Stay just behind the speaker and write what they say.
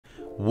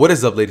What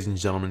is up, ladies and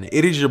gentlemen?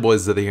 It is your boy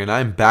Zeta here, and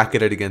I'm back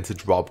at it again to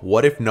drop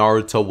What If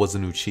Naruto was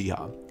an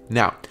Uchiha.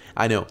 Now,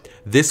 I know,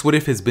 this what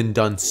if has been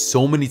done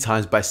so many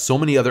times by so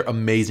many other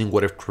amazing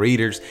what if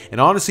creators, and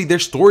honestly, their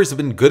stories have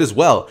been good as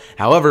well.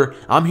 However,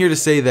 I'm here to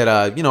say that,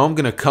 I'm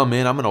gonna come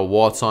in, I'm gonna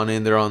waltz on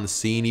in there on the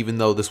scene, even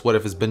though this what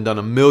if has been done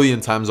a million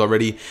times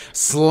already,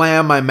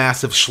 slam my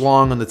massive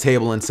schlong on the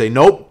table and say,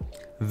 nope,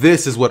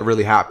 this is what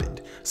really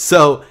happened.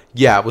 So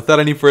yeah, without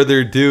any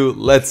further ado,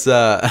 let's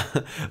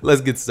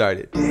get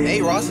started.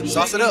 Hey Ross,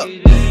 sauce it up.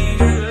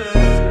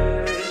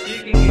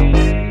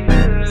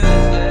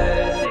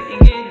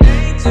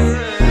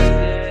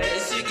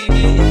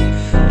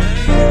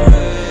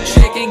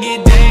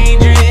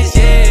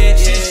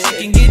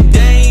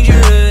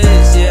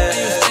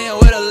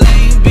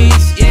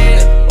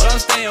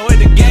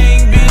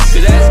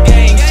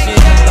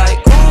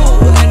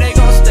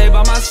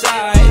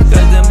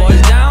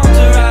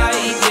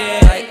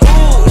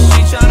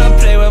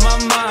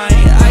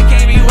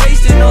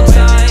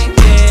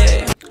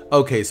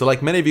 Okay, so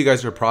like many of you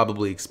guys are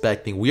probably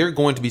expecting, we are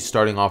going to be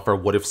starting off our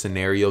what if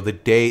scenario the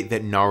day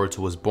that Naruto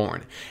was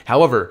born.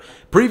 However,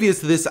 previous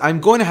to this, I'm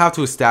going to have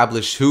to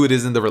establish who it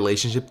is in the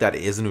relationship that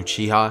is an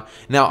Uchiha.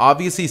 Now,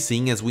 obviously,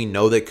 seeing as we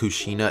know that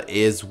Kushina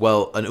is,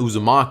 well, an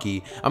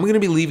Uzumaki, I'm going to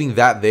be leaving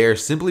that there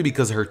simply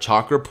because her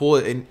chakra pool,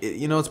 and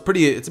it's a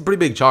pretty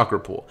big chakra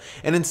pool.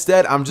 And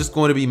instead, I'm just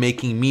going to be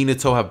making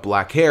Minato have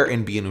black hair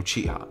and be an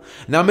Uchiha.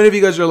 Now, many of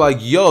you guys are like,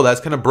 yo, that's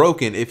kind of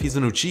broken. If he's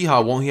an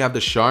Uchiha, won't he have the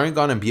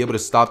Sharingan and be able to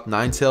stop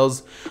Nine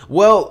Tails?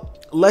 Well,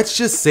 let's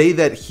just say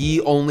that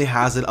he only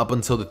has it up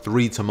until the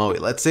 3 Tomoe.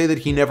 Let's say that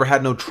he never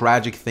had no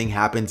tragic thing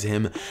happen to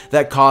him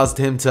that caused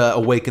him to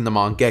awaken the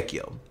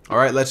Mangekyo.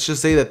 Alright, let's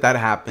just say that that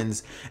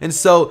happens. And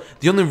so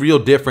the only real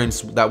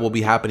difference that will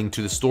be happening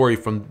to the story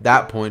from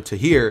that point to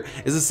here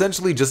is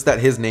essentially just that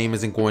his name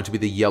isn't going to be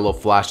the yellow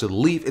flash of the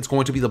leaf, it's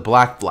going to be the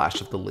black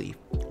flash of the leaf.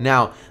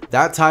 Now,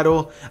 that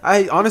title,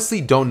 I honestly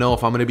don't know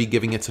if I'm going to be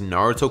giving it to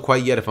Naruto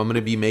quite yet, if I'm going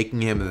to be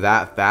making him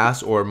that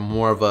fast or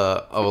more of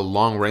a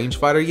long range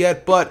fighter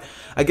yet, but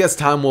I guess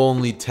time will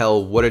only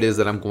tell what it is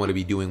that I'm going to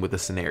be doing with the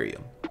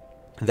scenario.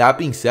 That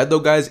being said though,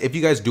 guys, if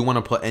you guys do want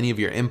to put any of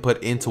your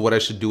input into what I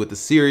should do with the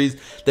series,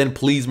 then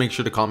please make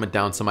sure to comment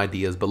down some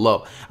ideas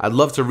below. I'd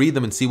love to read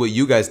them and see what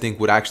you guys think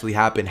would actually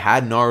happen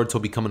had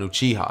Naruto become an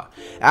Uchiha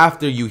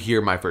after you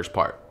hear my first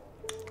part.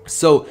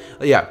 So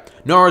yeah,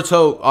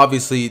 Naruto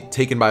obviously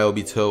taken by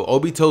Obito.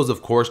 Obito is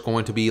of course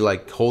going to be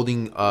like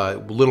holding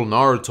little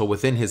Naruto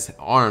within his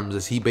arms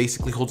as he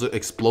basically holds an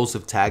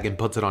explosive tag and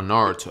puts it on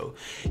Naruto.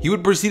 He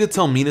would proceed to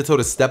tell Minato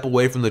to step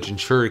away from the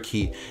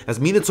Jinchuriki, as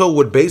Minato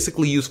would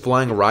basically use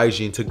Flying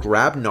Raijin to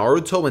grab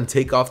Naruto and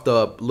take off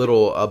the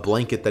little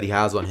blanket that he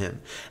has on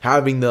him,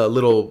 having the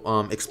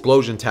little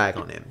explosion tag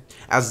on him.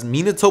 As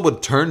Minato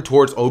would turn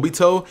towards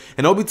Obito,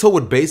 and Obito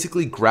would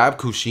basically grab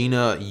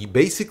Kushina,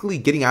 basically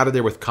getting out of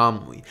there with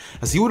Kamui,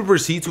 as he would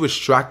proceed to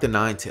extract the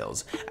Nine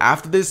Tails.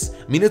 After this,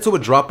 Minato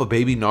would drop a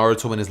baby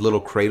Naruto in his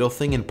little cradle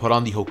thing and put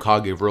on the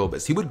Hokage robe,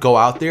 as he would go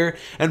out there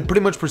and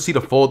pretty much proceed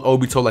to fold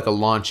Obito like a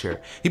lawn chair.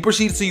 He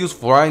proceeds to use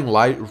Flying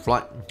Raijin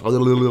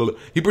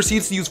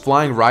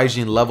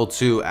level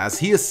 2, as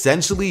he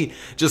essentially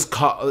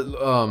just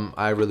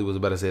I really was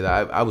about to say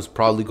that. I was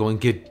probably going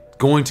to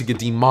get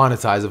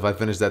demonetized if I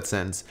finish that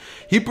sentence.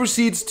 He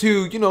proceeds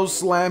to,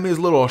 slam his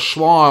little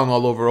schlong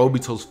all over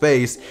Obito's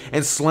face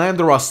and slam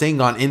the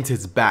Rasengan into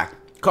his back,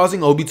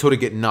 causing Obito to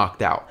get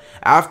knocked out.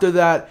 After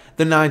that,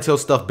 the Nine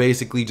Tails stuff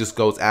basically just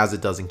goes as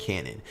it does in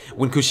canon.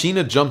 When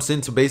Kushina jumps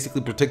in to basically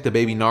protect the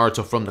baby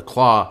Naruto from the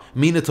claw,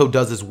 Minato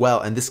does as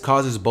well, and this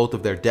causes both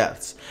of their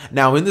deaths.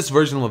 Now, in this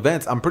version of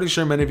events, I'm pretty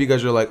sure many of you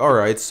guys are like,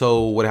 alright,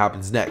 so what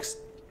happens next?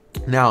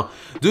 Now,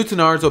 due to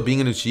Naruto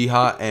being an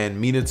Uchiha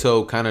and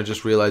Minato kind of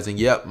just realizing,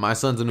 yep, my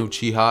son's an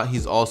Uchiha,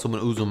 he's also an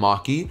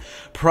Uzumaki,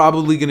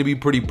 probably going to be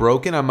pretty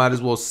broken, I might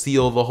as well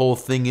seal the whole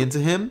thing into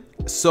him.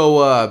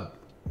 So,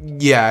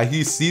 yeah,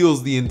 he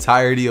seals the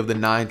entirety of the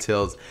Nine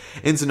Tails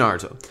into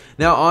Naruto.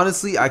 Now,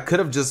 honestly, I could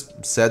have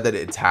just said that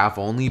it's half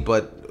only,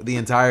 but the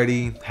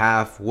entirety,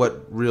 half,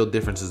 what real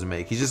difference does it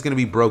make? He's just going to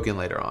be broken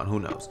later on, who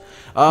knows?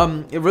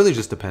 It really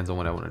just depends on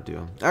what I want to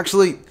do.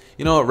 Actually,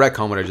 you know what,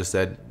 retcon what I just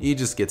said, he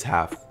just gets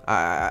half.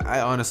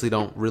 I honestly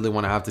don't really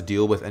want to have to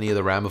deal with any of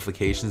the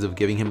ramifications of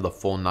giving him the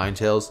full Nine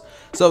Tails.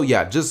 So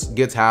yeah, just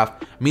gets half,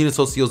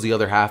 Minato seals the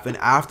other half, and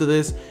after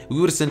this,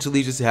 we would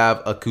essentially just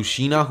have a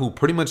Kushina who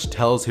pretty much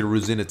tells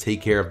Hiruzen to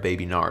take care of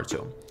baby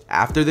Naruto.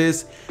 After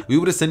this, we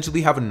would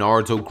essentially have a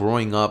Naruto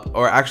growing up,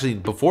 or actually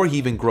before he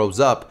even grows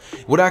up,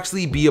 would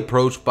actually be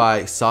approached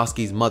by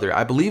Sasuke's mother.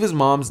 I believe his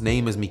mom's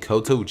name is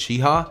Mikoto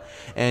Uchiha,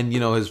 and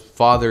his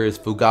father is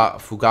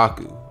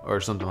Fugaku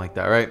or something like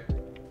that, right?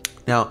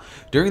 Now,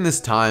 during this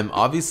time,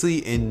 obviously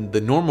in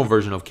the normal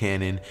version of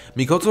canon,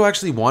 Mikoto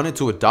actually wanted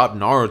to adopt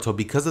Naruto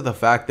because of the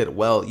fact that,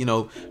 well, you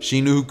know,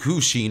 she knew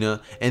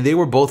Kushina and they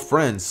were both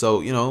friends.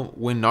 So, you know,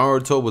 when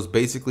Naruto was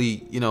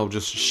basically, you know,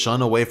 just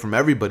shunned away from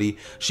everybody,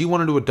 she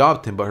wanted to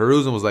adopt him. But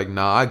Hiruzen was like,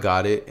 nah, I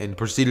got it, and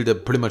proceeded to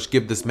pretty much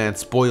give this man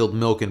spoiled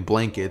milk and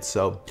blankets.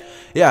 So,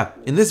 yeah,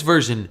 in this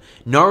version,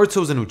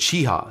 Naruto's an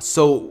Uchiha.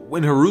 So,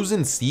 when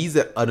Hiruzen sees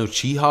that an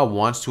Uchiha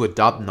wants to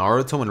adopt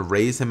Naruto and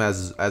raise him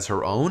as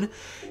her own,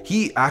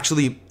 he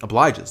actually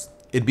obliges.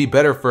 It'd be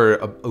better for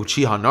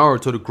Uchiha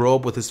Naruto to grow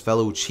up with his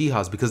fellow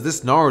Uchihas, because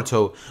this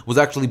Naruto was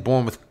actually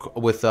born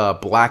with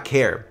black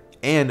hair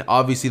and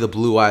obviously the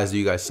blue eyes that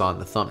you guys saw in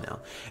the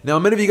thumbnail. Now,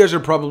 many of you guys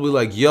are probably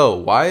like, yo,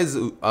 why is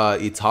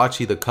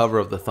Itachi the cover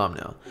of the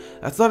thumbnail?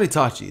 That's not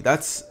Itachi,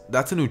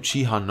 that's an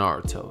Uchiha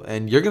Naruto,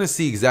 and you're gonna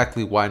see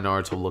exactly why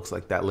Naruto looks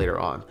like that later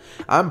on.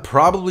 I'm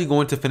probably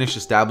going to finish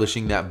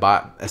establishing that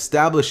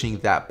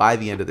by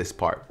the end of this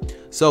part.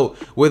 So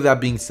with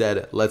that being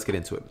said, let's get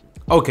into it.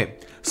 Okay,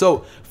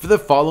 so for the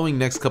following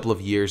next couple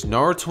of years,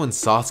 Naruto and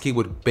Sasuke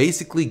would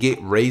basically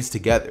get raised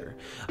together.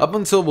 Up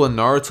until when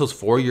Naruto's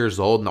 4 years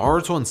old,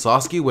 Naruto and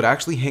Sasuke would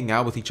actually hang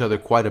out with each other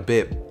quite a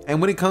bit. And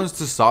when it comes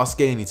to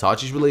Sasuke and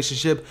Itachi's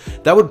relationship,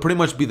 that would pretty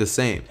much be the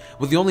same,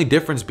 with the only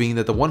difference being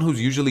that the one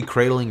who's usually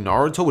cradling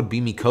Naruto would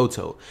be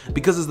Mikoto,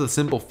 because of the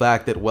simple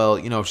fact that, well,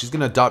 you know, if she's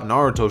gonna adopt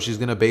Naruto, she's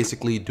gonna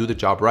basically do the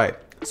job right.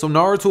 So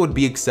Naruto would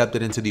be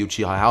accepted into the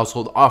Uchiha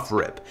household off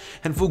rip,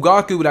 and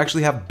Fugaku would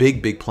actually have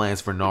big plans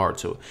for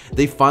Naruto.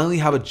 They finally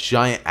have a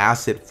giant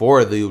asset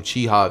for the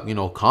Uchiha, you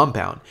know,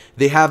 compound.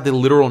 They have the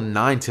literal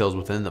 9 tails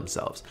within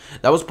themselves.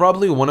 That was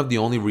probably one of the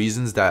only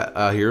reasons that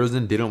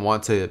Hiruzen didn't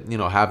want to, you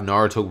know, have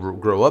Naruto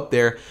grow up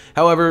there.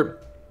 However,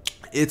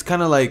 it's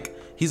kind of like,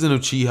 he's an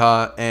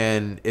Uchiha,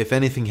 and if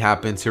anything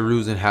happens,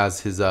 Hiruzen has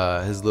his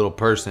little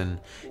person.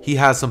 He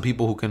has some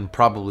people who can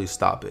probably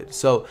stop it.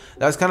 So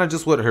that's kind of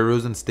just what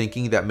Hiruzen's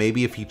thinking, that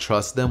maybe if he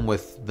trusts them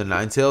with the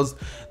 9 tails,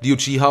 the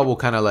Uchiha will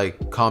kind of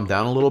like calm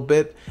down a little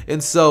bit.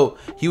 And so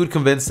he would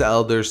convince the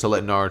elders to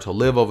let Naruto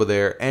live over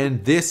there,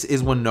 and this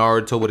is when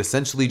Naruto would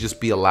essentially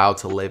just be allowed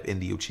to live in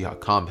the Uchiha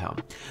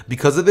compound.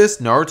 Because of this,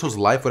 Naruto's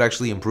life would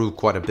actually improve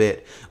quite a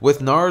bit, with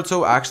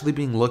Naruto actually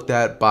being looked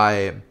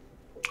after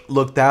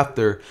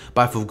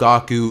by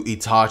Fugaku,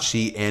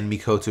 Itachi, and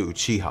Mikoto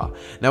Uchiha.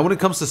 Now, when it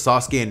comes to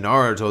Sasuke and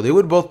Naruto, they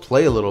would both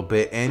play a little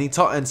bit, and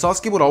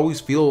Sasuke would always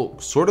feel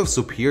sort of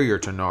superior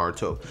to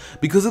Naruto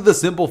because of the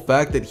simple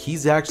fact that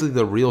he's actually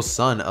the real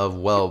son of,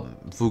 well,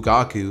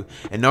 Fugaku,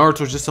 and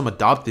Naruto's just some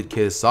adopted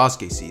kid as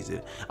Sasuke sees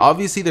it.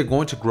 Obviously, they're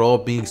going to grow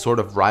up being sort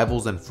of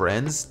rivals and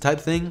friends type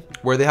thing,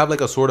 where they have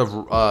like a sort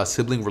of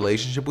sibling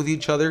relationship with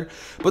each other,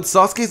 but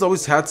Sasuke's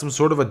always had some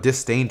sort of a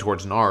disdain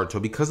towards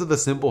Naruto because of the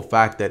simple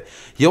fact that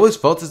he always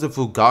felt as if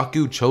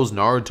Fugaku chose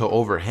Naruto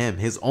over him,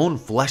 his own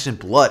flesh and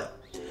blood.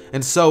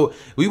 And so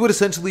we would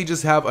essentially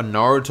just have a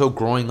Naruto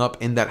growing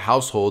up in that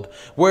household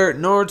where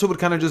Naruto would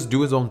kind of just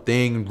do his own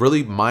thing,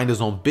 really mind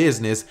his own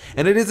business,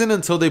 and it isn't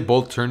until they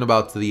both turn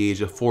about to the age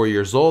of 4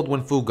 years old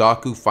when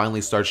Fugaku finally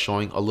starts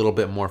showing a little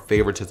bit more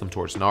favoritism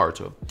towards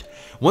Naruto.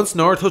 Once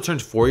Naruto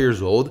turns 4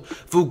 years old,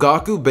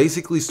 Fugaku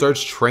basically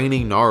starts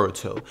training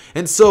Naruto.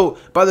 And so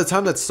by the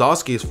time that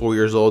Sasuke is 4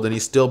 years old and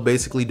he's still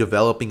basically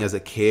developing as a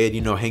kid,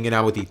 you know, hanging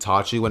out with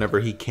Itachi whenever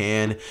he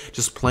can,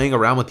 just playing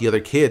around with the other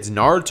kids,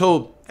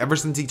 Naruto, ever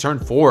since he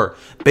turned 4,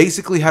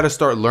 basically had to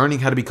start learning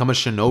how to become a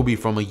shinobi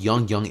from a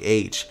young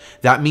age.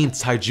 That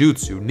means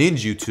taijutsu,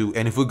 ninjutsu,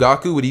 and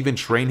Fugaku would even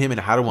train him in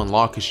how to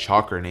unlock his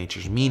chakra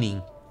natures,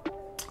 meaning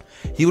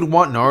he would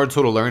want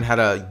Naruto to learn how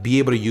to be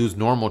able to use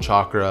normal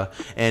chakra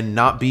and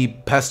not be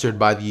pestered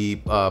by the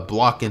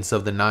blockings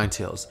of the 9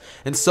 tails.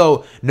 And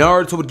so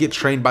Naruto would get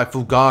trained by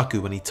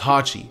Fugaku and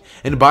Itachi.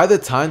 And by the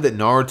time that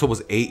Naruto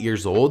was 8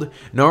 years old,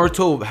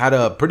 Naruto had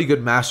a pretty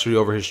good mastery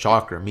over his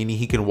chakra, meaning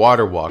he can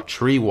water walk,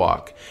 tree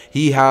walk.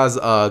 He has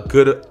a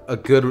good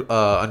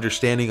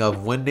understanding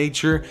of wind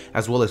nature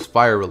as well as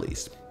fire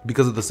release,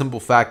 because of the simple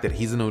fact that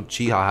he's an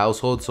Uchiha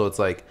household. So it's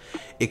like,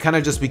 it kind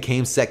of just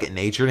became second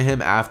nature to him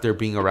after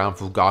being around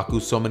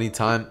Fugaku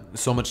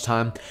so much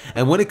time.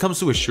 And when it comes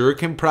to his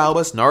shuriken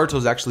prowess,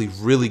 Naruto's actually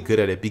really good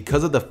at it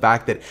because of the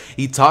fact that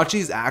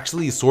Itachi's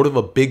actually sort of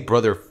a big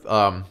brother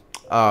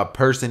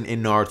person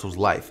in Naruto's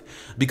life.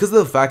 Because of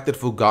the fact that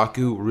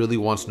Fugaku really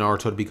wants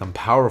Naruto to become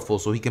powerful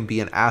so he can be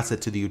an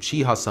asset to the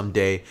Uchiha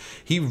someday,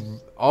 he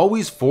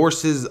always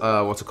forces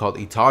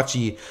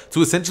Itachi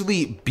to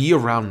essentially be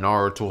around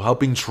Naruto,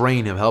 helping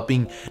train him,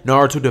 helping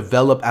Naruto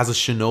develop as a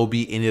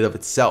shinobi in and of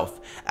itself.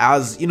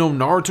 As you know,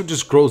 Naruto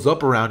just grows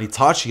up around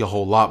Itachi a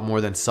whole lot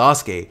more than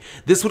Sasuke.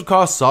 This would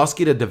cause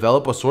Sasuke to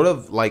develop a sort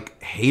of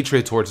like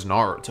hatred towards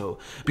Naruto,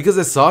 because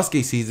as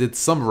Sasuke sees it,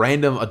 some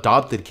random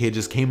adopted kid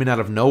just came in out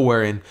of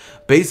nowhere and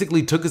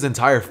basically took his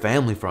entire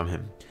family from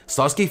him.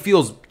 Sasuke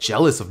feels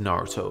jealous of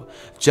Naruto,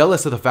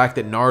 jealous of the fact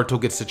that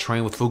Naruto gets to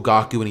train with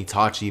Fugaku and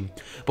Itachi.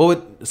 But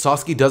what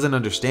Sasuke doesn't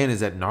understand is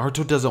that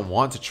Naruto doesn't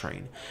want to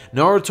train.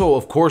 Naruto,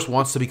 of course,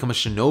 wants to become a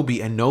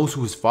shinobi and knows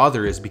who his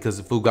father is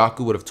because Fugaku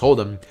would have told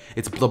him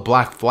it's the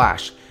Black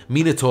Flash,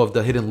 Minato of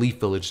the Hidden Leaf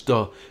Village,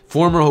 the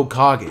former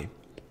Hokage.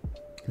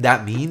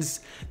 That means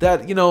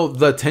that, you know,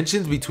 the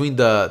tensions between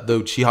the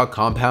Uchiha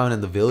compound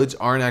and the village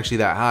aren't actually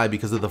that high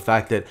because of the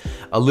fact that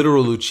a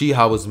literal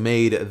Uchiha was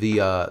made the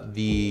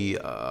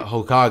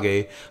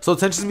Hokage. So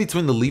tensions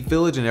between the Leaf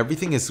Village and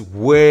everything is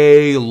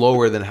way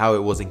lower than how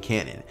it was in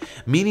canon,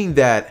 meaning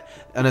that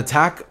an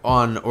attack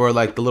on, or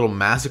like the little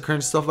massacre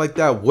and stuff like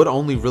that, would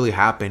only really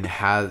happen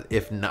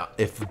if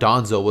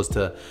Danzo was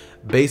to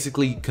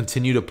basically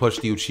continue to push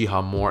the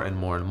Uchiha more and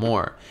more and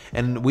more.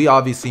 And we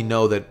obviously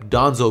know that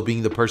Danzo,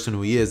 being the person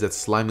who he is, that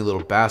slimy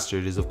little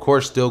bastard, is of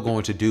course still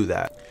going to do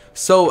that.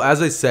 So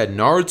as I said,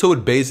 Naruto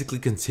would basically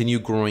continue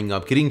growing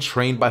up, getting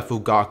trained by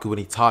Fugaku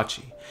and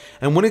Itachi.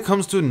 And when it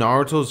comes to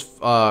Naruto's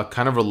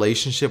kind of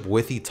relationship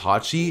with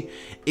Itachi,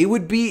 it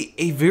would be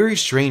a very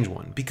strange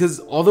one,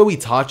 because although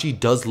Itachi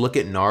does look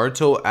at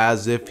Naruto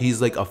as if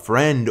he's like a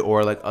friend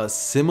or like a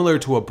similar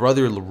to a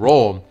brotherly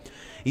role,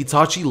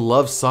 Itachi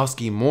loves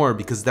Sasuke more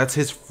because that's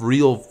his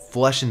real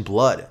flesh and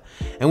blood.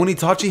 And when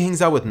Itachi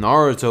hangs out with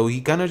Naruto,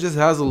 he kind of just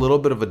has a little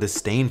bit of a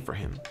disdain for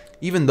him.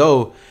 Even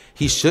though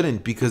he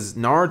shouldn't, because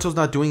Naruto's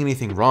not doing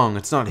anything wrong.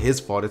 It's not his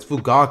fault, it's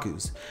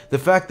Fugaku's. The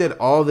fact that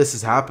all this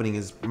is happening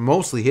is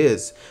mostly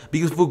his,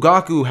 because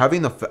Fugaku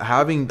having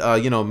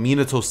you know,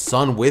 Minato's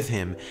son with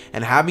him,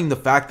 and having the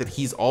fact that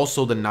he's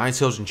also the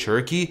Nine-Tails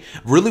Jinchuriki,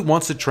 really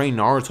wants to train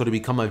Naruto to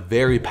become a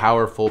very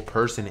powerful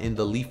person in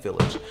the Leaf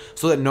Village,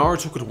 so that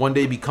Naruto could one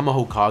day become a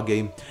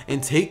Hokage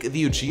and take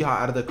the Uchiha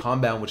out of the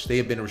compound which they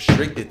have been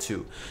restricted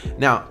to.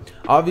 Now,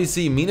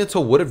 obviously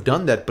Minato would have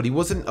done that, but he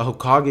wasn't a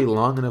Hokage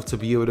long enough to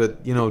be able to,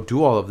 you know,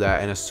 do all of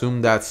that and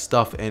assume that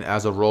stuff and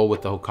as a role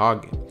with the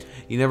Hokage.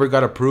 He never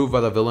got approved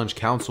by the village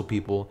council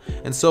people,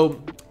 and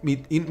so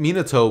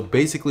Minato,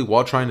 basically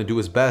while trying to do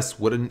his best,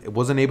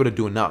 wasn't able to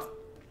do enough.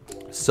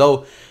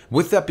 So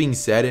with that being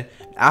said,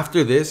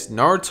 after this,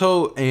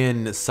 Naruto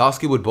and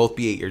Sasuke would both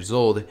be 8 years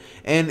old,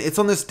 and it's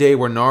on this day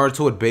where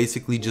Naruto would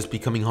basically just be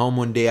coming home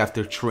one day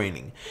after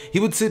training. He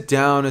would sit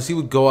down as he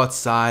would go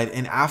outside,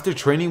 and after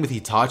training with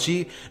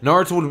Itachi,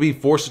 Naruto would be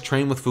forced to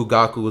train with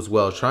Fugaku as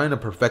well, trying to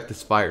perfect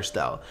his fire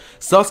style.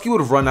 Sasuke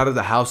would run out of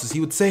the house as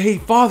he would say, "Hey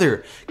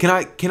father, can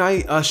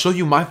I show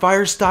you my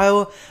fire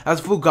style?"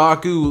 As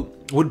Fugaku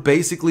would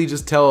basically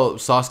just tell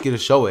Sasuke to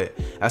show it,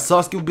 as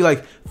Sasuke would be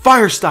like,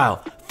 "Fire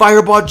style!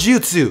 Fireball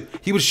jutsu!"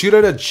 He would shoot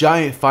at a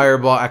giant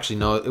fireball. Actually,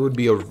 no, it would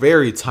be a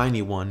very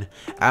tiny one.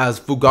 As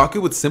Fugaku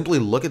would simply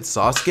look at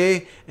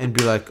Sasuke and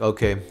be like,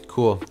 "Okay,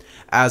 cool."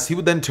 As he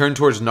would then turn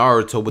towards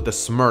Naruto with a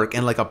smirk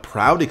and like a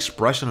proud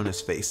expression on his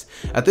face.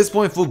 At this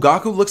point,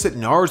 Fugaku looks at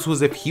Naruto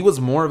as if he was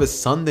more of his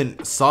son than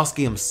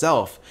Sasuke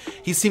himself.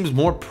 He seems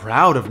more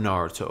proud of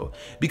Naruto,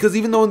 because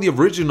even though in the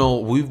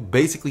original we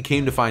basically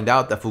came to find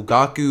out that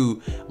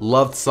Fugaku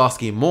loved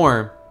Sasuke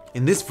more,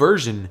 in this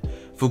version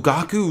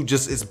Fugaku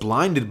just is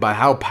blinded by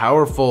how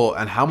powerful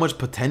and how much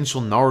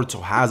potential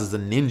Naruto has as a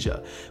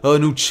ninja,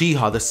 an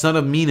Uchiha, the son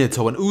of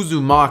Minato, and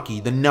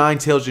Uzumaki, the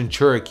Nine-Tails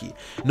Jinchuriki.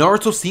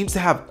 Naruto seems to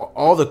have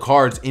all the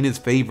cards in his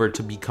favor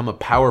to become a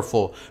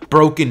powerful,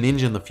 broken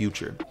ninja in the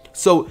future.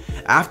 So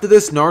after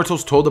this,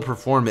 Naruto's told to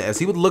perform it, as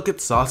he would look at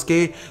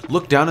Sasuke,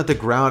 look down at the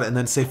ground, and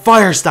then say,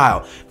 "Fire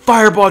style!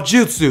 Fireball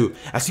jutsu!"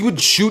 As he would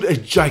shoot a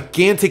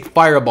gigantic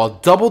fireball,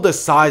 quadruple the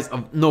size of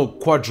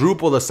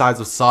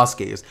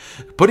Sasuke's,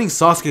 putting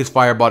Sasuke's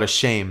fireball to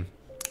shame.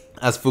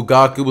 As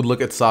Fugaku would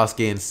look at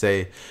Sasuke and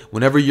say,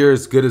 "Whenever you're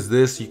as good as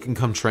this, you can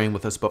come train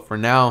with us, but for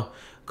now,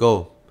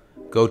 go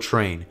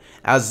train."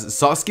 As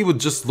Sasuke would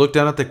just look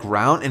down at the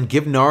ground and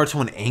give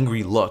Naruto an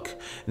angry look.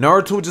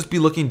 Naruto would just be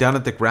looking down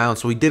at the ground,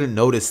 so he didn't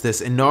notice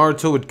this, and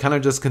Naruto would kind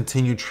of just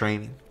continue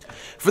training.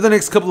 For the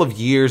next couple of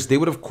years, they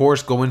would of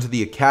course go into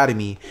the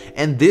academy,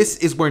 and this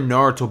is where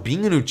Naruto,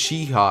 being an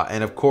Uchiha,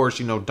 and of course,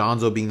 you know,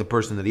 Danzo being the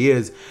person that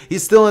he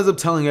still ends up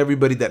telling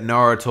everybody that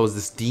Naruto is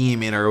this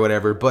demon or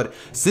whatever. But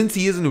since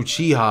he is an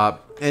Uchiha,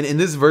 and in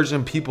this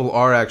version, people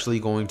are actually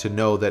going to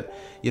know that,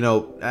 you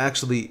know,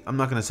 actually, I'm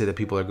not going to say that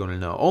people are going to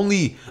know.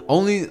 Only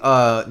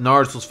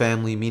Naruto's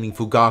family, meaning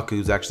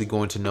Fugaku, is actually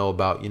going to know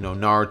about, you know,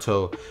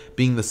 Naruto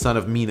being the son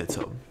of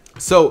Minato.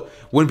 So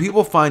when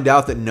people find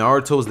out that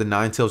Naruto is the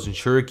Nine-Tails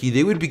Jinchuriki,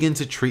 they would begin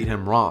to treat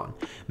him wrong,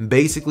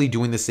 basically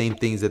doing the same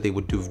things that they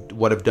would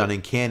have done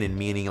in canon,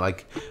 meaning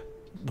like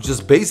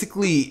just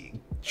basically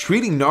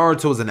treating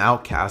Naruto as an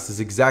outcast is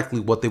exactly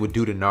what they would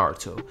do to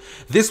Naruto.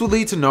 This would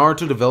lead to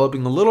Naruto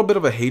developing a little bit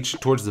of a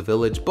hatred towards the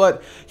village,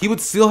 but he would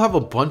still have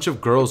a bunch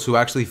of girls who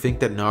actually think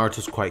that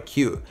Naruto's quite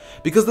cute,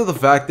 because of the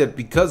fact that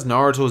because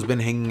Naruto has been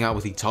hanging out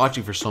with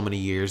Itachi for so many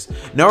years,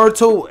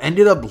 Naruto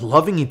ended up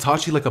loving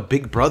Itachi like a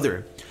big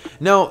brother.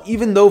 Now,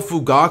 even though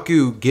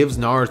Fugaku gives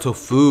Naruto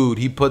food,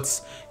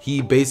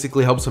 he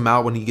basically helps him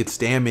out when he gets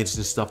damaged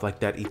and stuff like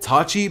that,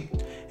 Itachi,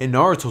 in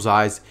Naruto's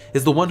eyes,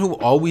 is the one who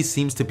always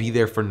seems to be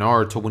there for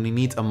Naruto when he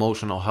needs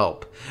emotional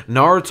help.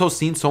 Naruto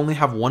seems to only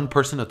have one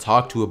person to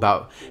talk to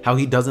about how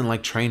he doesn't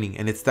like training,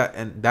 and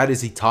that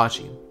is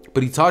Itachi.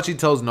 But Itachi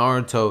tells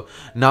Naruto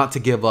not to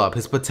give up.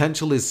 His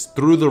potential is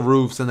through the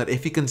roofs, and that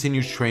if he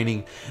continues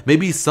training,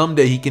 maybe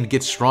someday he can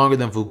get stronger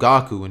than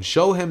Fugaku, and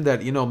show him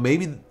that, you know,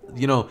 maybe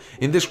you know,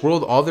 in this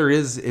world, all there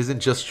isn't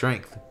just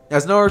strength.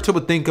 As Naruto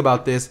would think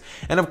about this,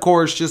 and of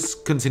course,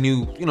 just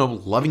continue, you know,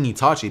 loving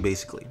Itachi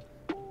basically.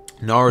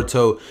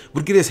 Naruto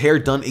would get his hair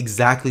done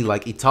exactly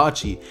like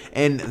Itachi,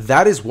 and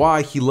that is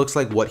why he looks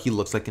like what he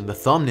looks like in the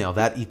thumbnail,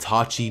 that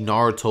Itachi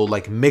Naruto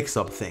like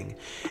mix-up thing.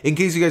 In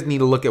case you guys need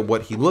to look at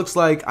what he looks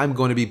like, I'm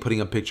going to be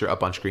putting a picture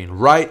up on screen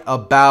right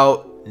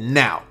about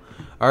now.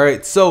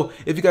 Alright, so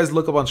if you guys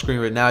look up on screen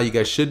right now, you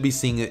guys should be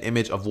seeing an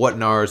image of what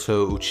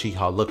Naruto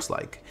Uchiha looks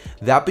like.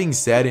 That being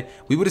said,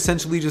 we would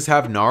essentially just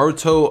have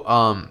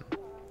Naruto,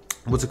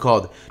 what's it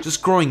called,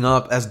 just growing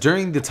up, as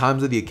during the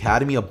times of the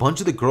academy, a bunch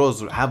of the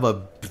girls have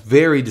a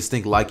very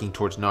distinct liking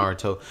towards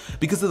Naruto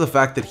because of the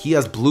fact that he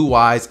has blue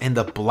eyes and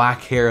the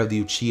black hair of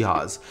the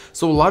Uchihas.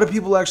 So a lot of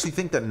people actually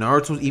think that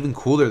Naruto's even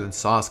cooler than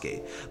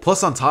Sasuke.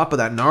 Plus on top of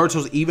that,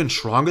 Naruto's even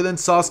stronger than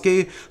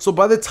Sasuke. So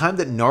by the time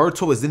that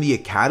Naruto is in the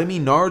academy,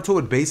 Naruto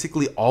would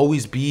basically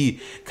always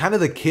be kind of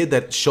the kid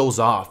that shows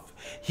off.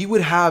 He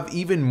would have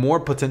even more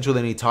potential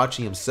than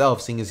Itachi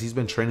himself, seeing as he's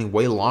been training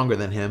way longer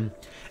than him.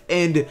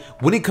 And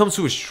when it comes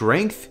to his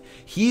strength,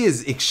 he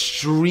is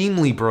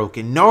extremely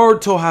broken.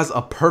 Naruto has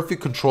a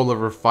perfect control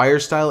over fire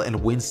style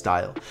and wind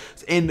style.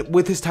 And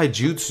with his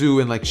taijutsu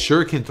and like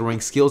shuriken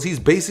throwing skills, he's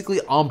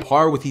basically on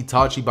par with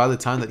Itachi by the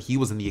time that he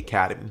was in the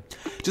academy.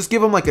 Just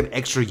give him like an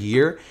extra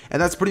year,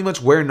 and that's pretty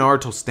much where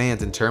Naruto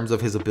stands in terms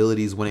of his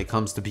abilities when it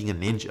comes to being a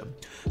ninja.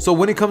 So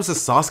when it comes to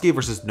Sasuke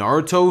versus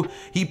Naruto,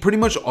 he pretty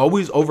much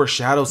always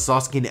overshadows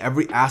Sasuke in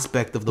every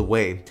aspect of the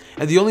way.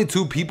 And the only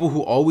two people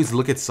who always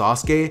look at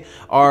Sasuke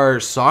are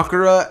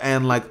Sakura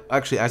and, like,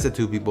 actually I said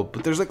two people,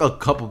 but there's like a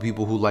couple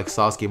people who like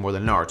Sasuke more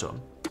than Naruto.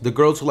 The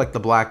girls who like the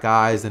black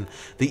eyes and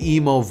the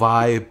emo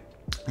vibe,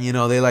 you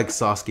know, they like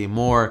Sasuke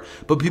more,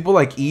 but people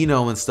like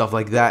Ino and stuff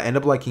like that end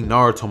up liking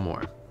Naruto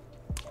more.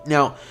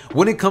 Now,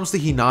 when it comes to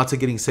Hinata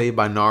getting saved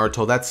by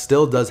Naruto, that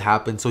still does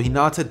happen, so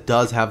Hinata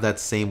does have that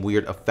same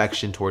weird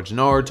affection towards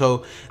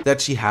Naruto that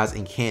she has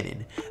in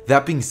canon.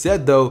 That being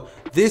said though,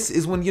 this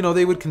is when, you know,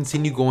 they would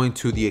continue going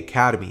to the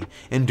academy,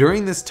 and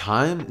during this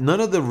time,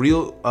 none of the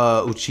real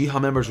Uchiha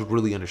members would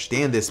really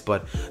understand this,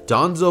 but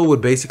Danzo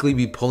would basically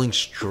be pulling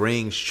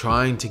strings,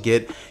 trying to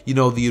get, you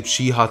know, the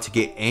Uchiha to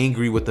get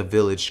angry with the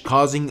village,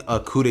 causing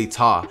a coup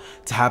d'etat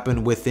to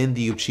happen within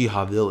the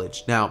Uchiha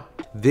village. Now,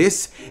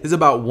 this is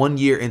about 1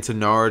 year into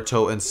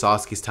Naruto and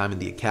Sasuke's time in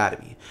the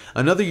academy.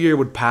 Another year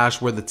would pass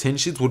where the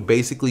tensions would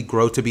basically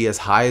grow to be as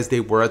high as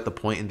they were at the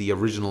point in the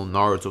original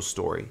Naruto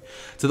story,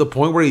 to the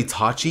point where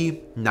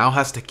Itachi now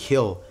has to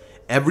kill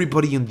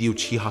everybody in the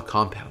Uchiha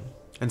compound.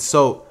 And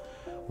so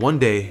one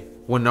day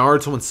when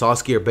Naruto and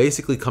Sasuke are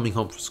basically coming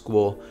home from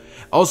school,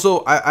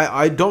 also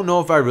I don't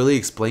know if I really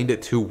explained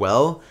it too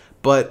well,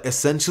 but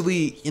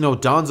essentially, you know,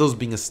 Danzo's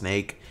being a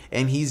snake,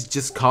 and he's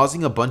just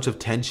causing a bunch of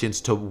tensions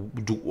to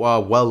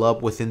well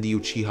up within the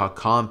Uchiha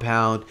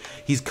compound.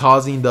 He's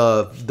causing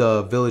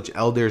the village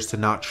elders to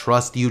not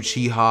trust the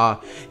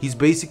Uchiha. He's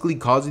basically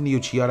causing the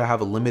Uchiha to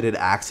have a limited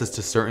access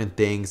to certain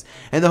things,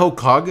 and the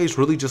Hokage is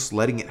really just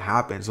letting it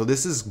happen. So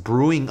this is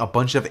brewing a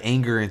bunch of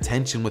anger and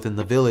tension within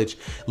the village,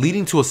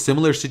 leading to a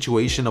similar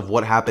situation of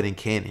what happened in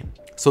canon.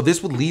 So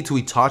this would lead to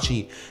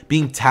Itachi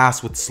being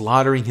tasked with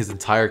slaughtering his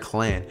entire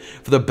clan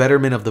for the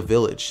betterment of the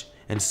village.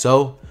 And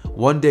so,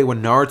 one day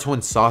when Naruto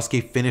and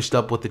Sasuke finished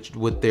up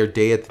with their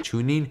day at the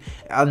Chunin,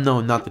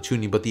 no, not the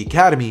Chunin, but the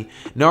academy,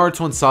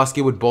 Naruto and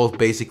Sasuke would both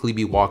basically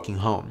be walking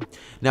home.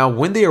 Now,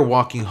 when they are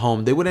walking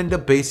home, they would end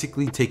up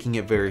basically taking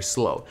it very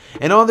slow.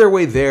 And on their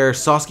way there,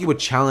 Sasuke would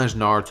challenge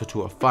Naruto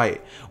to a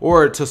fight,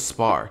 or to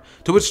spar,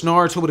 to which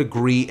Naruto would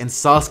agree, and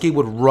Sasuke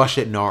would rush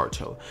at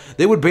Naruto.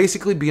 They would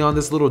basically be on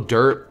this little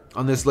dirt,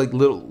 on this like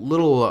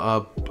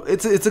little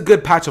it's a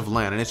good patch of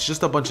land, and it's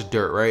just a bunch of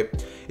dirt,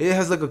 right? It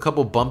has like a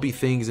couple bumpy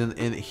things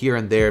in here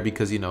and there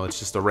because, you know, it's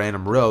just a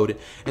random road.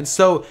 And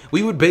so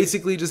we would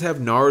basically just have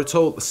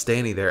Naruto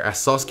standing there as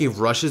Sasuke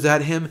rushes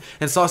at him,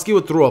 and Sasuke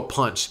would throw a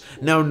punch.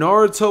 Now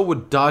Naruto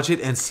would dodge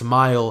it and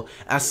smile,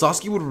 as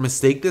Sasuke would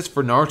mistake this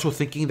for Naruto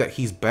thinking that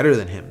he's better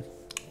than him.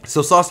 So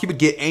Sasuke would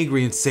get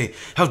angry and say,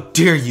 "How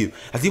dare you?"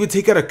 as he would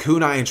take out a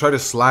kunai and try to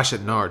slash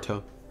at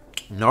Naruto.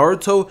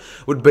 Naruto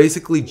would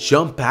basically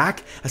jump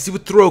back as he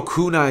would throw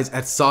kunais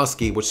at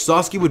Sasuke, which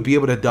Sasuke would be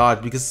able to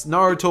dodge because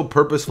Naruto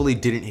purposefully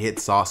didn't hit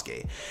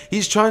Sasuke.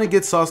 He's trying to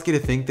get Sasuke to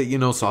think that, you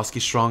know,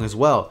 Sasuke's strong as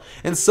well.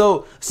 And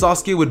so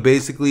Sasuke would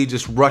basically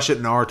just rush at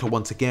Naruto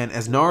once again,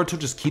 as Naruto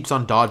just keeps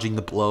on dodging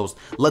the blows,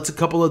 lets a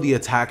couple of the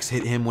attacks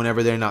hit him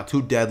whenever they're not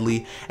too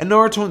deadly, and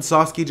Naruto and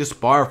Sasuke just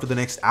spar for the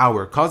next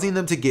hour, causing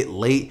them to get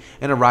late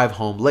and arrive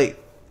home late.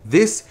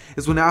 This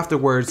is when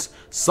afterwards,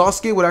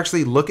 Sasuke would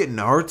actually look at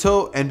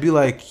Naruto and be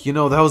like, you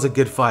know, that was a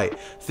good fight,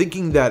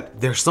 thinking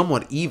that they're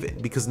somewhat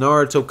even because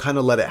Naruto kind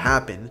of let it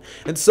happen.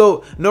 And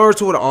so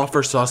Naruto would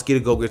offer Sasuke to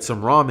go get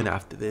some ramen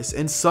after this,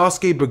 and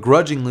Sasuke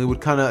begrudgingly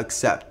would kind of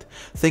accept,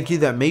 thinking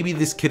that maybe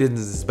this kid isn't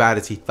as bad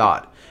as he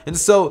thought. And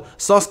so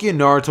Sasuke and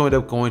Naruto end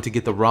up going to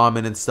get the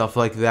ramen and stuff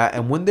like that,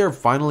 and when they're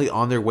finally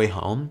on their way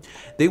home,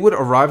 they would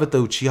arrive at the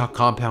Uchiha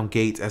compound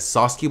gate as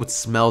Sasuke would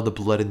smell the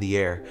blood in the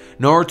air.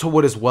 Naruto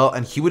would as well,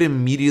 and he would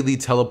immediately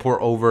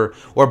teleport over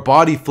or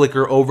body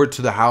flicker over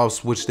to the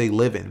house which they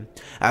live in.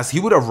 As he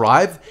would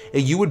arrive,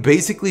 and you would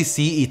basically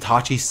see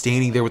Itachi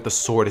standing there with the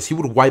sword as he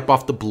would wipe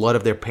off the blood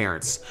of their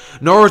parents.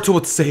 Naruto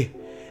would say,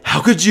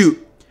 How could you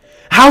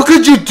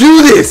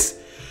do this?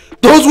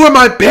 Those were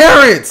my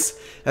parents!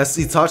 As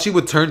Itachi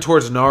would turn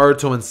towards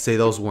Naruto and say,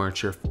 those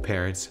weren't your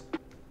parents.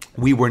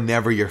 We were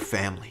never your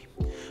family.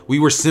 We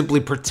were simply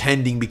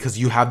pretending because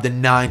you have the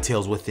nine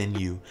tails within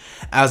you.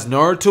 As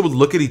Naruto would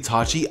look at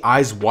Itachi,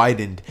 eyes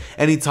widened,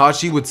 and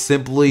Itachi would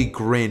simply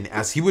grin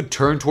as he would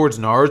turn towards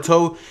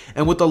Naruto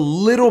and with a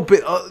little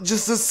bit,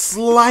 just a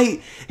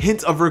slight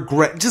hint of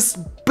regret, just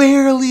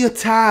barely a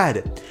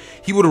tad,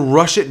 he would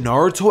rush at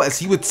Naruto as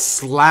he would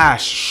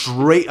slash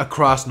straight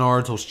across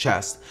Naruto's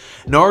chest.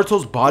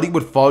 Naruto's body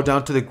would fall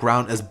down to the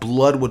ground as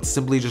blood would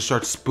simply just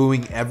start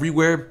spewing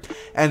everywhere,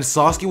 and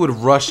Sasuke would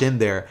rush in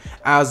there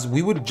as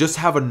we would just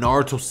have a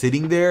Naruto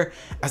sitting there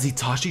as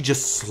Itachi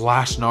just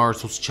slashed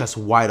Naruto's chest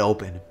wide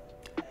open.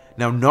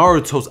 Now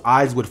Naruto's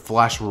eyes would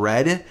flash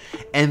red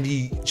and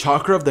the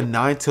chakra of the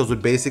nine tails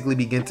would basically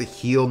begin to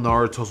heal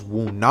Naruto's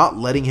wound, not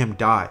letting him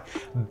die.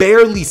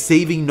 Barely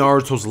saving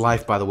Naruto's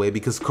life, by the way,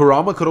 because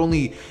Kurama could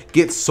only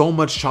get so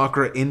much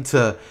chakra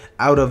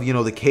out of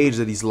the cage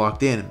that he's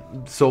locked in.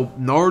 So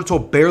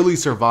Naruto barely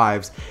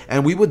survives,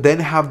 and we would then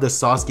have the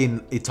Sasuke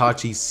and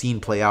Itachi scene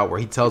play out where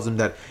he tells him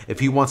that if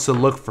he wants to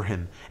look for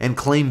him and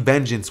claim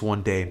vengeance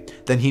one day,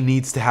 then he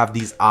needs to have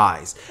these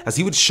eyes. As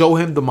he would show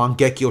him the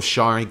Mangekyo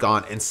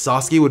Sharingan, and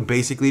Sasuke would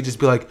basically just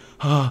be like,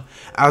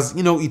 as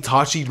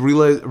Itachi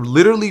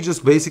literally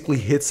just basically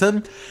hits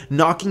him,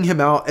 knocking him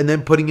out and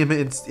then putting him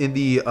in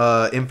the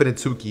infinite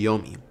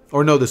Tsukiyomi.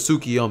 Or no, the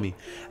Tsukiyomi.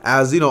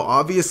 As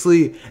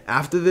obviously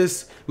after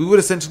this, we would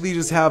essentially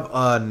just have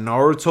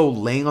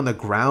Naruto laying on the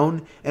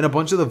ground and a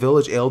bunch of the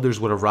village elders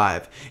would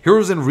arrive.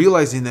 Hiruzen,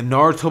 realizing that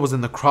Naruto was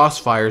in the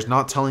crossfires,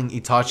 not telling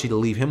Itachi to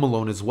leave him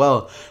alone as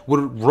well,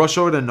 would rush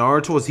over to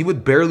Naruto as he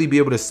would barely be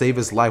able to save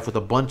his life with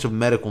a bunch of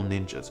medical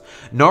ninjas.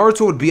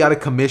 Naruto would be out of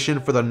commission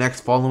for the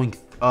next following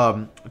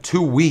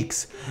 2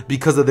 weeks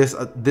because of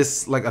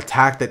this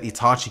attack that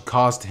Itachi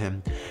caused to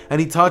him,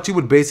 and Itachi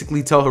would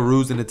basically tell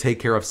Hiruzen to take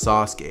care of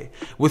Sasuke,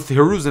 with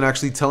Hiruzen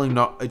actually telling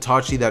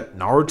Itachi that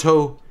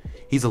Naruto,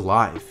 he's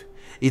alive.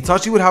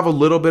 Itachi would have a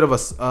little bit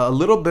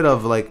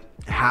of like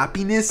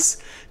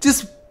happiness,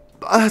 just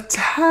a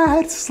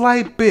tad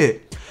slight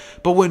bit,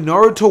 but when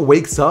Naruto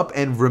wakes up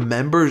and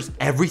remembers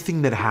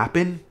everything that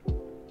happened,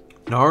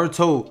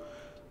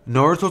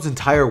 Naruto's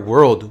entire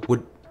world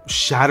would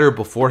shatter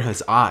before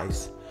his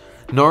eyes.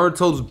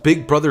 Naruto's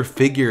big brother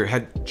figure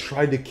had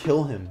tried to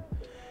kill him,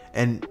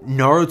 and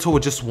Naruto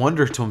would just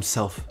wonder to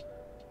himself,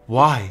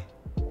 why?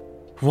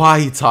 Why,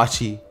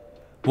 Itachi?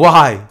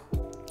 Why?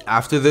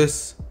 After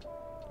this,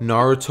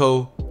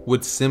 Naruto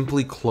would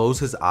simply close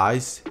his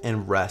eyes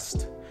and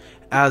rest,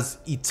 as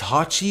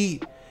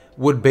Itachi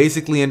would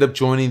basically end up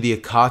joining the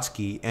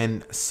Akatsuki,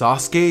 and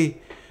Sasuke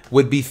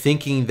would be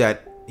thinking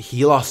that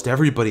he lost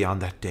everybody on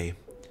that day.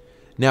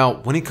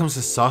 Now, when it comes to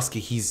Sasuke,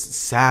 he's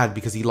sad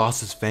because he lost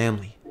his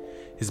family.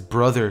 His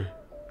brother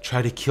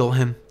tried to kill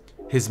him.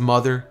 His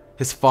mother,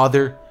 his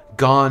father,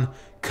 gone.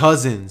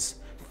 Cousins,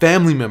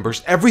 family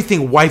members,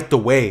 everything wiped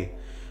away.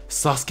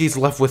 Sasuke's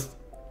left with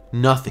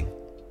nothing.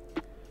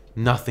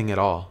 Nothing at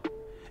all.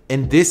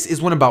 And this is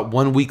when about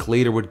 1 week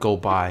later would go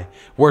by,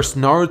 where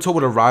Naruto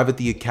would arrive at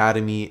the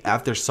academy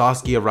after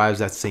Sasuke arrives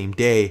that same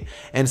day,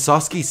 and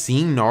Sasuke,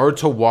 seeing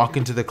Naruto walk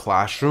into the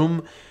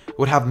classroom,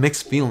 would have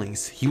mixed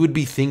feelings. He would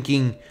be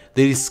thinking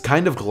that he's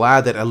kind of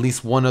glad that at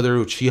least one other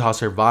Uchiha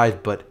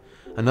survived, but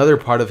another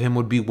part of him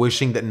would be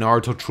wishing that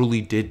Naruto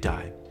truly did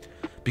die.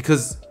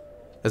 Because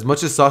as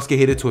much as Sasuke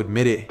hated to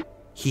admit it,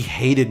 he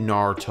hated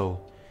Naruto.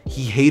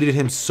 He hated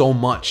him so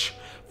much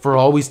for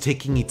always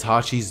taking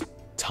Itachi's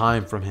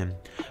time from him,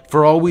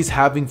 for always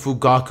having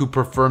Fugaku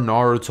prefer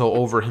Naruto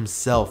over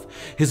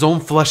himself, his own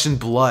flesh and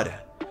blood.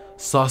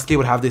 Sasuke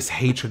would have this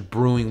hatred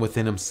brewing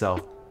within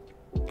himself.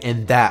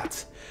 And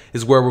that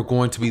is where we're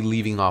going to be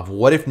leaving off.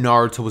 What if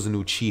Naruto was an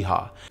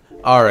Uchiha?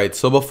 Alright,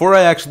 so before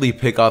I actually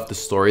pick off the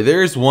story,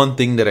 there is one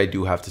thing that I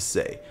do have to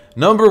say.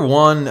 Number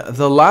one,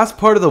 the last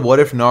part of the what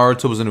if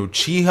Naruto was an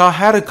Uchiha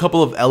had a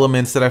couple of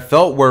elements that I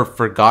felt were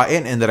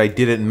forgotten and that I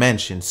didn't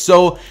mention.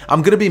 So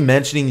I'm going to be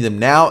mentioning them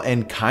now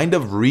and kind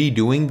of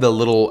redoing the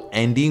little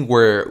ending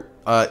where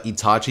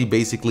Itachi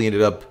basically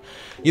ended up,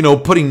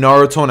 putting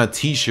Naruto on a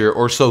t-shirt,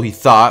 or so he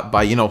thought,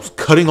 by,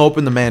 cutting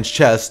open the man's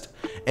chest.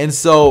 And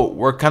so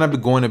we're kind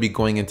of going to be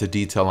going into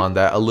detail on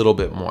that a little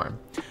bit more.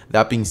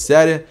 That being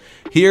said,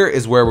 here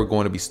is where we're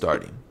going to be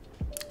starting.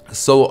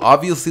 So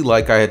obviously,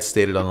 like I had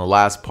stated on the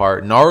last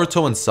part,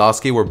 Naruto and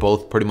Sasuke were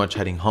both pretty much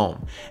heading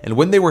home. And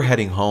when they were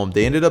heading home,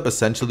 they ended up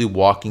essentially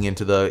walking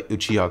into the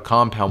Uchiha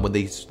compound when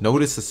they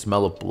noticed the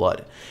smell of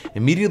blood.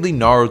 Immediately,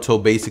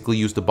 Naruto basically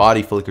used the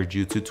body flicker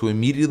jutsu to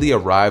immediately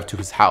arrive to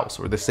his house,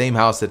 or the same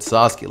house that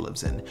Sasuke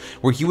lives in,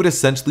 where he would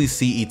essentially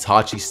see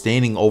Itachi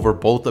standing over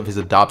both of his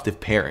adoptive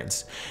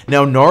parents.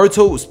 Now,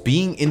 Naruto,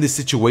 being in this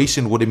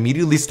situation, would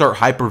immediately start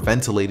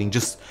hyperventilating,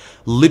 just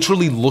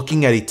literally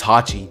looking at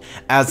Itachi,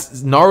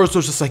 as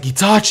Naruto's just like,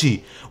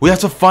 "Itachi, we have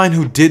to find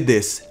who did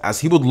this," as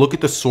he would look at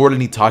the sword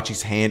in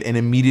Itachi's hand, and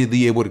immediately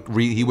he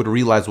would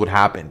realize what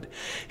happened.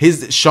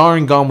 His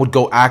Sharingan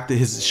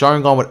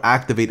would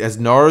activate, as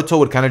Naruto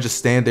would kind of just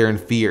stand there in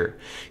fear.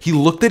 He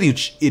looked at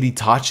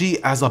Itachi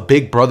as a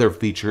big brother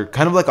figure,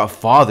 kind of like a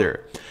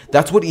father.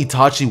 That's what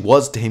Itachi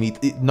was to him.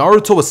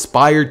 Naruto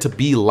aspired to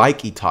be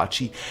like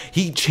Itachi.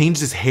 He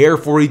changed his hair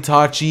for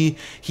Itachi.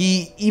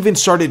 He even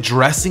started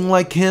dressing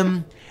like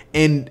him.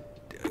 And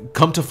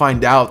come to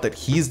find out that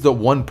he's the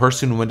one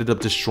person who ended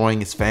up destroying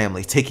his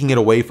family, taking it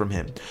away from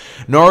him.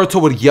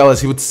 Naruto would yell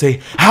as he would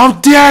say, "How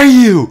dare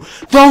you!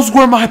 Those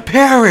were my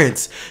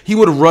parents!" He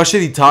would rush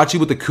at Itachi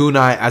with the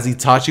kunai, as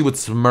Itachi would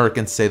smirk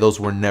and say, "Those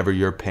were never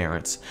your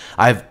parents.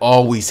 I've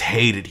always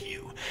hated you."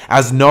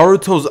 As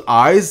Naruto's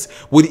eyes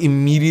would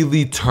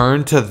immediately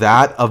turn to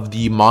that of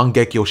the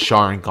Mangekyo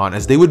Sharingan,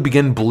 as they would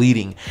begin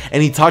bleeding,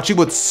 and Itachi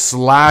would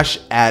slash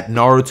at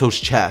Naruto's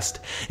chest.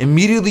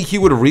 Immediately he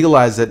would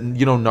realize that,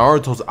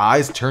 Naruto's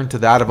eyes turned to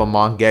that of a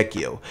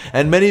Mangekyo.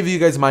 And many of you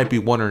guys might be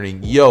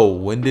wondering, yo,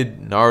 when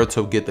did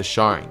Naruto get the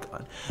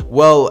Sharingan?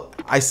 Well,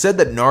 I said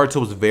that Naruto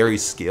was very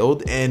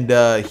skilled, and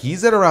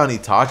he's at around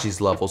Itachi's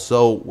level.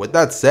 So with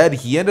that said,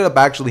 he ended up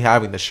actually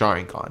having the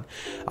Sharingan.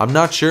 I'm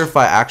not sure if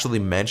I actually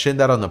mentioned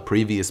that on the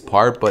previous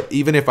part, but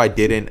even if I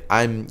didn't,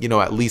 I'm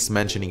at least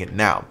mentioning it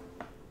now.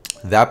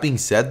 That being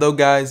said though,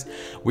 guys,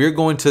 we're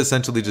going to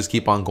essentially just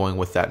keep on going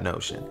with that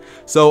notion.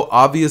 So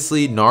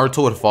obviously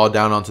Naruto would fall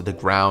down onto the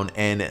ground,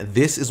 and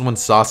this is when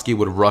Sasuke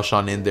would rush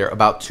on in there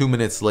about 2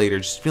 minutes later,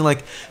 just being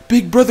like,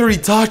 "Big brother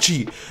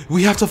Itachi,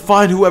 we have to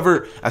find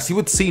whoever," as he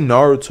would see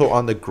Naruto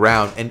on the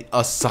ground, and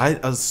a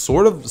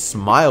sort of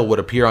smile would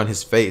appear on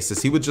his face,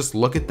 as he would just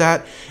look at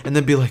that and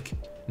then be like,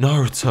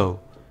 "Naruto."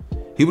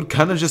 He would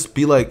kind of just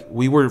be like,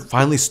 we were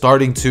finally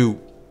starting to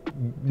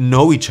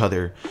know each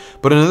other.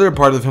 But another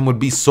part of him would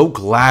be so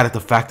glad at the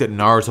fact that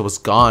Naruto was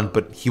gone,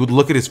 but he would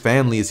look at his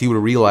family as he would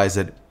realize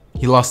that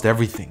he lost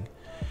everything.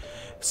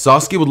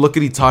 Sasuke would look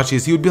at Itachi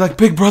as he would be like,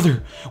 "Big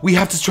brother, we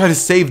have to try to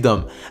save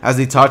them," as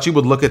Itachi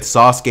would look at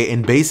Sasuke,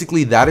 and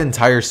basically that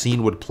entire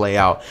scene would play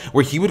out,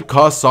 where he would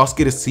cause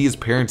Sasuke to see his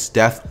parents'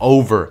 death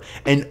over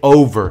and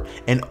over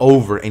and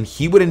over, and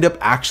he would end up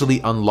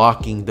actually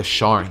unlocking the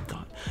Sharingan.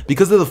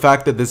 Because of the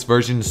fact that this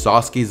version of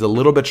Sasuke is a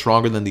little bit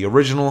stronger than the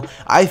original,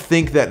 I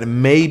think that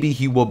maybe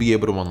he will be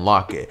able to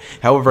unlock it.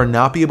 However,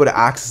 not be able to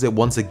access it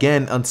once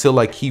again until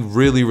he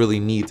really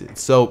needs it.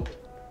 So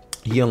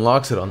he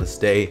unlocks it on this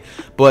day,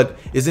 but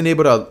isn't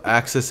able to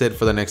access it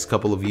for the next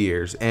couple of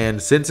years. And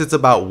since it's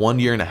about 1.5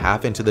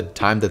 years into the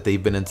time that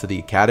they've been into the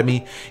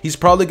academy, he's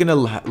probably going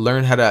to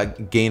learn how to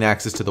gain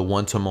access to the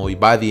One Tomoe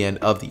by the end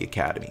of the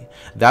academy.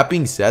 That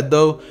being said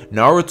though,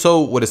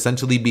 Naruto would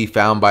essentially be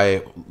found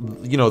by,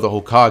 the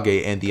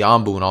Hokage and the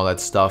Anbu and all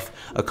that stuff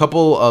a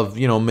couple of,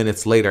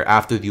 minutes later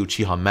after the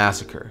Uchiha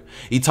massacre.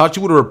 Itachi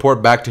would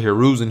report back to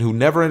Hiruzen, who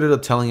never ended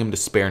up telling him to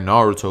spare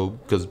Naruto,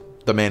 because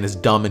the man is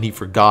dumb and he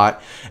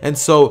forgot. And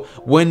so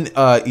when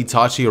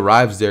Itachi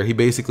arrives there, he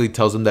basically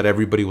tells him that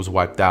everybody was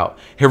wiped out.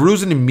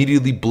 Hiruzen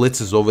immediately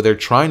blitzes over there,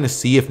 trying to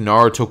see if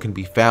Naruto can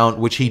be found,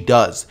 which he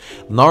does.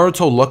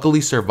 Naruto luckily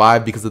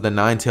survived because of the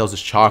Nine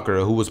Tails'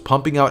 chakra, who was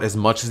pumping out as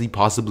much as he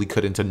possibly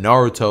could into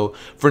Naruto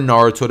for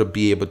Naruto to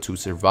be able to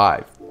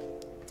survive.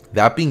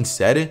 That being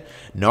said,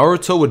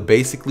 Naruto would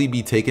basically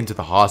be taken to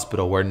the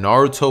hospital, where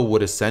Naruto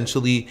would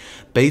essentially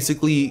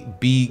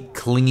be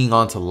clinging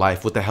on to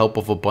life with the help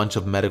of a bunch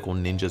of medical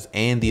ninjas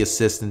and the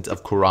assistance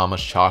of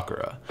Kurama's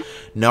chakra.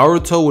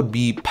 Naruto would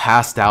be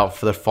passed out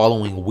for the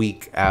following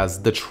week,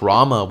 as the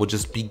trauma would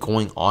just be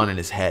going on in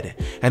his head,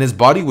 and his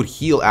body would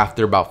heal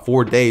after about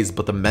 4 days,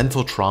 but the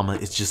mental trauma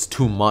is just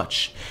too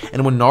much.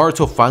 And when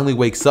Naruto finally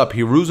wakes up,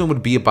 Hiruzen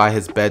would be by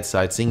his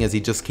bedside, seeing as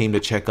he just came to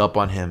check up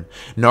on him.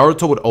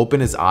 Naruto would open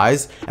his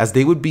eyes as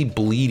they would be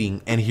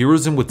bleeding, and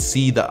Hiruzen would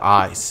see the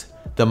eyes,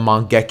 the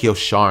Mangekyo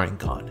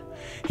Sharingan.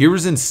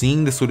 Hiruzen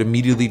seeing this would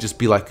immediately just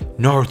be like,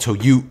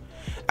 "Naruto, you,"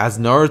 as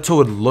Naruto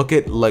would look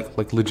at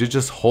like legit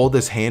just hold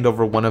his hand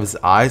over one of his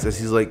eyes, as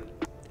he's like,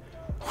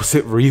 "Was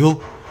it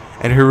real?"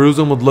 And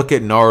Hiruzen would look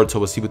at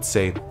Naruto as he would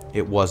say,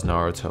 "It was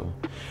Naruto."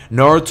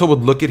 Naruto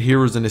would look at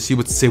Hiruzen as he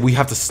would say, "We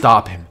have to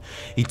stop him.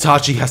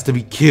 Itachi has to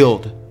be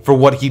killed for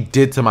what he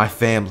did to my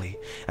family."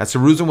 As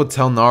Hiruzen would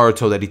tell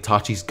Naruto that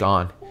Itachi's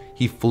gone.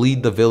 He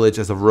fled the village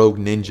as a rogue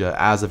ninja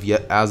as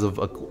of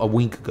a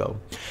week ago.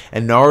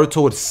 And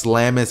Naruto would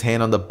slam his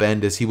hand on the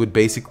bend as he would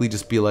basically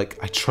just be like,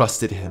 "I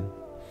trusted him.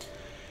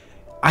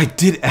 I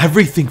did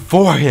everything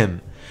for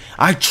him.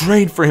 I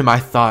trained for him." I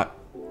thought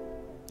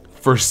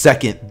for a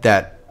second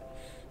that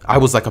I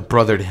was like a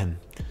brother to him,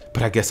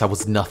 but I guess I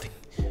was nothing.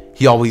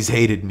 He always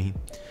hated me.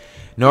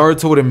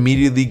 Naruto would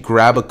immediately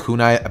grab a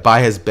kunai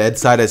by his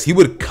bedside as he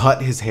would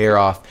cut his hair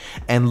off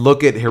and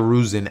look at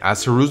Hiruzen,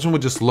 as Hiruzen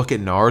would just look at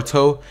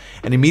Naruto,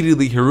 and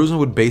immediately Hiruzen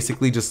would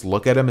basically just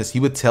look at him as he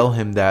would tell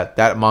him that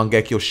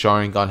Mangekyo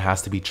Sharingan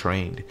has to be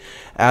trained,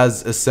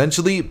 as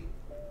essentially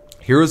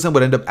Hiruzen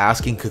would end up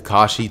asking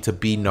Kakashi to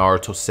be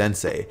Naruto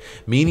sensei,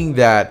 meaning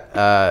that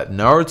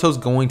Naruto's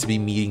going to be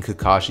meeting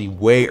Kakashi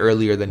way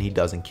earlier than he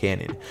does in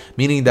canon,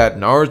 meaning that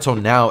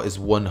Naruto now is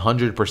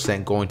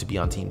 100% going to be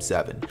on Team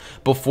 7.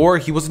 Before,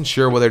 he wasn't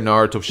sure whether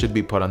Naruto should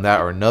be put on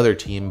that or another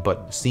team,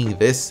 but seeing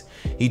this,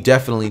 he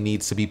definitely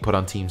needs to be put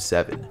on Team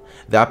 7.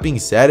 That being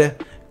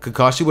said,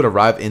 Kakashi would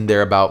arrive in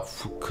there about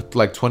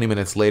like 20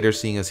 minutes later,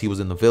 seeing as he was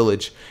in the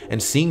village,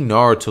 and seeing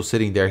Naruto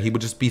sitting there, he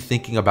would just be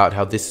thinking about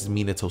how this is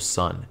Minato's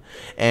son,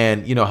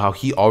 and you know how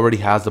he already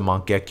has the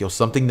Mangekyo,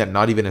 something that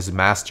not even his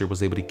master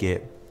was able to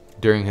get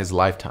during his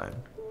lifetime.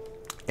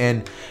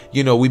 And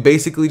you know, we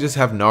basically just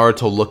have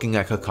Naruto looking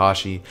at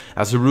Kakashi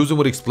as Hiruzen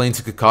would explain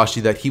to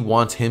Kakashi that he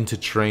wants him to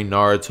train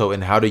Naruto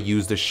in how to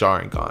use the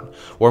Sharingan,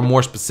 or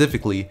more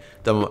specifically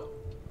the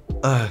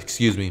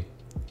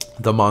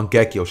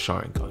Mangekyo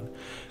Sharingan.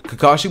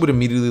 Kakashi would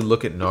immediately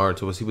look at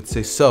Naruto as he would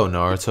say, "So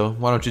Naruto,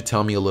 why don't you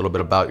tell me a little bit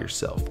about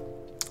yourself?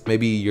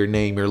 Maybe your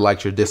name, your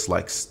likes, your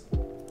dislikes."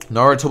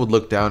 Naruto would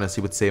look down as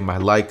he would say, "My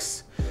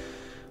likes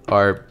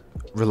are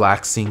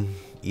relaxing,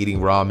 eating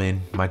ramen.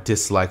 My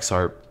dislikes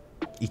are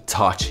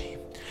Itachi."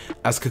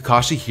 As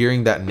Kakashi,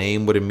 hearing that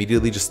name, would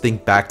immediately just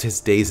think back to his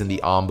days in the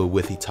Anbu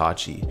with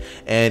Itachi,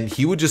 and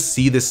he would just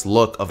see this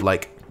look of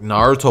like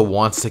Naruto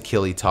wants to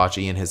kill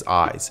Itachi in his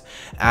eyes,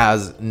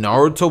 as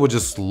Naruto would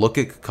just look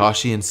at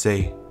Kakashi and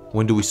say,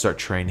 "When do we start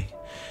training?"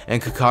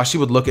 And Kakashi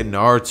would look at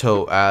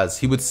Naruto as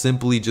he would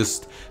simply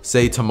just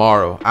say,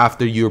 "Tomorrow,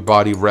 after your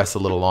body rests a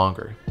little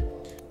longer."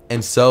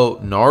 And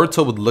so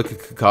Naruto would look at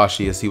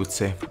Kakashi as he would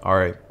say,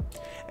 "Alright."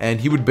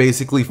 And he would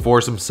basically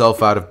force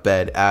himself out of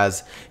bed,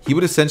 as he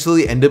would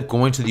essentially end up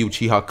going to the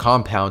Uchiha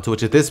compound, to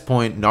which at this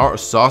point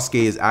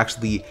Sasuke is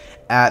actually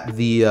at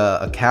the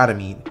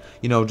academy,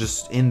 you know,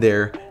 just in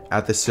there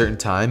at this certain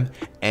time,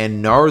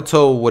 and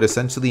Naruto would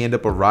essentially end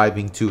up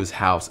arriving to his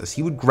house as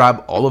he would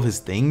grab all of his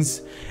things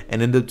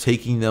and end up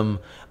taking them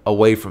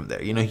away from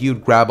there. You know, he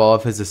would grab all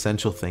of his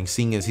essential things,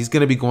 seeing as he's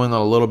going to be going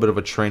on a little bit of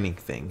a training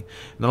thing.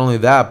 Not only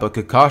that, but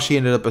Kakashi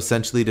ended up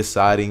essentially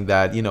deciding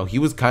that, you know, he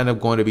was kind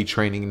of going to be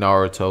training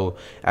Naruto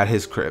at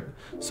his crib.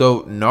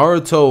 So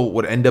Naruto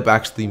would end up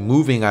actually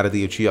moving out of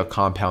the Uchiha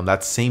compound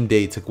that same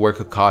day to where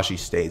Kakashi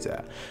stays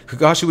at.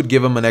 Kakashi would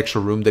give him an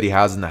extra room that he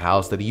has in the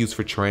house that he used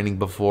for training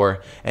before,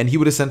 and he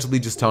would essentially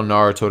just tell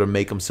Naruto to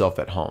make himself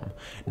at home.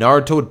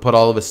 Naruto would put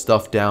all of his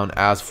stuff down,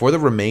 as for the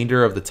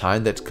remainder of the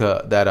time that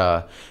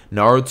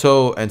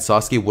Naruto and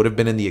Sasuke would have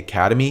been in the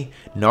academy,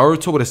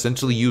 Naruto would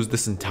essentially use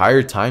this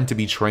entire time to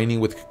be training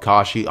with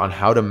Kakashi on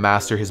how to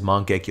master his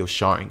Mangekyo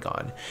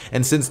Sharingan.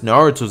 And since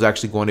Naruto's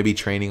actually going to be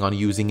training on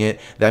using it,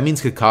 that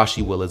means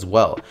Kakashi will as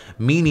well.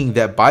 Meaning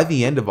that by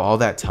the end of all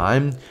that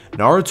time,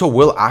 Naruto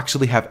will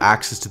actually have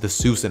access to the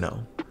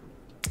Susanoo.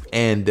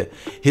 And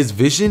his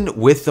vision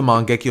with the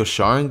Mangekyo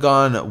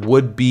Sharingan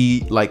would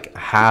be like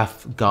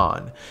half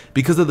gone,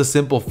 because of the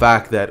simple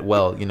fact that,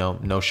 well, you know,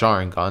 no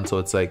Sharingan, so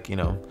it's like, you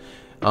know,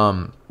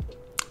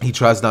 he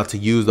tries not to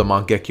use the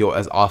Mangekyo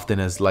as often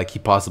as like he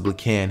possibly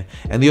can,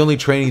 and the only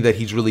training that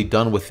he's really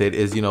done with it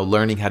is, you know,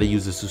 learning how to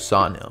use the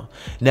Susanoo.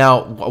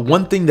 Now,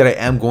 one thing that I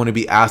am going to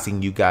be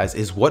asking you guys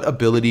is, what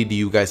ability do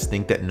you guys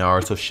think that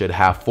Naruto should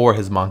have for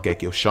his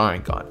Mangekyo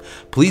Sharingan?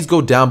 Please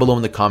go down below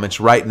in the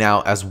comments right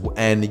now,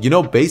 and you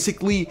know,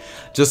 basically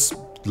just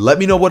let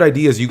me know what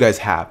ideas you guys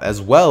have,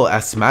 as well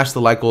as smash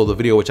the like goal of the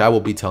video, which I will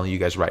be telling you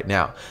guys right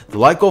now. The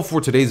like goal for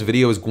today's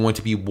video is going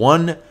to be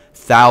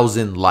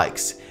 1,000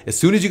 likes. As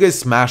soon as you guys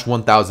smash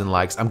 1,000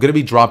 likes, I'm gonna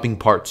be dropping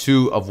part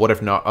 2 of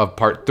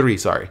part 3,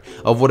 sorry,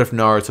 of What If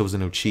Naruto Was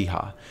an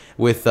Uchiha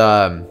with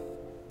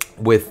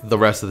the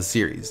rest of the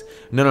series.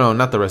 No,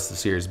 not the rest of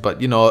the series, but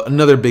you know,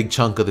 another big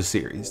chunk of the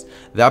series.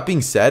 That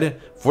being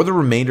said, for the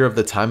remainder of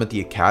the time at the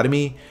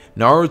academy,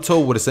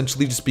 Naruto would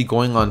essentially just be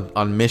going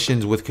on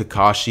missions with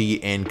Kakashi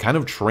and kind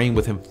of train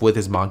with him with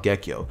his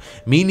Mangekyo,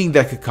 meaning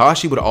that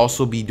Kakashi would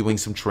also be doing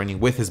some training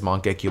with his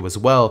Mangekyo as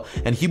well,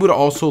 and he would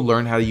also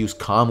learn how to use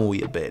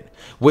Kamui a bit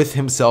with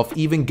himself,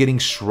 even getting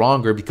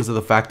stronger because of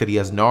the fact that he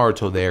has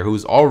Naruto there,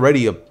 who's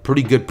already a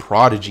pretty good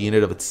prodigy in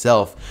and of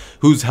itself,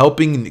 who's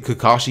helping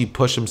Kakashi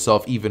push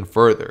himself even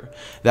further.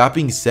 That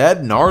being said,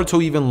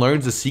 Naruto even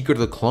learns the secret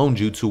of the clone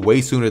jutsu way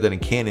sooner than in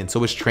canon,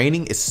 so his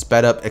training is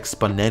sped up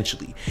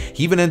exponentially.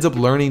 He even ends up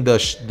learning the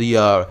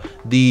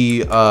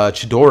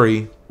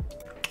Chidori.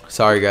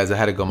 Sorry guys, I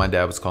had to go, my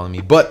dad was calling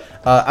me, but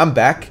I'm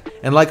back,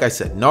 and like I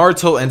said,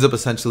 Naruto ends up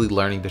essentially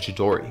learning the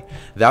Chidori.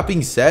 That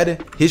being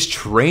said, his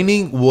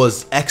training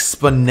was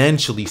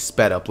exponentially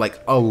sped up, like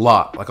a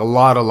lot, and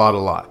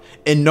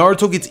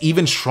Naruto gets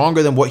even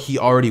stronger than what he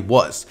already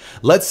was.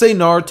 Let's say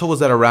Naruto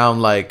was at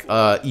around like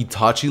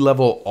Itachi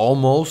level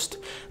almost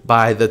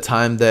by the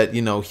time that,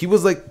 you know, he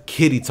was like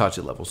kid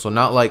Itachi level, so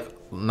not like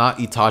not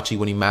Itachi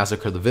when he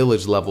massacred the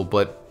village level,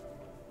 but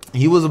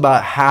he was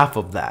about half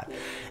of that.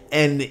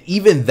 And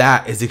even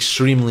that is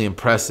extremely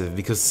impressive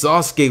because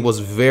Sasuke was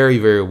very,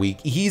 very weak.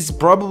 He's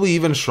probably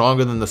even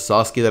stronger than the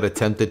Sasuke that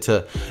attempted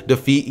to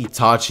defeat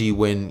Itachi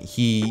when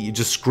he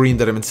just screamed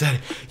at him and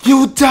said,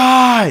 "You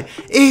die,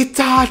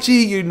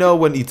 Itachi!" You know,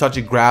 when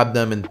Itachi grabbed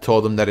them and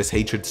told them that his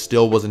hatred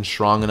still wasn't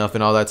strong enough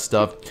and all that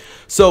stuff.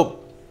 So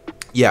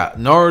yeah,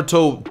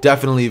 Naruto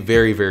definitely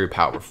very, very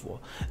powerful.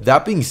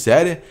 That being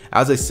said,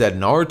 as I said,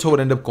 Naruto would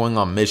end up going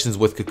on missions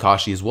with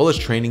Kakashi as well as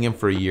training him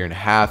for a year and a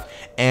half.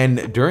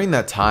 And during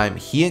that time,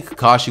 he and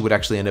Kakashi would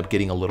actually end up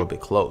getting a little bit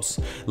close,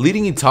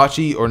 leading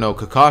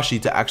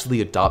Kakashi to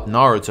actually adopt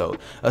Naruto,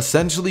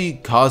 essentially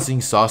causing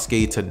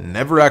Sasuke to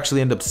never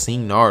actually end up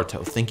seeing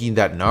Naruto, thinking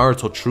that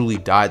Naruto truly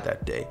died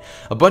that day.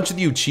 A bunch of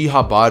the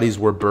Uchiha bodies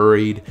were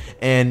buried,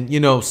 and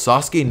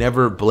Sasuke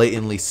never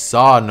blatantly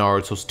saw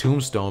Naruto's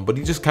tombstone, but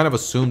he just kind of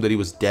assumed that he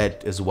was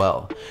dead as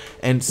well.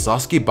 And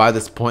Sasuke by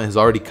this point has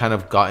already kind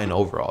of gotten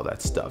over all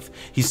that stuff.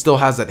 He still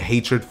has that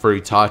hatred for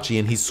Itachi,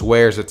 and he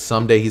swears that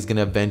someday he's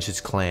gonna avenge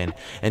his clan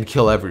and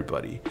kill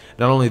everybody.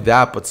 Not only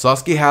that, but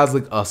Sasuke has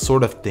like a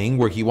sort of thing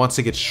where he wants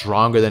to get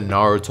stronger than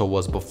Naruto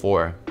was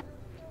before.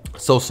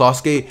 So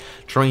Sasuke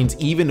trains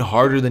even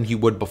harder than he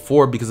would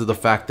before because of the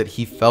fact that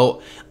he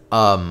felt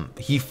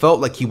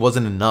like he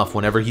wasn't enough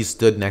whenever he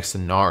stood next to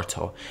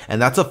Naruto. And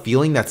that's a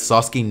feeling that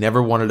Sasuke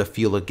never wanted to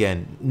feel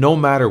again, no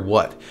matter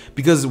what.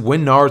 Because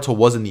when Naruto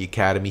was in the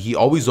academy, he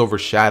always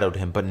overshadowed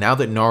him. But now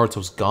that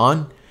Naruto's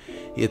gone,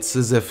 it's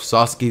as if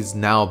Sasuke's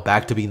now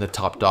back to being the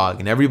top dog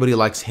and everybody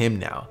likes him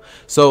now.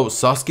 So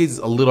Sasuke's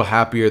a little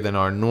happier than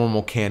our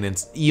normal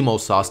canon's emo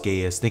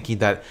Sasuke is, thinking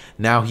that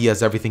now he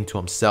has everything to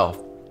himself.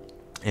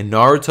 And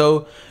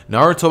Naruto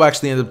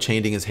actually ended up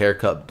changing his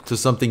haircut to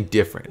something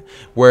different,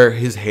 where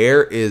his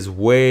hair is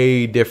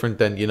way different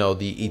than, the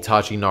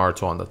Itachi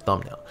Naruto on the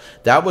thumbnail.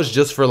 That was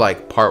just for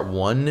like part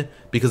 1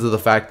 because of the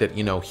fact that,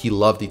 he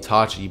loved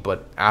Itachi,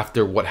 but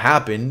after what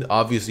happened,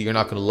 obviously you're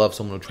not going to love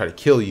someone who try to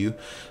kill you.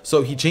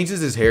 So he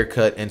changes his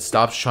haircut and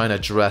stops trying to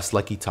dress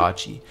like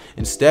Itachi.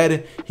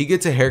 Instead, he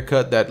gets a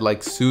haircut that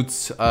like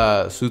suits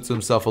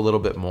himself a little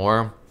bit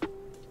more.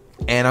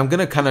 And I'm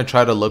gonna kind of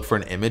try to look for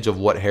an image of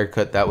what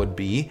haircut that would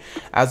be,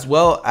 as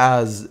well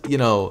as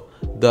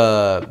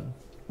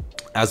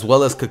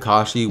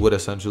Kakashi would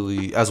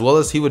essentially, as well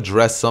as he would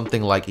dress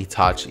something like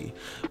Itachi,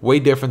 way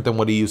different than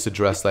what he used to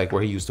dress like,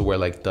 where he used to wear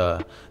like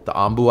the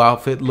Ambu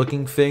outfit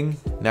looking thing.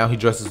 Now he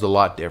dresses a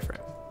lot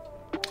different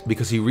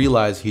because he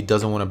realized he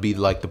doesn't want to be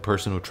like the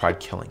person who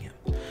tried killing him.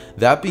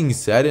 That being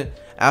said,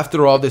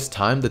 after all this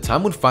time, the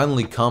time would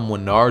finally come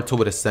when Naruto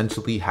would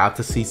essentially have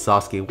to see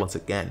Sasuke once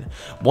again.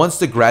 Once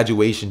the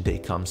graduation day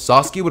comes,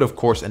 Sasuke would of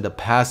course end up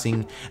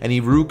passing, and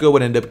Iruka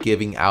would end up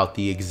giving out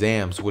the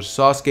exams, which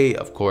Sasuke,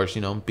 of course,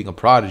 being a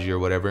prodigy or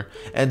whatever,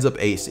 ends up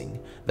acing.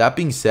 That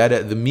being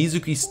said, the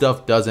Mizuki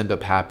stuff does end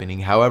up happening.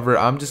 However,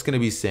 I'm just going to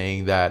be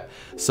saying that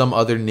some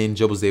other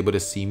ninja was able to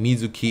see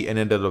Mizuki and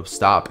ended up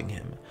stopping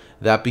him.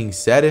 That being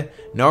said,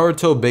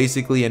 Naruto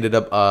basically ended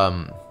up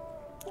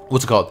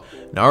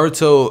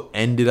Naruto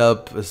ended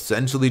up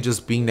essentially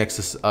just being next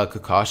to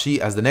Kakashi,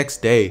 as the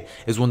next day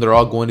is when they're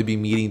all going to be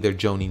meeting their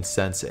Jonin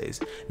senseis.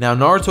 Now,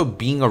 Naruto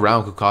being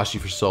around Kakashi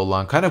for so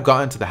long kind of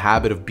got into the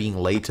habit of being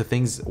late to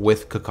things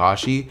with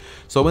Kakashi.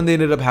 So when they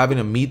ended up having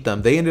to meet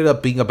them, they ended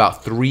up being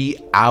about 3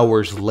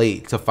 hours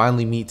late to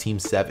finally meet Team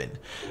 7.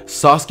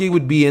 Sasuke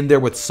would be in there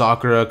with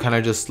Sakura, kind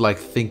of just like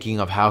thinking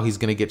of how he's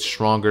going to get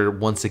stronger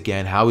once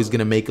again, how he's going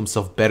to make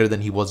himself better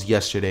than he was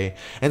yesterday.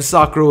 And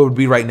Sakura would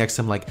be right next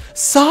to him like,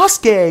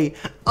 "Sasuke!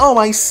 Oh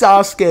my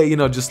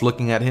Sasuke," just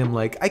looking at him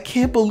like, "I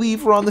can't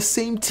believe we're on the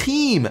same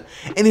team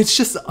and it's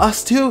just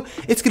us two.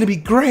 It's gonna be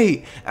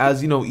great."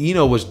 As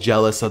Ino was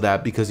jealous of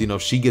that because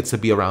she gets to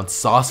be around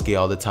Sasuke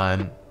all the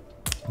time.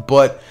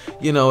 But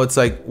it's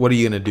like, what are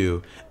you gonna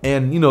do?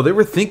 And they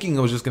were thinking it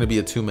was just gonna be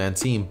a 2-man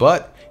team,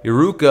 but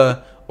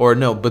Iruka,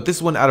 but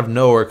this one out of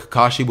nowhere,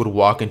 Kakashi would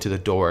walk into the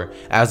door,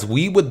 as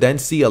we would then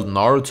see a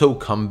Naruto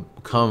come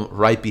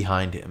right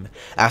behind him.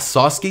 As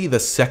Sasuke, the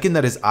second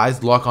that his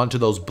eyes lock onto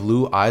those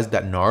blue eyes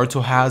that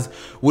Naruto has,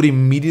 would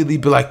immediately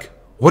be like,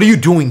 "What are you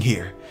doing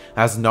here?"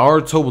 As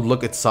Naruto would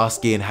look at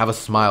Sasuke and have a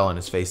smile on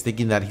his face,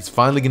 thinking that he's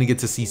finally going to get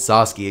to see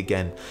Sasuke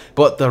again.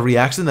 But the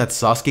reaction that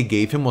Sasuke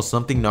gave him was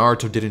something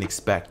Naruto didn't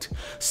expect.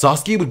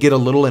 Sasuke would get a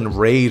little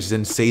enraged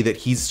and say that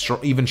he's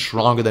even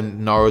stronger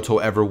than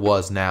Naruto ever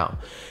was now.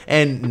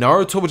 And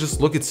Naruto would just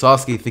look at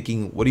Sasuke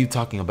thinking, "What are you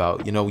talking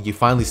about? You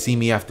finally see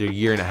me after a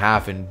year and a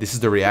half and this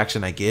is the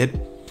reaction I get?"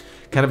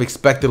 Kind of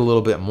expected a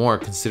little bit more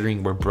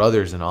considering we're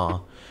brothers and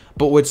all.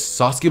 But which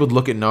Sasuke would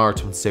look at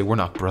Naruto and say, "We're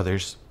not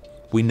brothers.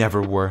 We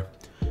never were.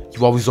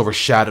 You always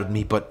overshadowed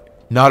me, but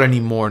not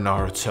anymore,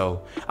 Naruto.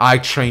 I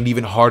trained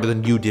even harder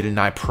than you did, and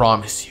I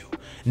promise you,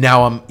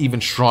 now I'm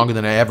even stronger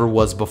than I ever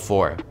was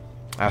before."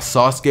 As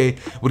Sasuke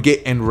would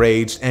get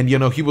enraged, and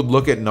he would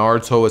look at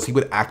Naruto as he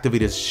would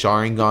activate his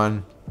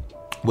Sharingan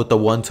with the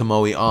one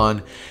Tomoe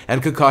on,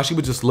 and Kakashi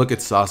would just look at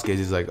Sasuke as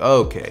he's like,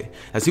 okay,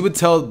 as he would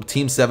tell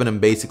Team 7 and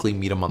basically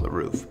meet him on the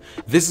roof.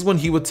 This is when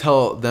he would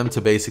tell them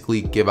to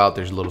basically give out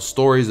their little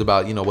stories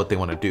about, you know, what they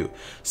want to do.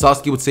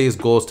 Sasuke would say his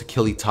goal is to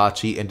kill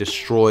Itachi and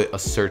destroy a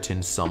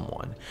certain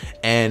someone,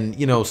 and,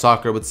 you know,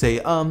 Sakura would say,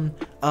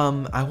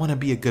 I want to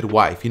be a good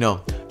wife, you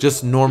know,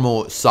 just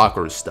normal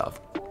Sakura stuff.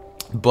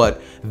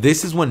 But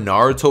this is when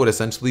Naruto would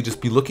essentially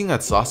just be looking at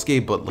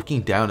Sasuke but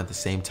looking down at the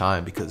same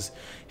time, because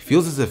he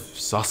feels as if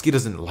Sasuke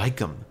doesn't like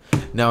him.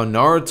 Now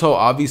Naruto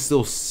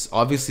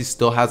obviously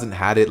still hasn't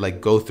had it like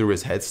go through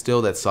his head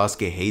still that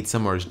Sasuke hates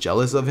him or is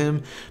jealous of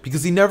him,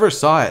 because he never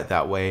saw it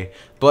that way.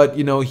 But,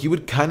 you know, he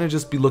would kind of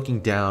just be looking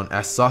down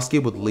as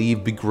Sasuke would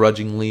leave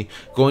begrudgingly,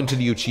 going to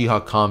the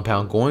Uchiha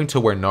compound, going to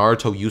where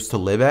Naruto used to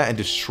live at, and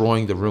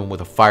destroying the room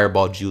with a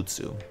fireball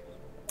jutsu.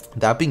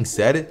 That being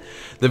said,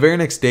 the very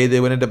next day they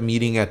would end up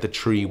meeting at the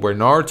tree, where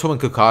Naruto and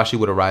Kakashi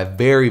would arrive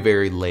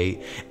very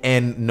late,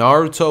 and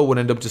Naruto would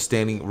end up just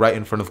standing right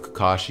in front of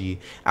Kakashi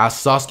as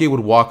Sasuke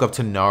would walk up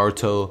to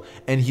Naruto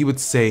and he would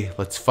say,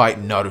 "Let's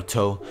fight,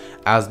 Naruto,"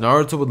 as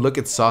Naruto would look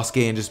at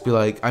Sasuke and just be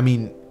like, I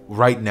mean,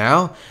 right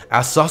now,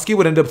 as Sasuke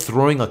would end up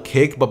throwing a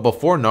kick, but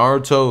before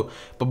Naruto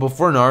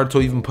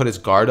even put his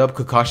guard up,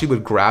 Kakashi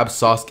would grab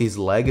Sasuke's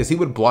leg as he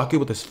would block it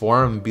with his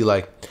forearm and be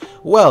like,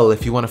 well,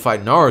 if you want to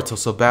fight Naruto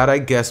so bad, I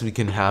guess we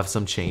can have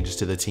some changes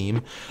to the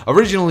team.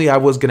 Originally, I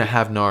was gonna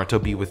have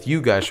Naruto be with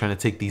you guys trying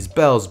to take these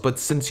bells, but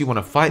since you want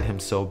to fight him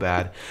so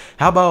bad,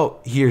 how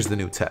about here's the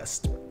new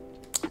test.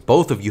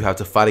 Both of you have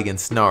to fight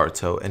against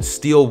Naruto and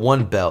steal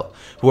one bell.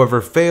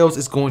 Whoever fails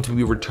is going to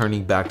be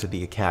returning back to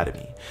the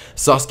academy.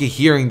 Sasuke,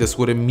 hearing this,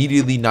 would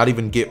immediately not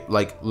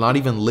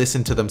even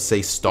listen to them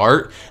say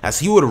start, as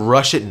he would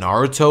rush at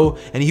Naruto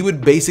and he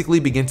would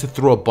basically begin to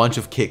throw a bunch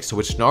of kicks, to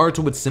which Naruto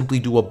would simply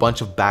do a bunch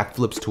of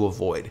backflips to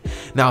avoid.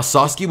 Now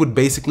Sasuke would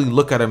basically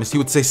look at him as he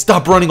would say,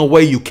 "Stop running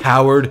away, you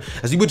coward,"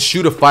 as he would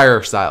shoot a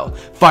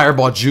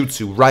fireball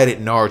jutsu right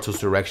at Naruto's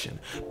direction.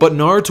 But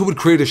Naruto would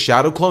create a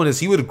shadow clone as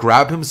he would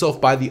grab himself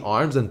by the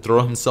arms and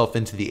throw himself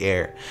into the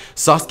air.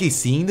 Sasuke,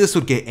 seeing this,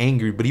 would get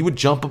angry, but he would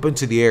jump up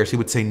into the air, so he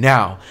would say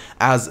now,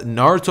 as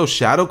Naruto's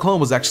shadow clone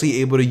was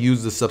actually able to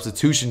use the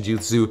substitution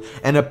jutsu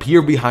and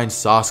appear behind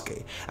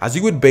Sasuke, as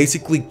he would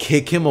basically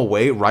kick him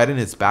away right in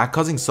his back,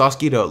 causing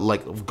Sasuke to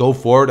like go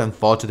forward and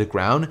fall to the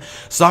ground.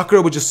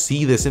 Sakura would just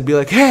see this and be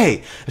like,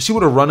 hey, and she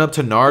would run up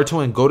to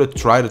Naruto and go to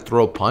try to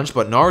throw a punch,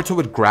 but Naruto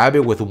would grab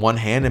it with one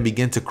hand and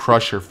begin to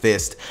crush her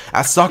fist.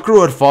 As Sakura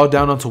would fall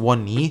down onto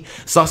one knee,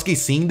 Sasuke,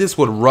 seeing this,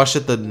 would rush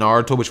at the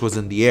Naruto which was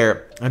in the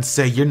air and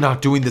say, "You're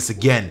not doing this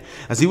again,"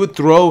 as he would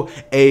throw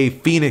a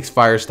Phoenix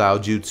Fire style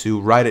jutsu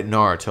right at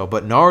Naruto,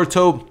 but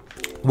Naruto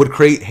would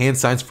create hand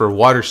signs for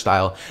water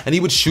style and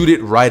he would shoot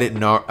it right at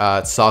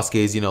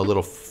Sasuke's, you know,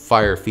 little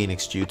fire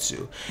Phoenix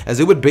jutsu, as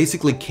it would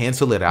basically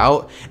cancel it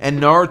out.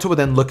 And Naruto would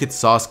then look at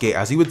Sasuke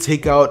as he would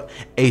take out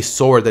a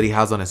sword that he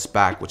has on his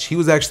back, which he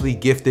was actually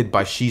gifted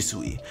by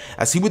Shisui,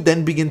 as he would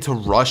then begin to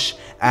rush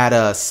at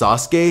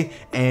Sasuke.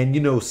 And,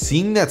 you know,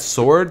 seeing that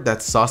sword that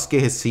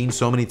Sasuke has seen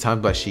so many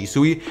times by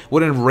Shisui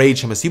would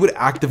enrage him, as he would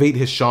activate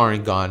his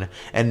Sharingan,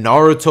 and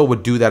Naruto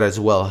would do that as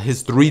well.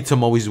 His three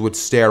Tomoes would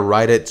stare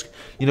right at,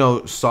 you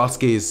know,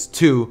 Sasuke's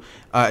 2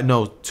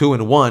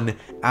 and 1,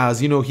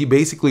 as, you know, he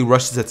basically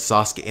rushes at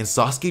Sasuke, and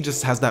Sasuke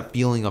just has that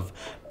feeling of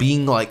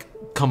being like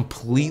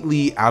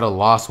completely at a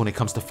loss when it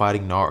comes to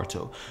fighting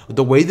Naruto.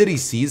 The way that he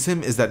sees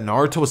him is that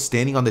Naruto is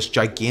standing on this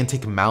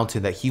gigantic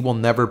mountain that he will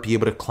never be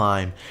able to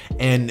climb,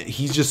 and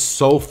he's just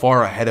so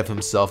far ahead of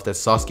himself that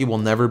Sasuke will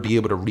never be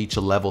able to reach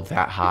a level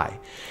that high.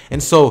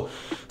 And so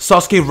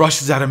Sasuke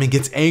rushes at him and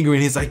gets angry,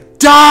 and he's like,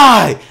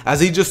 "Die!" as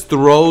he just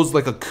throws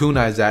like a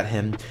kunais at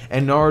him,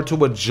 and Naruto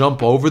would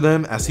jump over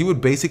them as he would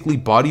basically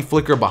body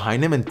flicker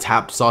behind him and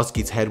tap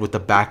Sasuke's head with the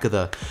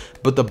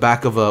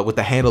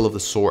handle of the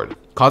sword,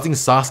 causing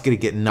Sasuke to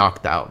get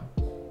knocked out.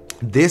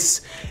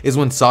 This is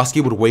when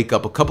Sasuke would wake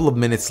up a couple of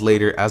minutes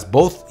later, as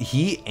both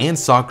he and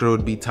Sakura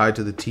would be tied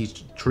to the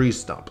tree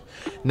stump.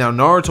 Now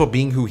Naruto,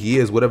 being who he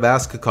is, would have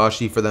asked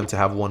Kakashi for them to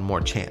have one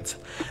more chance,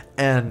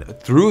 and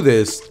through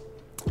this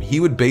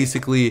he would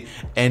basically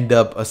end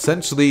up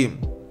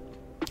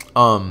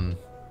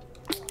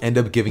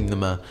giving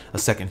them a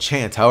second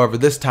chance. However,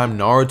 this time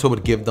Naruto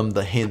would give them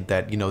the hint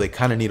that, you know, they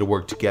kind of need to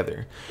work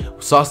together.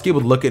 Sasuke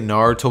would look at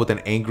Naruto with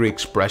an angry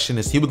expression,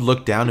 as he would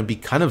look down and be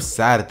kind of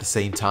sad at the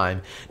same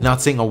time,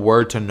 not saying a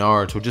word to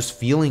Naruto, just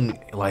feeling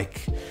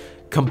like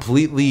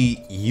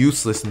completely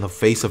useless in the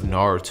face of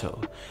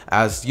Naruto,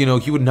 as, you know,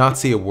 he would not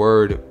say a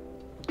word.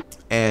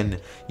 And,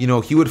 you know,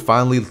 he would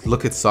finally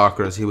look at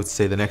Sakura as he would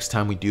say, "The next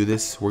time we do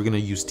this, we're gonna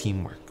use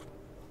teamwork,"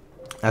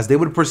 as they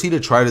would proceed to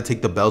try to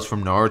take the bells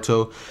from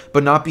Naruto,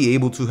 but not be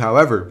able to.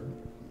 However,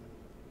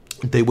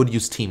 they would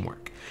use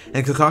teamwork,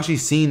 and Kakashi,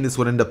 seeing this,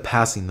 would end up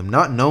passing them,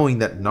 not knowing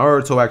that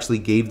Naruto actually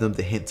gave them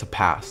the hint to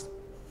pass,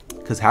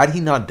 because had he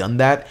not done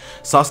that,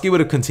 Sasuke would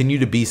have continued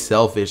to be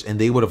selfish and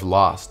they would have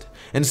lost.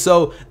 And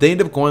so they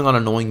end up going on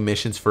annoying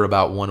missions for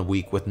about 1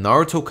 week, with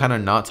Naruto kind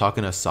of not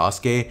talking to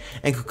Sasuke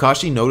and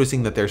Kakashi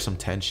noticing that there's some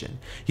tension.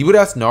 He would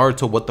ask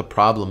Naruto what the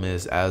problem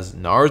is, as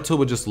Naruto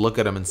would just look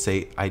at him and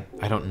say, I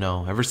don't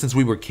know. Ever since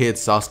we were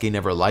kids, Sasuke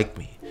never liked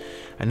me.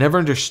 I never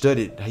understood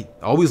it. I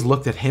always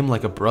looked at him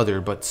like a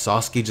brother, but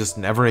Sasuke just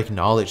never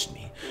acknowledged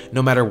me.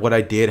 No matter what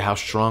I did, how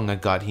strong I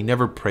got, he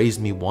never praised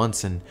me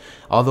once, and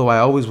although I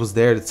always was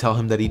there to tell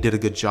him that he did a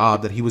good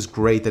job, that he was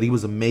great, that he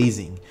was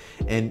amazing,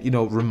 and, you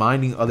know,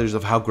 reminding others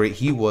of how great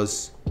he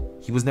was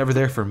never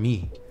there for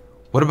me.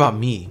 What about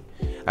me?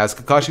 As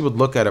Kakashi would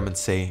look at him and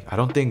say, I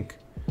don't think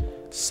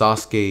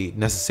Sasuke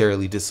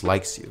necessarily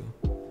dislikes you,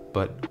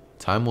 but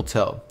time will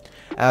tell.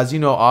 As you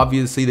know,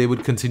 obviously they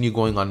would continue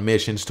going on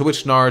missions, to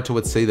which Naruto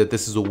would say that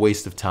this is a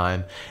waste of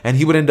time, and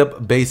he would end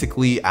up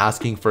basically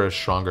asking for a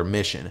stronger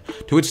mission,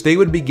 to which they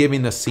would be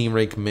giving a C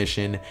rank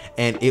mission,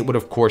 and it would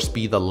of course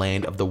be the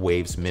Land of the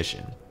Waves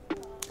mission.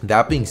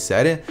 That being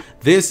said,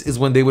 this is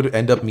when they would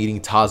end up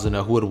meeting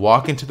Tazuna, who would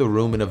walk into the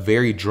room in a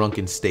very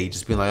drunken state,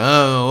 just being like,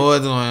 oh,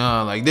 what's going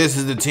on? Like, this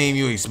is the team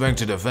you expect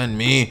to defend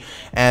me?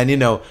 And, you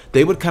know,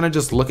 they would kind of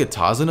just look at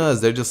Tazuna as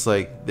they're just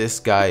like, this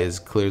guy is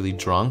clearly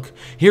drunk.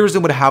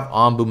 Hiruzen would have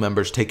Anbu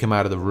members take him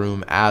out of the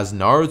room, as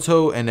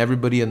Naruto and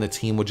everybody in the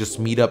team would just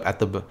meet up at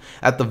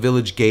the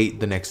village gate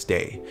the next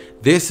day.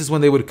 This is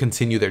when they would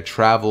continue their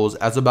travels,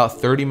 as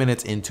about 30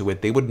 minutes into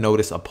it, they would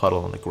notice a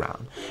puddle on the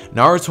ground.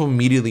 Naruto,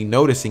 immediately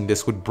noticing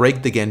this, would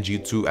break the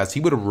genjutsu as he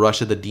would rush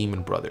at the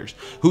demon brothers,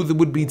 who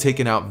would be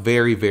taken out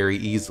very, very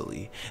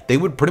easily. They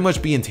would pretty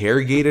much be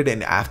interrogated,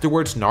 and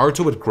afterwards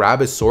Naruto would grab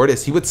his sword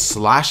as he would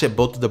slash at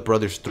both of the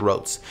brothers'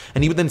 throats,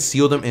 and he would then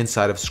seal them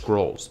inside of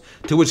scrolls,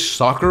 to which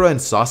Sakura and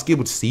Sasuke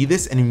would see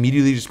this and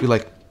immediately just be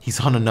like, he's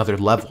on another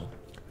level.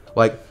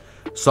 Like,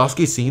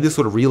 Sasuke seeing this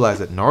would realize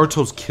that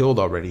Naruto's killed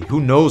already.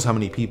 Who knows how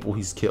many people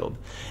he's killed?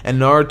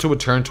 And Naruto would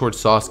turn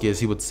towards Sasuke as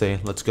he would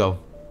say, let's go.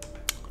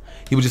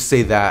 He would just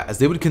say that as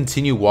they would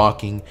continue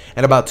walking,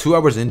 and about 2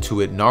 hours into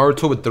it,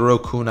 Naruto would throw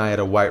kunai at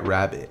a white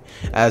rabbit.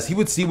 As he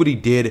would see what he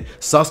did,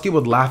 Sasuke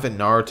would laugh at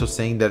Naruto,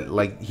 saying that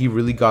like he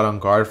really got on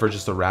guard for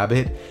just a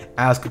rabbit,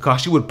 as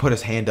Kakashi would put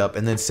his hand up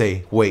and then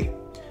say, wait.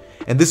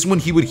 And this is when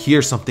he would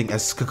hear something,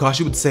 as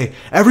Kakashi would say,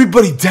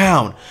 everybody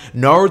down!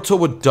 Naruto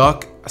would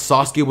duck,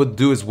 Sasuke would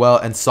do as well,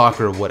 and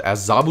Sakura would,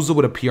 as Zabuza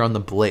would appear on the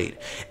blade.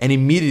 And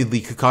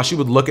immediately Kakashi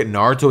would look at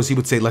Naruto as he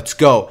would say, let's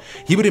go.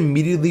 He would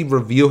immediately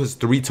reveal his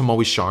 3 Tomoe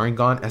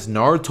Sharingan, as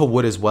Naruto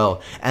would as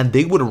well, and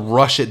they would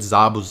rush at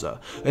Zabuza.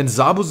 And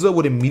Zabuza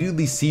would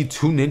immediately see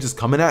 2 ninjas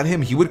coming at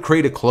him. He would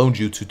create a clone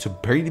jutsu to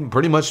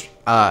pretty much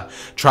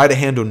try to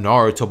handle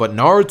Naruto, but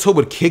Naruto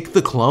would kick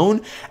the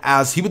clone,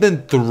 as he would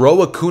then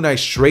throw a kunai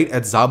straight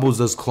at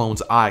Zabuza's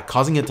clone's eye,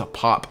 causing it to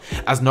pop.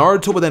 As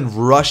Naruto would then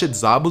rush at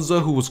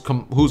Zabuza, who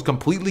was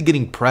completely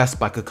getting pressed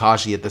by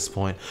Kakashi at this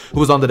point, who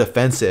was on the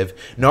defensive.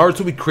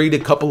 Naruto would create a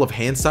couple of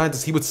hand signs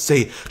as he would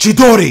say,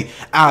 Chidori,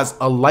 as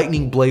a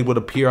lightning blade would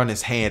appear on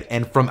his hand,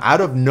 and from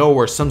out of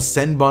nowhere, some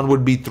Senbon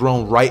would be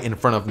thrown right in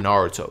front of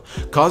Naruto,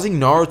 causing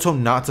Naruto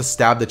not to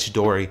stab the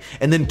Chidori,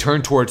 and then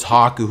turn towards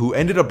Haku, who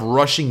ended up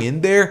rushing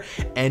in there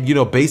and, you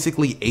know,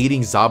 basically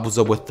aiding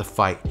Zabuza with the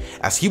fight.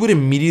 As he would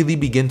immediately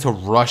begin to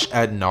rush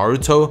at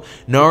Naruto,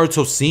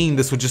 Naruto seeing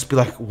this would just be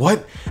like,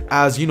 what?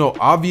 As, you know,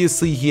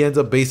 obviously he ends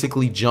up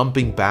basically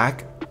jumping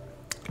back,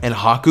 and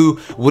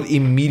Haku would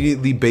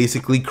immediately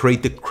basically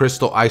create the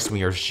Crystal Ice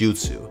Mirror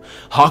Jutsu.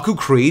 Haku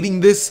creating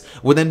this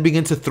would then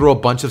begin to throw a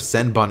bunch of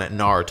Senbon at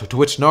Naruto, to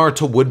which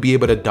Naruto would be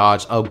able to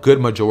dodge a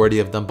good majority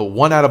of them, but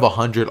 1 out of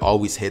 100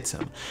 always hits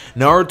him.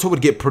 Naruto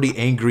would get pretty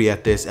angry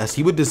at this, as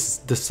he would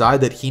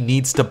decide that he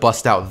needs to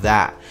bust out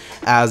that,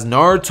 as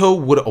Naruto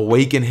would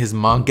awaken his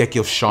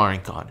Mangekyo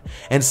Sharingan,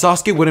 and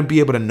Sasuke wouldn't be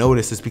able to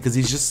notice this because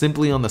he's just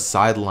simply on the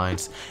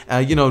sidelines,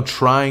 you know,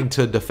 trying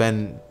to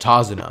defend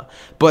Tazuna.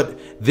 But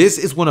this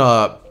is when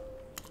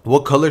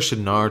what color should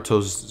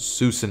Naruto's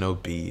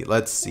Susanoo be?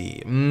 Let's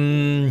see.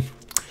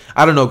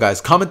 I don't know,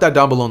 guys. Comment that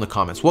down below in the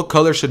comments. What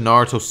color should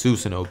Naruto's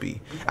Susanoo be?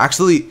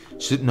 Actually,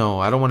 no,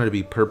 I don't want it to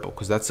be purple,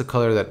 because that's the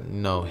color that,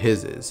 no,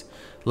 his is.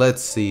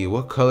 Let's see.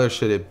 What color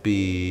should it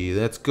be?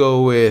 Let's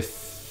go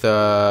with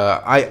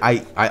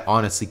I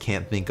honestly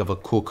can't think of a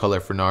cool color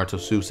for Naruto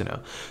Susanoo.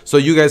 So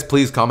you guys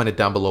please comment it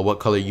down below what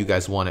color you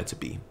guys want it to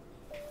be.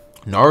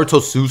 Naruto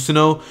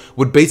Susanoo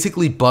would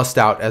basically bust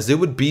out, as it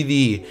would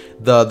be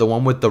the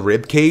one with the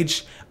rib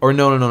cage, or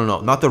no,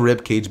 not the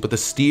rib cage, but the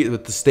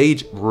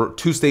stage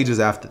 2 stages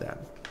after that.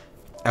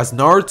 As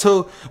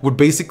Naruto would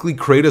basically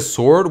create a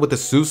sword with the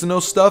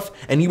Susanoo stuff,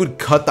 and he would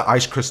cut the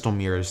ice crystal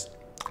mirrors,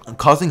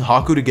 causing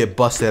Haku to get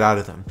busted out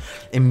of them.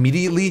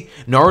 Immediately,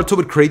 Naruto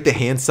would create the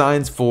hand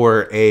signs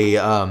for a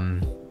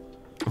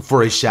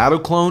shadow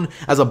clone,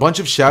 as a bunch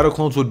of shadow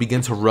clones would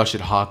begin to rush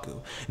at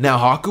Haku. Now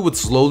Haku would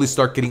slowly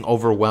start getting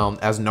overwhelmed,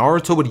 as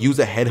Naruto would use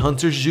a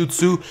headhunter's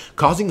jutsu,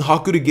 causing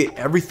Haku to get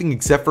everything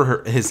except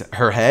for his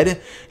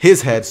head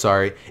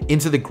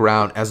into the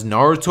ground, as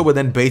Naruto would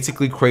then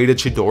basically create a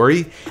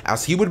Chidori,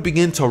 as he would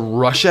begin to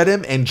rush at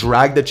him and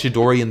drag the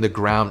Chidori in the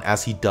ground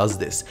as he does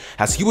this,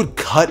 as he would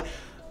cut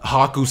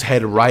Haku's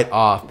head right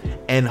off,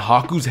 and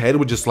Haku's head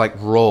would just like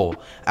roll,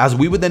 as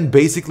we would then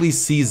basically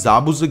see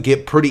Zabuza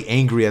get pretty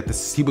angry at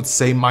this. He would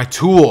say, "My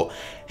tool."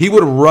 He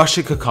would rush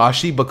at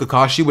Kakashi, but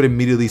Kakashi would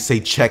immediately say,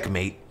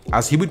 "Checkmate,"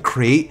 as he would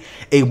create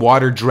a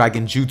water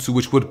dragon jutsu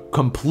which would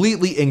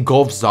completely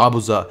engulf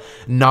Zabuza,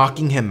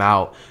 knocking him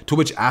out, to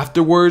which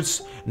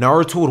afterwards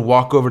Naruto would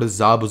walk over to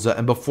Zabuza,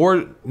 and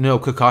before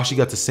Kakashi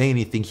got to say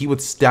anything, he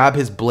would stab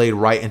his blade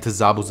right into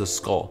Zabuza's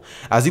skull,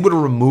 as he would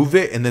remove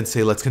it and then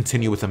say, "Let's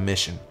continue with the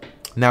mission."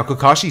 Now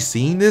Kakashi,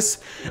 seeing this,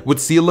 would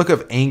see a look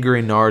of anger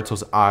in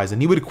Naruto's eyes,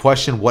 and he would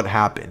question what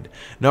happened.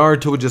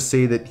 Naruto would just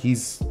say that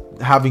he's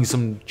having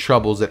some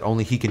troubles that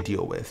only he can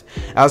deal with,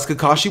 as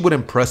Kakashi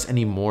wouldn't press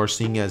anymore,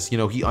 seeing as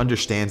he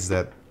understands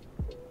that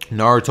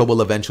Naruto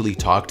will eventually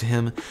talk to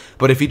him,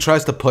 but if he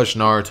tries to push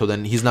Naruto,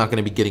 then he's not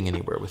going to be getting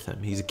anywhere with him.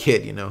 He's a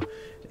kid,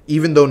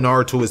 even though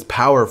Naruto is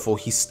powerful,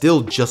 he's still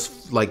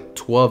just like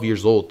 12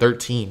 years old,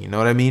 13, you know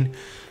what I mean?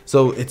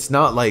 So it's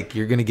not like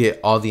you're going to get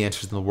all the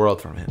answers in the world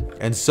from him.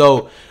 And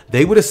so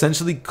they would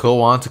essentially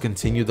go on to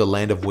continue the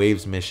Land of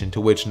Waves mission,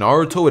 to which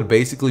Naruto would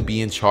basically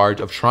be in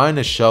charge of trying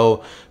to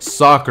show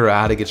Sakura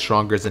how to get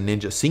stronger as a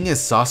ninja, seeing as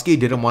Sasuke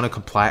didn't want to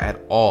comply at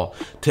all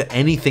to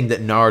anything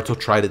that Naruto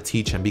tried to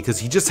teach him, because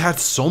he just had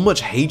so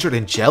much hatred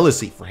and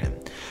jealousy for him.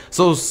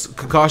 So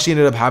Kakashi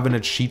ended up having to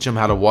teach him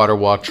how to water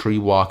walk, tree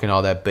walk, and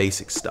all that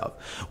basic stuff.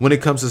 When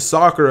it comes to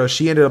Sakura,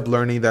 she ended up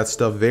learning that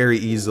stuff very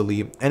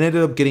easily and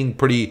ended up getting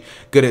pretty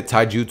good at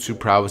taijutsu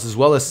prowess, as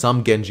well as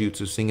some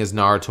genjutsu, seeing as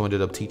Naruto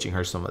ended up teaching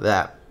her some of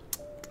that.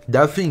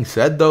 That being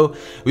said, though,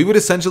 we would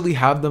essentially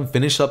have them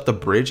finish up the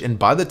bridge, and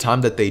by the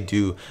time that they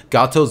do,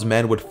 Gato's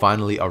men would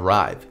finally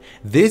arrive.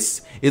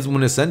 This is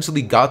when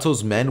essentially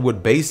Gato's men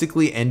would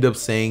basically end up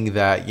saying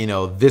that,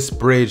 this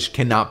bridge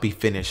cannot be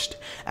finished,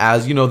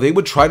 as, they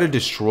would try to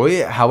destroy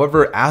it.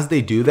 However, as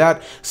they do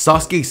that,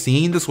 Sasuke,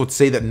 seeing this, would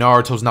say that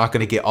Naruto's not going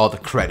to get all the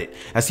credit,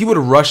 as he would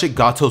rush at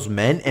Gato's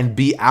men and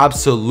be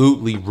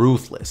absolutely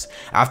ruthless.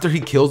 After he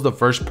kills the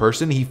first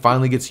person, he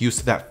finally gets used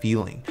to that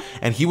feeling,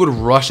 and he would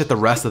rush at the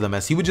rest of them,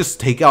 as he would just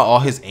take out all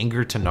his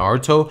anger to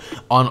Naruto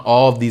on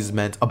all of these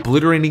men,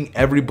 obliterating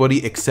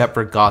everybody except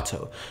for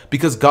Gato,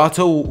 because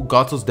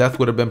Gato's death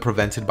would have been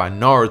prevented by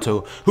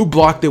Naruto, who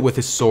blocked it with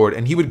his sword,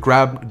 and he would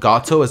grab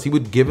Gato as he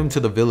would give him to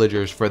the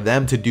villagers for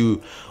them to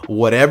do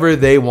whatever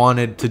they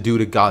wanted to do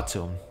to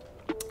Gato.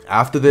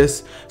 After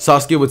this,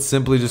 Sasuke would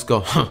simply just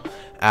go, "Huh,"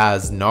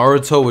 as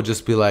Naruto would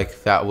just be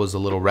like, "That was a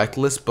little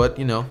reckless, but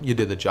you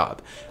did the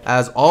job."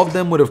 As all of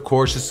them would of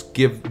course just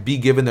be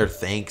given their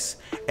thanks,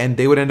 and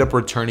they would end up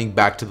returning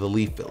back to the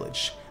Leaf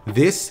Village.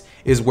 This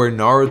is where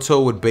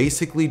Naruto would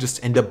basically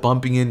just end up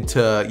bumping into,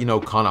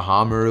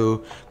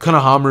 Konohamaru.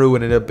 Konohamaru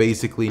would end up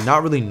basically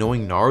not really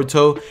knowing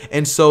Naruto,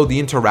 and so the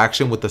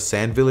interaction with the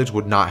Sand Village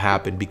would not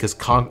happen, because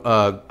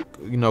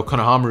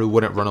Konohamaru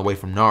wouldn't run away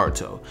from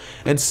Naruto.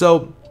 And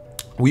so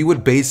we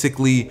would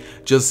basically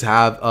just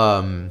have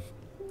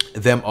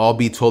them all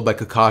be told by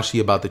Kakashi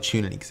about the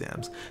Chunin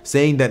exams,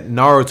 saying that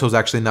Naruto's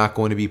actually not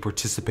going to be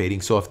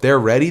participating, so if they're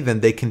ready, then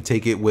they can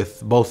take it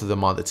with both of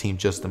them on the team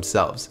just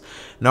themselves.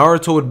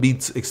 Naruto would be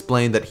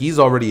explained that he's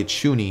already a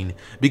Chunin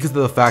because of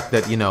the fact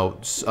that,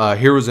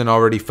 Hiruzen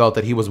already felt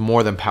that he was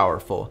more than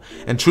powerful,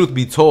 and truth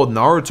be told,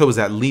 Naruto is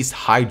at least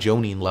high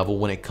Jonin level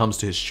when it comes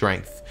to his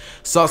strength.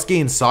 Sasuke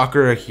and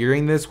Sakura,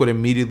 hearing this, would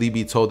immediately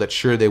be told that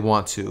sure, they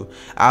want to,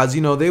 as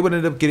they would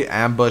end up getting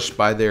ambushed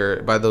by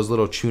those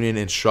little Chunin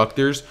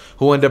instructors,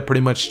 who end up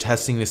pretty much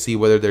testing to see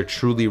whether they're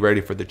truly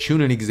ready for the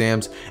Chunin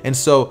exams. And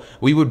so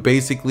we would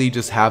basically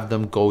just have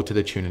them go to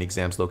the Chunin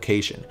exams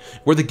location,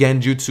 where the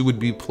genjutsu would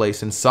be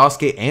placed, and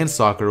Sasuke and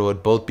Sakura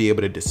would both be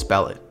able to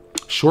dispel it.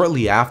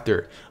 Shortly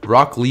after,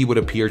 Rock Lee would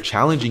appear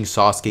challenging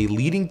Sasuke,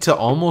 leading to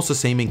almost the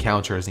same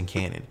encounter as in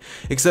canon,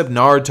 except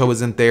Naruto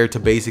isn't there to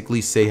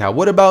basically say how,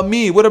 "What about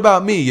me? What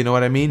about me?" You know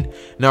what I mean?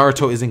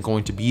 Naruto isn't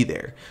going to be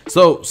there.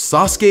 So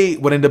Sasuke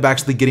would end up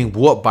actually getting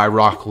whooped by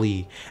Rock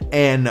Lee,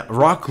 and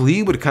Rock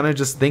Lee would kind of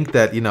just think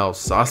that,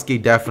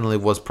 Sasuke definitely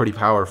was pretty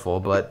powerful,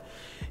 but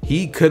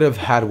he could have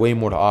had way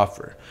more to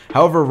offer.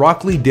 However,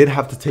 Rock Lee did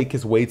have to take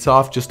his weights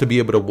off just to be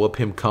able to whoop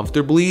him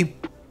comfortably,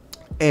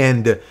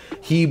 and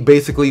he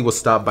basically was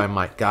stopped by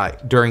Might Guy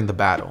during the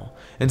battle.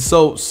 And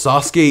so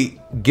Sasuke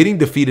getting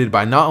defeated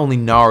by not only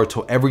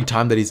Naruto every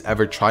time that he's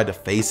ever tried to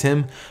face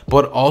him,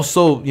 but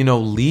also,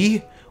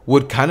 Lee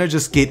would kind of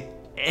just get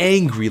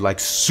angry, like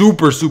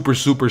super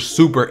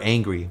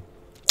angry.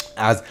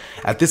 As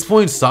at this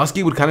point,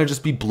 Sasuke would kind of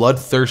just be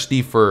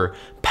bloodthirsty for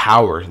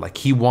power. Like,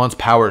 he wants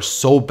power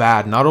so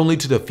bad, not only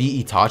to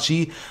defeat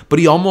Itachi, but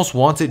he almost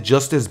wants it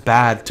just as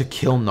bad to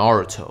kill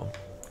Naruto,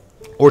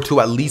 or to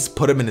at least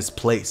put him in his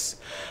place,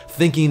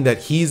 thinking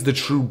that he's the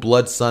true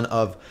blood son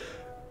of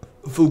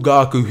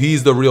Fugaku.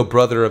 He's the real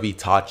brother of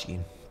Itachi.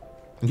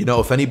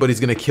 If anybody's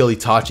gonna kill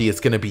Itachi, it's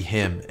gonna be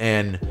him.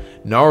 And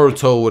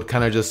Naruto would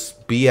kind of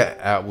just be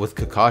with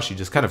Kakashi,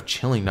 just kind of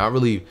chilling, not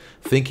really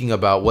thinking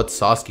about what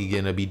Sasuke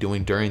gonna be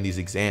doing during these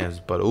exams.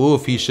 But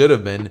if he should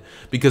have been,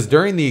 because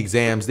during the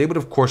exams, they would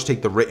of course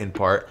take the written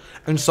part,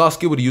 and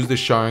Sasuke would use the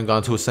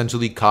Sharingan to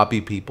essentially copy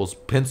people's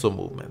pencil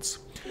movements.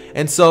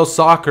 And so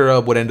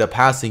Sakura would end up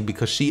passing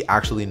because she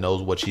actually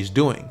knows what she's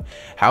doing.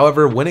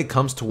 However, when it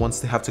comes to once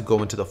they have to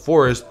go into the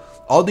forest,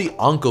 all the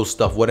Anko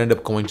stuff would end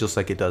up going just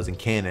like it does in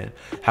canon.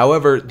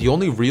 However, the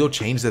only real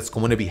change that's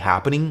going to be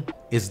happening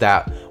is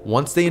that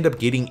once they end up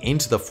getting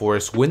into the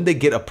forest, when they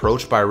get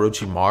approached by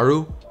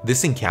Orochimaru,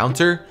 this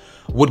encounter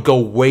would go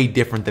way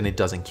different than it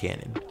does in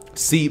canon.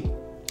 See,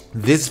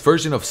 this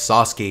version of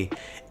Sasuke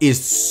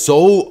is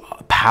so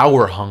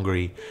power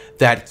hungry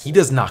that he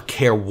does not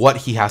care what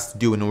he has to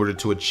do in order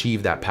to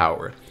achieve that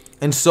power.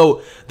 And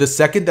so the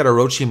second that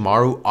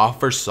Orochimaru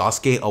offers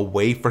Sasuke a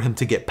way for him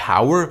to get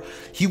power,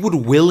 he would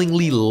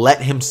willingly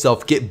let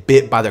himself get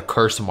bit by the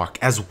curse mark,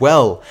 as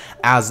well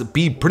as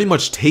be pretty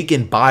much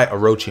taken by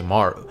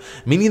Orochimaru,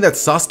 meaning that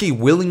Sasuke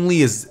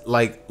willingly is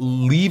like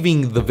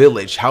leaving the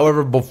village.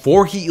 However,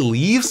 before he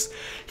leaves,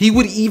 he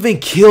would even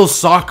kill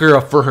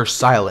Sakura for her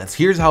silence.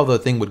 Here's how the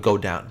thing would go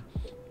down.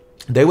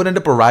 They would end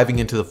up arriving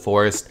into the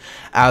forest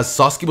as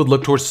Sasuke would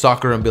look towards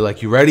Sakura and be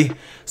like, "You ready?"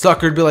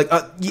 Sakura would be like,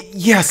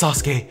 yeah,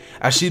 Sasuke.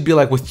 As she'd be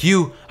like, "With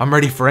you, I'm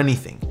ready for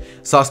anything."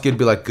 Sasuke would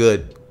be like,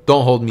 "Good,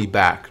 don't hold me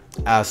back."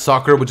 As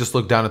Sakura would just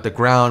look down at the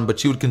ground, but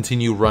she would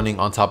continue running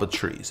on top of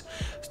trees.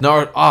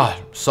 Now,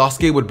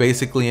 Sasuke would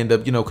basically end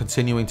up,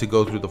 continuing to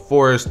go through the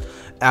forest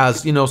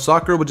as,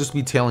 Sakura would just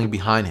be tailing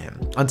behind him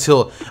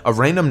until a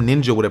random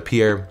ninja would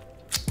appear,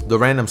 the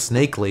random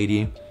snake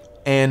lady.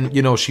 And,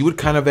 she would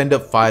kind of end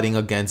up fighting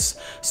against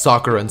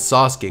Sakura and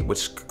Sasuke,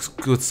 which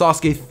with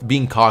Sasuke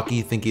being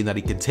cocky, thinking that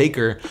he could take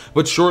her,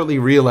 but shortly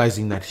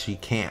realizing that he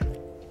can't,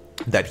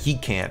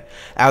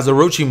 as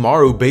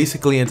Orochimaru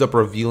basically ends up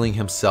revealing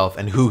himself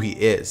and who he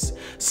is.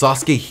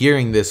 Sasuke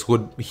hearing that,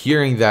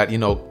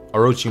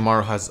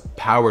 Orochimaru has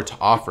power to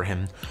offer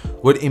him,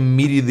 would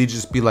immediately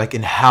just be like,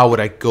 "And how would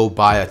I go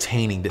by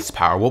attaining this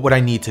power? What would I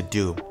need to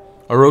do?"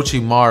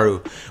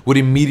 Orochimaru would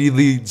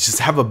immediately just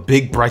have a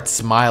big bright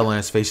smile on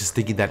his face, just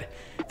thinking that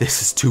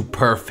this is too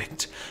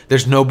perfect.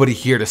 There's nobody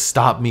here to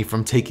stop me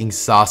from taking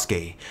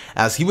Sasuke.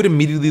 As he would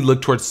immediately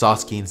look towards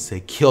Sasuke and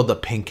say, "Kill the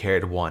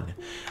pink-haired one.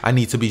 I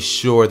need to be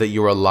sure that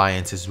your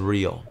alliance is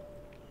real."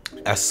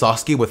 As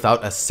Sasuke,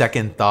 without a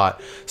second thought,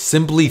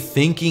 simply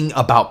thinking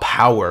about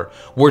power,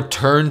 would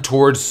turn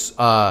towards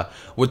Sakura,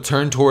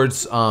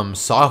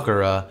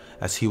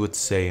 as he would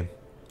say,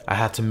 "I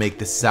had to make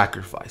this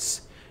sacrifice.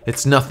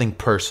 It's nothing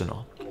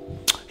personal."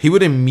 He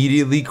would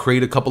immediately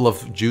create a couple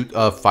of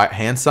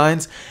hand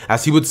signs,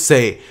 as he would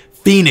say,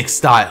 "Phoenix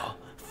style,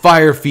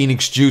 fire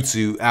phoenix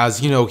jutsu," as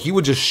he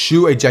would just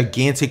shoot a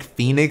gigantic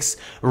phoenix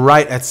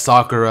right at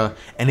Sakura,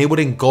 and it would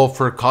engulf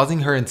her, causing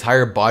her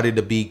entire body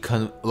to be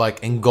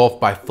engulfed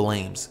by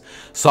flames.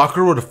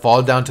 Sakura would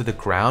fall down to the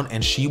ground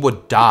and she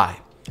would die,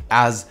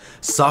 as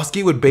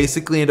Sasuke would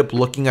basically end up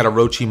looking at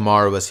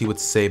Orochimaru, as he would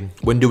say,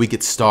 "When do we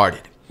get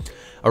started?"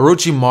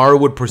 Orochimaru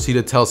would proceed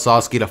to tell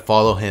Sasuke to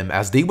follow him,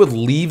 as they would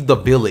leave the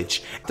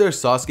village. After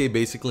Sasuke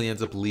basically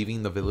ends up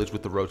leaving the village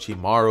with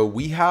Orochimaru,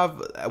 we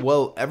have,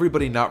 well,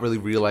 everybody not really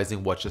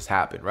realizing what just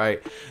happened,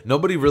 right?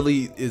 Nobody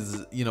really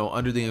is,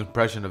 under the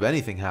impression of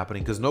anything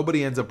happening, because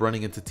nobody ends up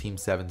running into Team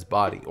 7's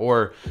body,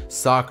 or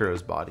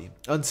Sakura's body,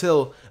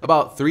 until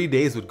about 3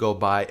 days would go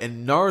by,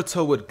 and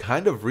Naruto would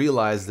kind of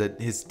realize that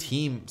his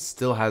team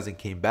still hasn't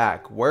came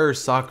back. Where's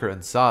Sakura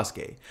and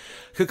Sasuke?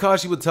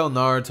 Kakashi would tell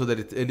Naruto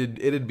that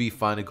it'd be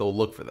fine to go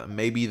look for them.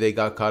 Maybe they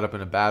got caught up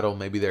in a battle,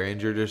 maybe they're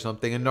injured or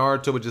something, and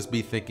Naruto would just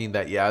be thinking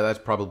that, yeah, that's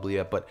probably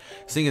it, but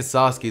seeing as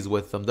Sasuke's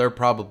with them, they're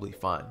probably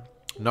fine.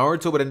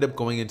 Naruto would end up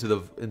going into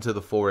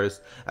the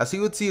forest, as he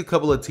would see a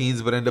couple of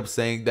teens would end up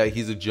saying that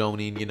he's a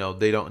jonin,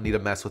 they don't need to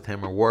mess with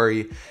him or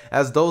worry,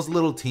 as those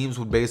little teams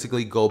would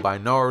basically go by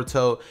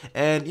Naruto,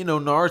 and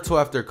Naruto,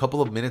 after a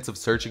couple of minutes of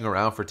searching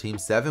around for Team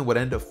 7, would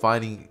end up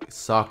finding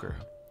Sakura.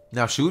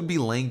 Now, she would be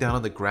laying down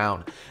on the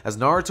ground, as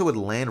Naruto would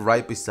land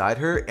right beside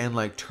her and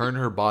turn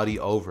her body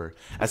over,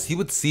 as he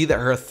would see that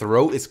her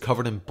throat is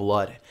covered in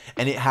blood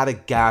and it had a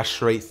gash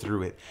straight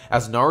through it.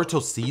 As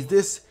Naruto sees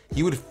this,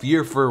 he would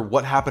fear for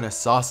what happened to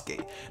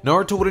Sasuke.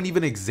 Naruto wouldn't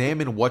even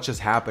examine what just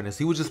happened, as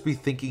he would just be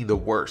thinking the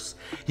worst.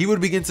 He would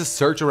begin to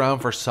search around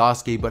for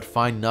Sasuke but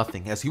find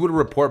nothing, as he would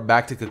report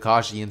back to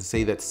Kakashi and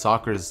say that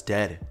Sakura is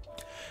dead.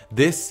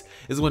 This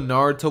is when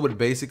Naruto would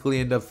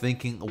basically end up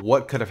thinking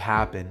what could have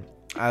happened,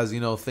 as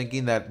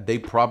thinking that they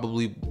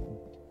probably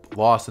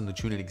lost in the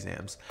Chunin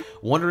exams,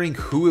 wondering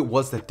who it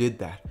was that did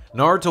that.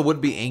 Naruto would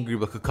be angry,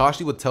 but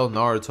Kakashi would tell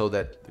Naruto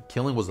that the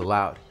killing was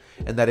allowed,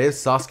 and that if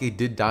Sasuke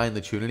did die in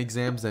the Chunin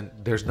exams, then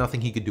there's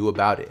nothing he could do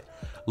about it.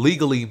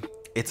 Legally,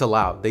 it's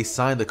allowed. They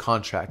signed the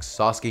contracts.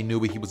 Sasuke knew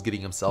what he was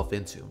getting himself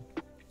into.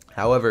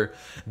 However,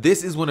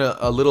 this is when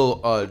a little,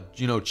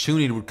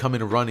 Chunin would come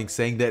in running,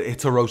 saying that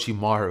it's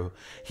Orochimaru.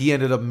 He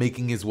ended up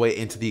making his way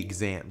into the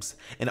exams,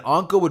 and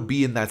Anko would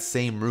be in that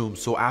same room.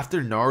 So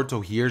after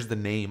Naruto hears the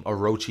name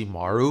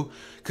Orochimaru,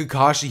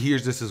 Kakashi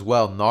hears this as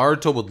well.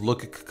 Naruto would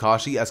look at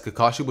Kakashi, as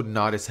Kakashi would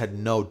nod his head,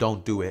 "No,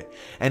 don't do it."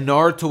 And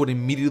Naruto would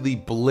immediately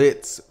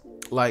blitz,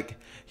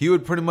 he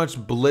would pretty much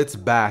blitz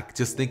back,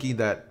 just thinking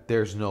that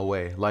there's no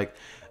way.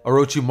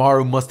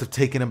 Orochimaru must have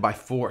taken him by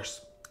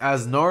force.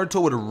 As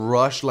Naruto would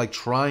rush, like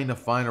trying to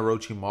find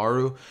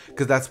Orochimaru,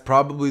 because that's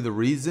probably the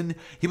reason,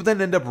 he would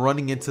then end up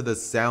running into the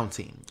sound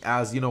team.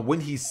 As, you know,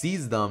 when he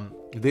sees them,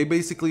 they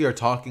basically are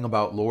talking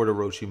about Lord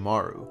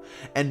Orochimaru.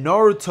 And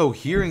Naruto,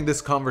 hearing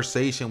this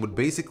conversation, would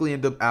basically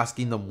end up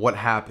asking them what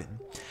happened.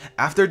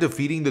 After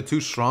defeating the 2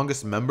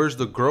 strongest members,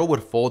 the girl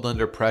would fold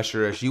under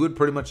pressure as she would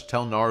pretty much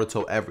tell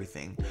Naruto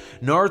everything.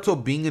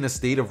 Naruto, being in a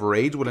state of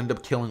rage, would end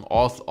up killing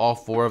all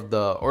 4 of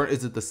the, or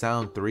is it the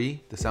sound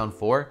 3? The sound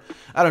 4?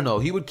 I don't know.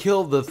 He would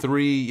kill the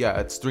 3, yeah,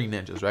 it's 3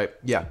 ninjas, right?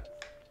 Yeah.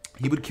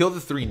 He would kill the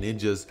 3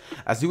 ninjas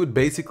as he would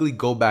basically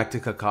go back to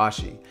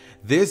Kakashi.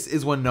 This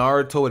is when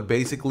Naruto would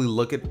basically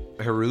look at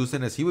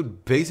Hiruzen, as he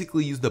would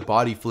basically use the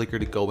body flicker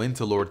to go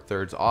into Lord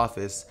Third's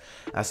office,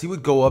 as he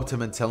would go up to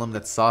him and tell him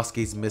that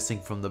Sasuke's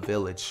missing from the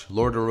village.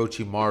 Lord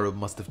Orochimaru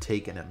must have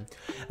taken him.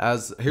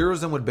 As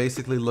Hiruzen would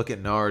basically look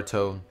at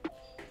Naruto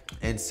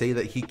and say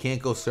that he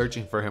can't go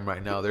searching for him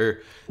right now. They're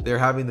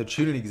having the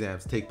Chunin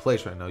exams take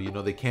place right now. You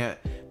know, they can't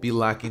be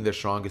lacking their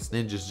strongest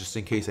ninjas just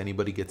in case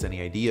anybody gets any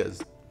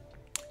ideas.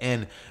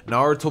 And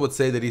Naruto would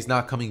say that he's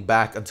not coming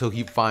back until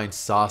he finds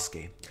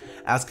Sasuke.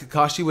 As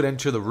Kakashi would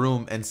enter the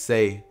room and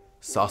say,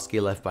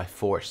 Sasuke left by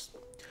force.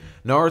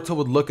 Naruto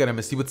would look at him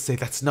as he would say,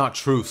 that's not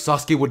true.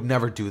 Sasuke would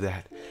never do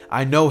that.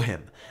 I know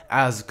him.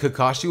 As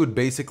Kakashi would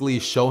basically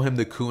show him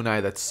the kunai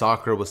that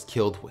Sakura was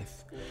killed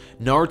with.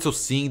 Naruto,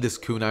 seeing this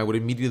kunai, would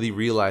immediately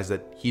realize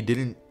that he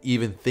didn't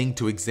even think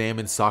to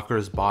examine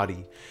Sakura's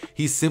body.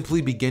 He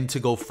simply began to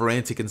go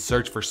frantic and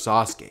search for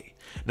Sasuke.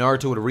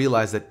 Naruto would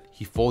realize that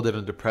he folded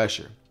under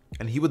pressure.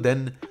 And he would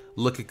then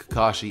look at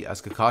Kakashi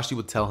as Kakashi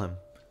would tell him,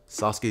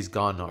 Sasuke's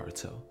gone,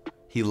 Naruto.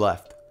 He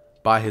left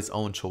by his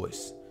own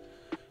choice.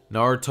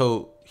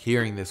 Naruto,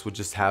 hearing this, would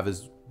just have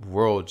his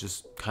world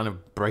just kind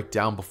of break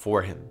down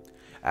before him.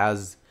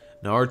 As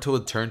Naruto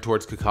would turn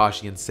towards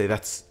Kakashi and say,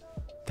 that's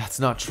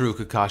not true,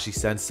 Kakashi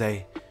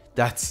sensei.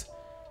 That's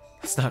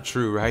not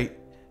true, right?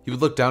 He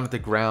would look down at the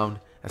ground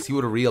as he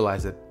would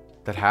realize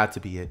that had to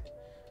be it.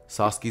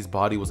 Sasuke's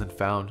body wasn't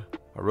found.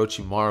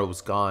 Orochimaru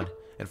was gone.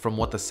 And from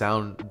what the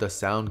sound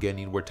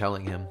genin were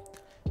telling him,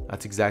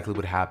 that's exactly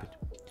what happened.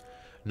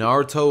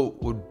 Naruto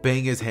would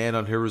bang his hand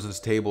on Hiruzen's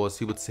table as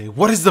he would say,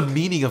 what is the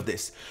meaning of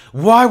this?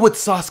 Why would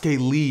Sasuke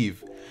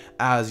leave?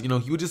 As, you know,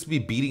 he would just be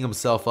beating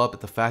himself up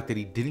at the fact that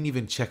he didn't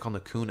even check on the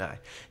kunai.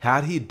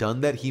 Had he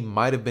done that, he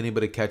might have been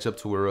able to catch up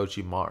to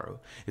Orochimaru.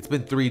 It's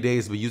been 3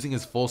 days, but using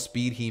his full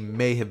speed, he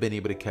may have been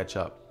able to catch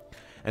up.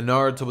 And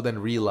Naruto would then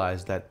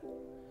realize that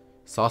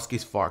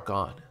Sasuke's far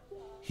gone.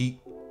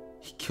 He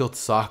killed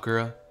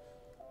Sakura,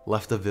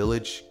 left the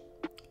village.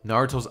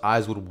 Naruto's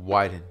eyes would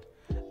widen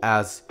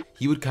as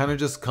he would kind of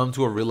just come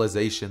to a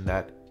realization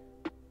that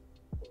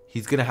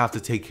he's going to have to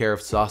take care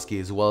of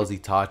Sasuke as well as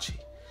Itachi.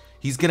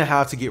 He's going to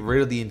have to get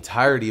rid of the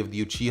entirety of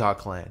the Uchiha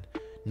clan.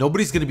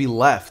 Nobody's going to be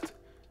left.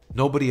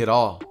 Nobody at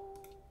all.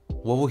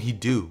 What will he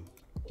do?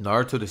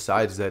 Naruto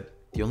decides that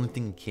the only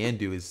thing he can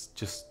do is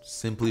just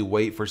simply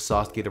wait for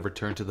Sasuke to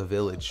return to the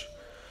village,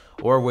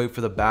 or wait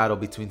for the battle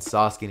between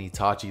Sasuke and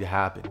Itachi to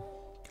happen.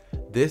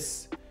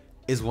 This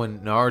is when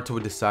Naruto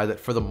would decide that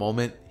for the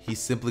moment, he's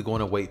simply going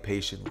to wait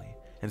patiently.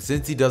 And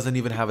since he doesn't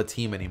even have a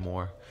team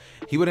anymore,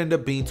 he would end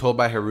up being told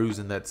by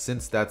Hiruzen that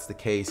since that's the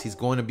case, he's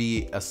going to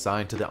be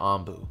assigned to the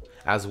Anbu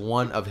as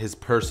one of his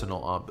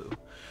personal Anbu.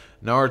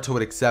 Naruto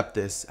would accept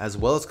this, as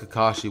well as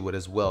Kakashi would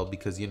as well,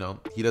 because, you know,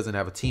 he doesn't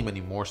have a team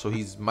anymore, so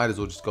he might as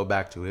well just go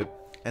back to it.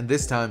 And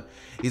this time,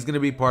 he's going to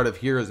be part of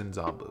Hiruzen's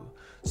Anbu.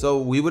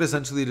 So we would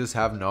essentially just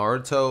have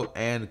Naruto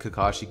and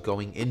Kakashi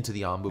going into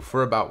the Anbu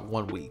for about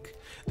 1 week.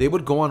 They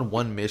would go on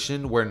one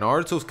mission where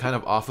Naruto's kind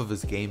of off of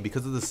his game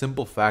because of the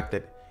simple fact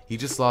that he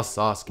just lost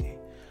Sasuke,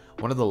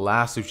 one of the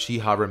last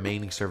Uchiha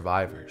remaining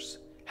survivors.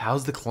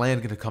 How's the clan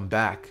going to come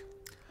back?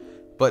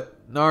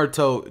 But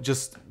Naruto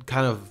just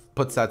kind of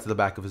puts that to the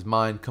back of his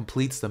mind,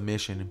 completes the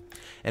mission,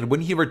 and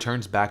when he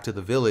returns back to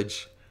the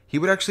village, he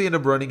would actually end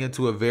up running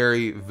into a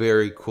very,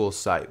 very cool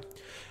sight.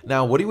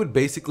 Now, what he would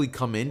basically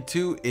come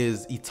into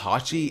is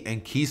Itachi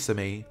and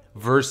Kisame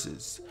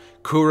versus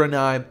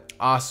Kurenai,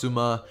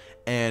 Asuma,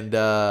 and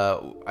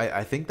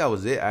I think that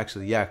was it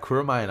actually. Yeah,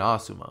 Kurenai and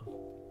Asuma,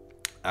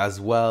 as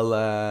well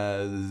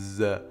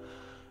as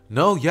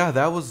no, yeah,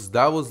 that was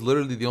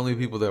literally the only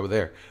people that were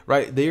there,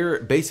 right?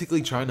 They're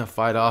basically trying to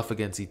fight off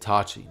against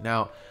Itachi.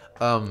 Now,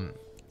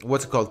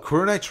 what's it called?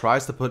 Kurenai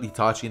tries to put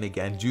Itachi in a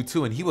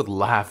Genjutsu, and he would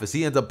laugh as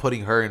he ends up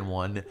putting her in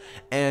one.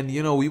 And,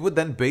 you know, we would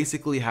then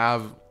basically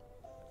have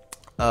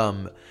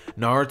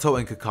Naruto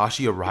and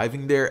Kakashi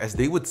arriving there as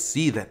they would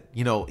see that,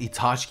 you know,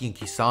 Itachi and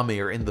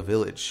Kisame are in the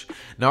village.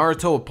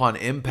 Naruto, upon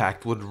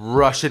impact, would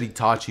rush at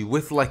Itachi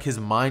with like his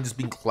mind just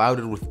being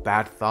clouded with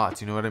bad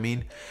thoughts, you know what I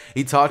mean?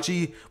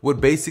 Itachi would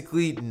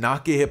basically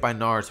not get hit by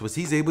Naruto as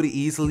he's able to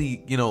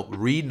easily, you know,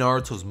 read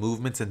Naruto's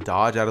movements and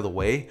dodge out of the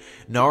way.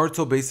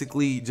 Naruto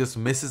basically just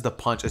misses the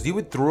punch as he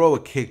would throw a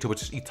kick to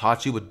which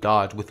Itachi would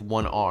dodge with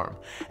one arm,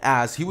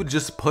 as he would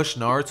just push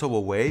Naruto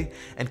away,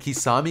 and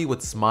Kisame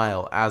would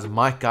smile as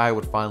my guy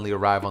would finally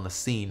arrive on the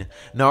scene.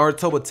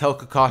 Naruto would tell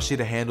Kakashi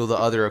to handle the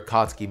other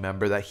Akatsuki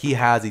member, that he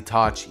has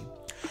Itachi.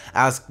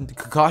 as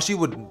Kakashi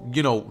would,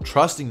 you know,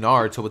 trusting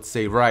Naruto would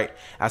say, right,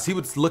 as he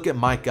would look at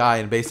Might Guy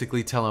and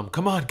basically tell him,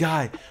 come on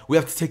Guy, we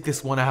have to take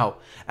this one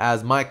out,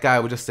 as Might Guy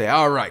would just say,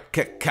 all right,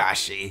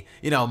 Kakashi,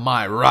 you know,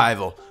 my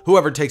rival,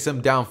 whoever takes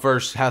him down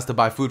first has to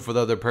buy food for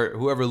the other,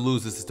 whoever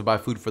loses is to buy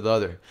food for the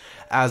other,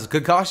 as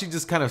Kakashi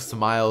just kind of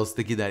smiles,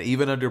 thinking that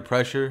even under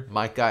pressure,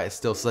 Might Guy is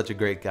still such a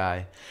great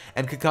guy,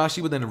 and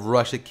Kakashi would then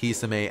rush at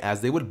Kisame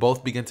as they would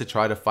both begin to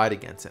try to fight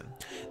against him.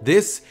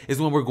 This is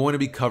when we're going to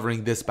be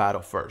covering this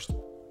battle first.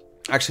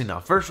 Actually, no.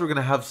 First, we're going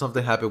to have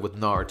something happen with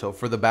Naruto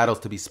for the battles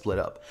to be split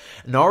up.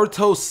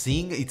 Naruto,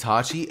 seeing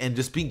Itachi and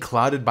just being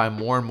clouded by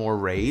more and more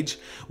rage,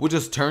 would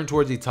just turn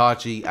towards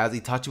Itachi as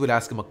Itachi would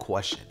ask him a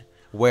question.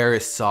 Where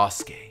is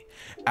Sasuke?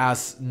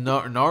 As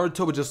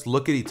Naruto would just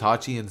look at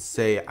Itachi and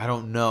say, I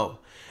don't know.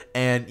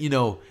 And, you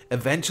know,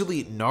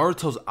 eventually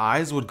Naruto's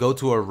eyes would go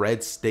to a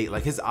red state.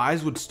 Like, his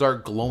eyes would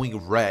start glowing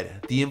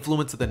red. The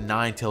influence of the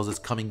Nine Tails is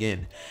coming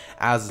in.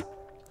 As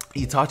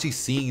Itachi,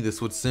 seeing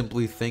this, would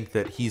simply think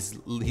that he's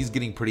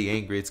getting pretty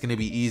angry. It's going to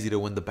be easy to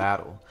win the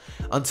battle.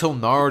 Until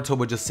Naruto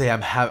would just say,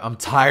 I'm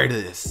tired of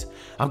this.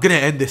 I'm going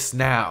to end this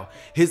now.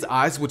 His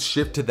eyes would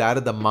shift to that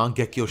of the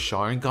Mangekyo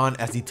Sharingan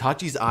as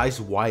Itachi's eyes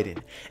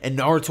widen. And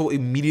Naruto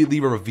immediately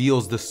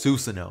reveals the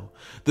Susanoo.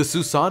 The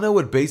Susanoo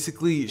would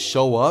basically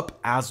show up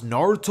as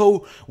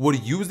Naruto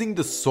would, using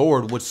the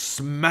sword, would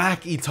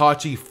smack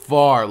Itachi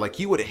far. Like,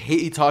 he would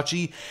hit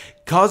Itachi,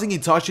 causing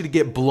Itachi to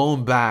get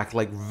blown back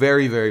like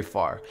very, very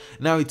far.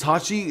 Now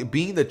Itachi,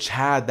 being the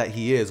Chad that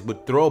he is,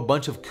 would throw a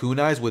bunch of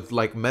kunais with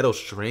like metal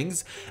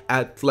strings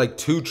at like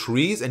 2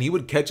 trees, and he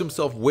would catch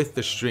himself with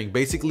the string,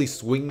 basically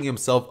swinging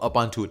himself up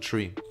onto a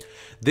tree.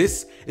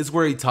 This is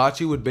where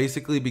Itachi would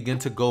basically begin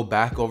to go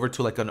back over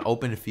to like an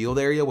open field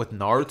area with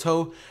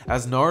Naruto,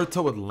 as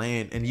Naruto would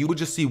land and you would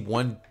just see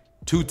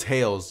 2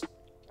 tails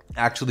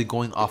actually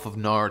going off of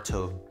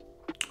Naruto,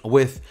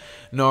 with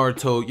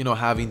Naruto, you know,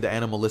 having the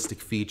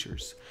animalistic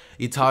features.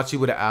 Itachi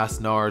would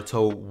ask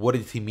Naruto, what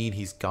did he mean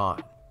he's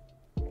gone?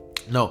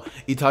 No,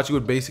 Itachi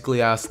would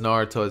basically ask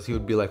Naruto, as he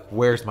would be like,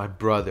 where's my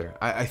brother?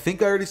 I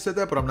think I already said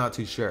that, but I'm not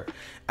too sure.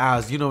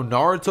 As, you know,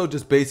 Naruto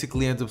just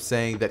basically ends up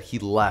saying that he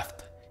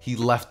left. He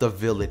left the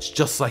village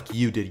just like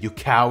you did, you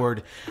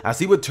coward. As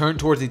he would turn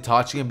towards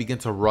Itachi and begin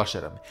to rush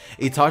at him.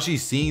 Itachi,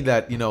 seeing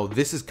that, you know,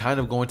 this is kind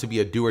of going to be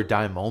a do or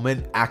die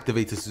moment,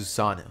 activates the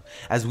Susanoo.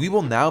 As we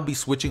will now be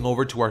switching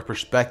over to our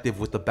perspective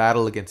with the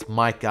battle against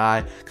Might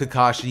Guy,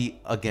 Kakashi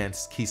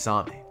against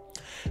Kisame.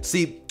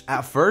 See,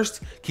 at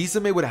first,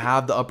 Kisame would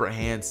have the upper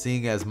hand,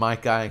 seeing as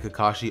Might Guy and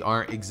Kakashi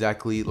aren't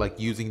exactly like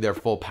using their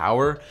full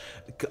power.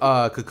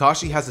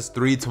 Kakashi has his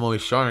 3 Tomoe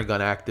Sharingan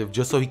active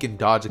just so he can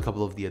dodge a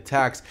couple of the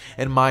attacks,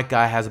 and Might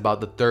Guy has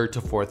about the 3rd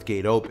to 4th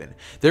gate open.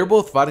 They're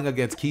both fighting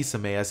against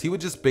Kisame, as he would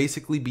just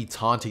basically be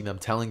taunting them,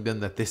 telling them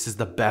that this is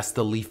the best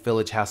the Leaf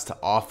Village has to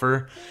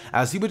offer,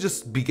 as he would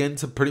just begin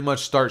to pretty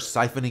much start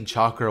siphoning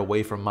chakra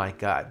away from Might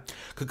Guy.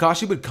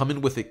 Kakashi would come in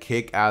with a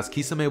kick as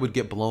Kisame would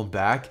get blown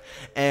back,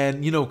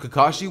 and, you know,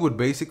 Kakashi would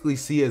basically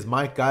see as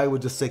Might Guy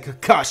would just say,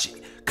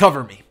 Kakashi,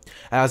 cover me.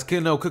 As,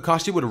 you know,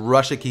 Kakashi would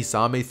rush at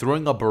Kisame,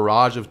 throwing a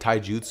barrage of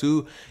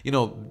taijutsu, you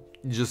know,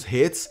 just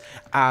hits,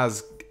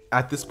 as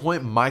at this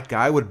point Might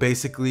Guy would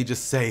basically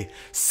just say,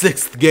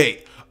 6th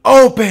gate,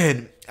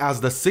 open!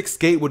 As the 6th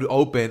gate would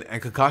open,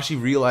 and Kakashi,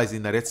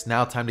 realizing that it's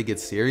now time to get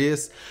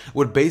serious,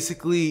 would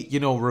basically, you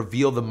know,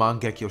 reveal the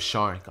Mangekyo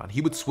Sharingan. He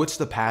would switch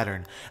the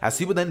pattern, as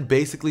he would then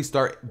basically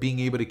start being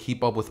able to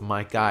keep up with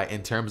Might Guy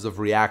in terms of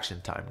reaction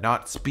time,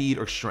 not speed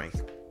or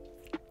strength.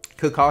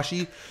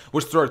 Kakashi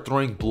would start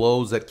throwing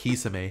blows at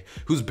Kisame,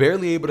 who's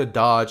barely able to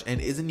dodge and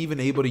isn't even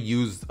able to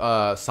use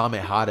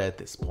Samehada at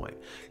this point.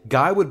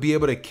 Guy would be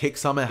able to kick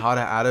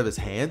Samehada out of his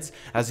hands,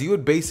 as he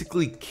would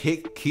basically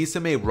kick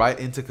Kisame right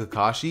into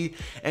Kakashi,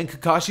 and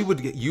Kakashi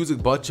would use a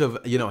bunch of,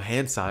 you know,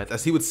 hand signs,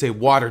 as he would say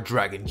water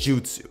dragon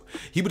jutsu.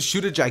 He would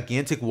shoot a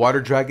gigantic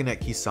water dragon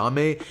at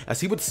Kisame,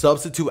 as he would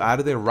substitute out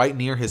of there right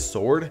near his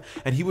sword,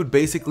 and he would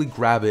basically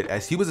grab it,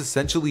 as he was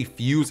essentially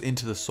fused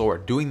into the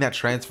sword, doing that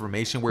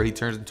transformation where he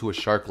turns into a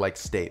shark-like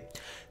state.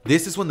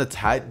 This is when the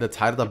tide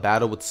of the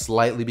battle would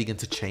slightly begin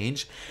to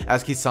change,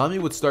 as Kisame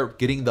would start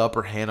getting the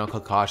upper hand on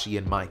Kakashi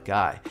and Might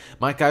Guy.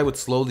 Might Guy would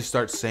slowly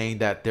start saying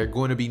that they're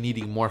going to be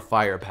needing more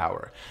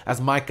firepower,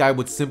 as Might Guy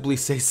would simply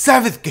say,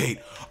 7th gate,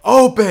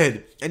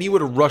 open! And he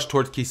would rush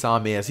towards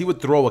Kisame, as he would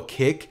throw a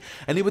kick,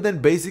 and he would then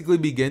basically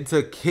begin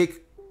to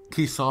kick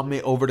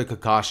Kisame over to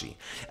Kakashi,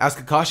 as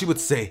Kakashi would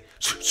say,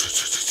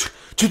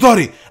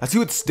 Chidori! As he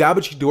would stab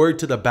a Chidori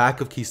to the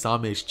back of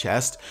Kisame's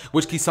chest,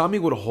 which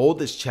Kisame would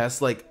hold his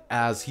chest like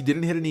as he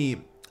didn't hit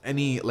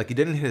like he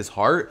didn't hit his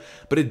heart,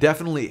 but it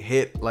definitely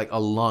hit like a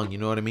lung, you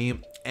know what I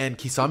mean? And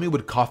Kisame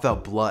would cough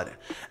out blood,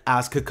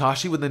 as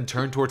Kakashi would then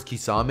turn towards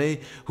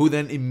Kisame, who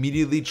then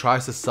immediately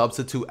tries to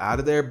substitute out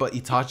of there, but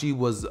Kakashi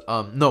was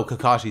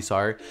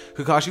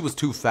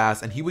too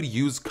fast, and he would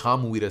use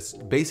Kamui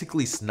to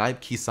basically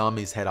snipe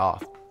Kisame's head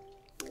off.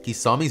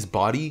 Kisame's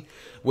body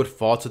would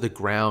fall to the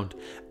ground,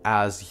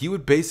 as he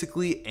would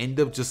basically end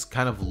up just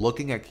kind of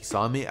looking at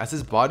Kisame, as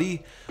his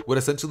body would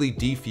essentially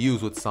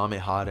defuse with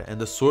Samehada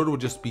and the sword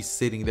would just be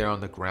sitting there on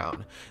the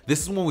ground.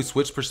 This is when we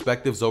switch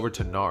perspectives over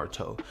to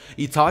Naruto.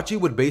 Itachi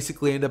would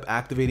basically end up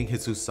activating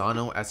his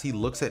Susanoo as he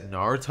looks at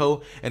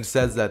Naruto and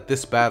says that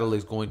this battle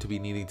is going to be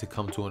needing to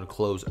come to a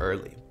close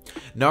early.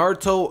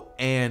 Naruto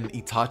and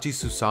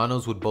Itachi's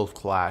Susanoos would both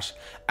clash,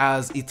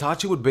 as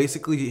Itachi would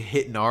basically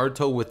hit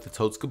Naruto with the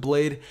Totsuka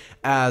blade,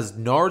 as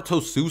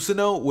Naruto's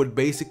Susanoo would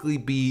basically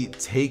be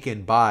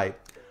taken by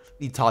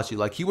Itachi.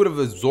 Like, he would have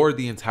absorbed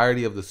the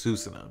entirety of the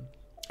Susanoo.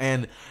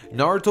 And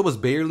Naruto was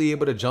barely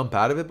able to jump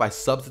out of it by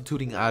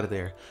substituting out of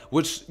there,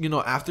 which, you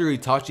know, after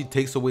Itachi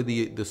takes away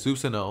the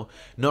Susanoo,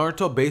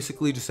 Naruto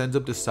basically just ends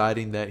up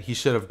deciding that he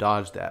should have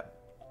dodged that,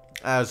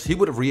 as he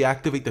would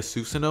reactivate the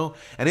Susanoo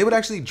and it would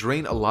actually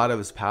drain a lot of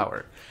his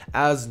power,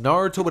 as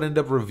Naruto would end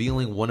up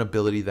revealing one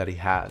ability that he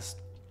has.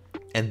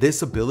 And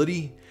this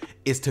ability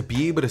is to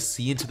be able to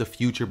see into the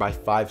future by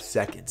 5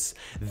 seconds.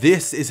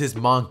 This is his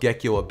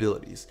Mangekyo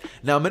abilities.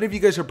 Now, many of you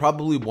guys are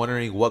probably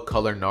wondering what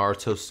color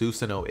Naruto's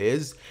Susanoo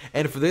is,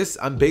 and for this,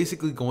 I'm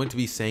basically going to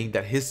be saying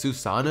that his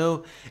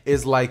Susanoo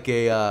is like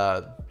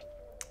a,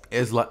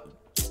 it's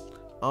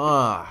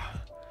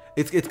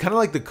kind of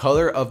like the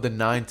color of the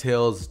Nine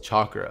Tails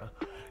chakra.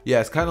 Yeah,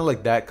 it's kind of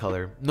like that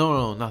color.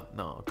 No,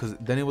 because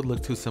then it would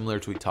look too similar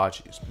to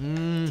Itachi's.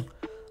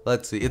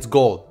 Let's see. It's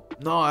gold.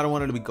 No, I don't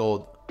want it to be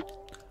gold.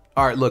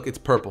 All right, look, it's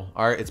purple.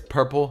 All right, it's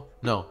purple.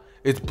 No,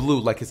 it's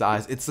blue like his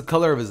eyes. It's the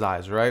color of his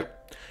eyes, right?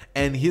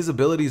 And his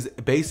abilities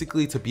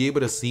basically to be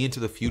able to see into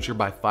the future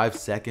by 5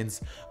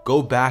 seconds,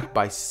 go back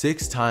by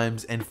 6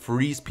 times, and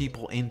freeze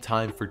people in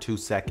time for 2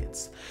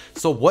 seconds.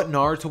 So what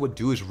Naruto would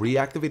do is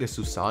reactivate a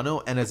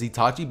Susanoo, and as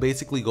Itachi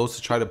basically goes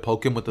to try to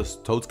poke him with the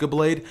Totsuka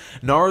blade,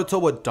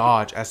 Naruto would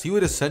dodge, as he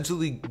would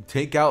essentially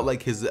take out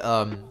like his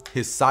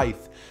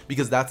scythe,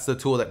 because that's the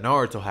tool that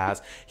Naruto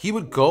has. He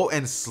would go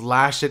and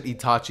slash at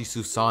Itachi's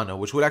Susanoo,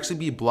 which would actually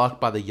be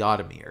blocked by the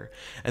Yadomir.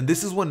 And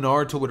this is when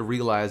Naruto would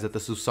realize that the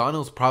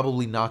Susanoo is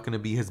probably not going to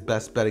be his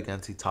best bet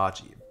against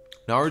Itachi.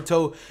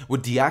 Naruto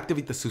would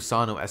deactivate the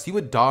Susanoo as he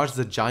would dodge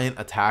the giant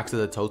attacks of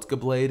the Totsuka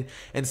blade,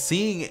 and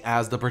seeing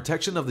as the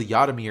protection of the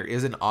Yadomir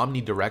isn't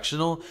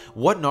omnidirectional,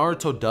 what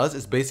Naruto does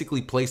is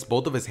basically place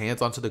both of his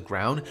hands onto the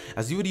ground,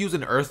 as he would use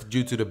an earth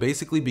jutsu to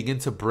basically begin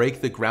to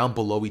break the ground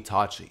below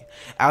Itachi.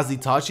 As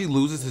Itachi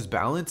loses his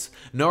balance,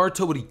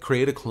 Naruto would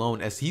create a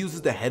clone as he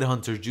uses the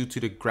headhunter jutsu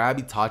to grab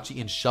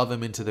Itachi and shove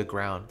him into the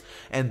ground,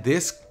 and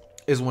this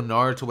is when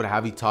Naruto would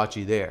have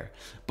Itachi there.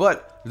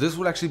 But this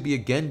would actually be a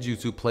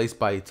genjutsu placed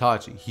by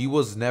Itachi. He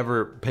was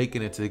never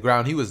taken into the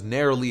ground. He was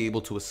narrowly able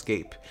to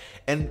escape.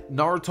 And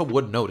Naruto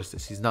would notice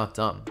this. He's not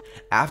dumb.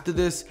 After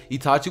this,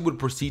 Itachi would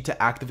proceed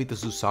to activate the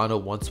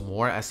Susanoo once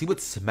more as he would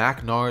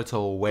smack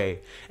Naruto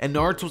away. And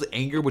Naruto's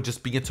anger would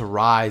just begin to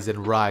rise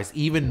and rise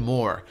even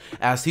more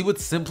as he would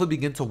simply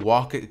begin to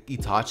walk at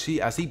Itachi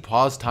as he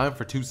paused time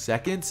for 2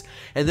 seconds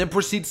and then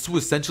proceeds to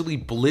essentially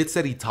blitz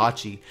at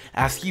Itachi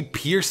as he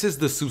pierces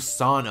the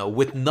Susanoo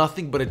with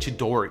nothing but a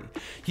Chidori.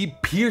 He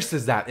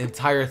pierces that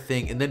entire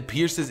thing and then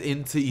pierces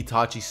into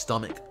Itachi's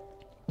stomach.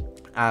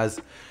 As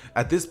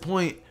at this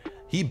point,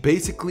 he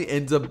basically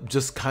ends up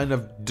just kind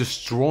of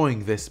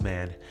destroying this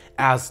man,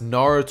 as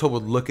Naruto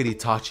would look at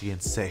Itachi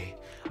and say,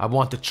 "I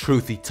want the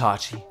truth,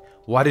 Itachi.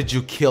 Why did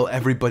you kill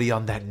everybody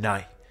on that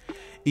night?"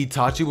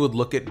 Itachi would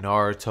look at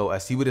Naruto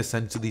as he would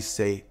essentially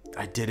say,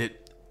 "I did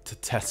it to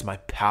test my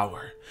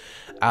power."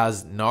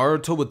 As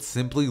Naruto would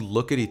simply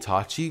look at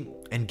Itachi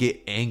and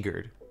get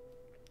angered,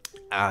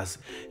 as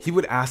he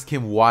would ask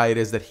him why it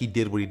is that he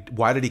did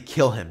why did he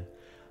kill him?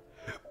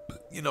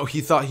 You know,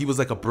 he thought he was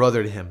like a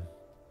brother to him.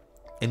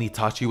 And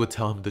Itachi would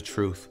tell him the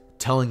truth,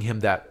 telling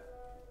him that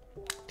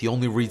the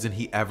only reason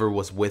he ever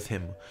was with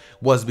him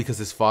was because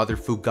his father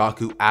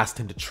Fugaku asked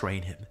him to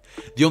train him.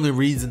 The only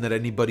reason that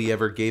anybody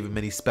ever gave him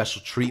any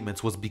special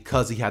treatments was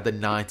because he had the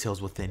Nine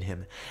Tails within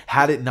him.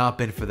 Had it not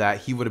been for that,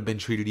 he would have been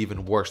treated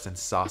even worse than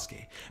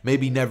Sasuke,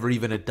 maybe never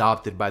even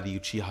adopted by the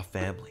Uchiha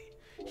family.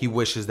 He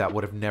wishes that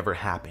would have never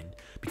happened,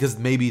 because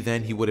maybe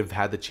then he would have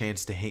had the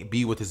chance to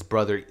be with his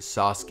brother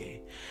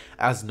Sasuke.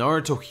 As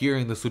Naruto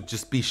hearing this would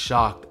just be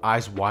shocked,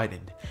 eyes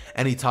widened,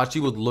 and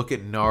Itachi would look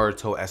at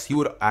Naruto as he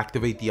would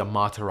activate the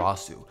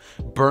Amaterasu,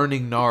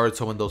 burning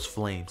Naruto in those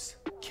flames,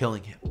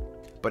 killing him.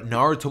 But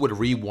Naruto would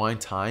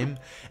rewind time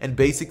and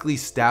basically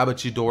stab a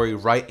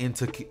Chidori right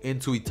into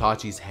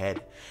Itachi's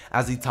head,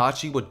 as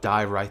Itachi would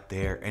die right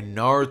there, and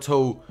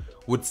Naruto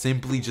would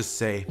simply just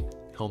say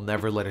he'll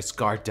never let his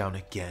guard down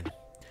again.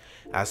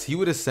 As he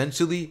would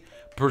essentially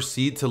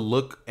proceed to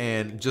look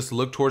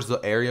towards the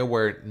area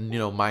where, you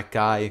know,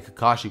 Maikai and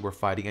Kakashi were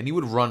fighting, and he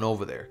would run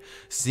over there,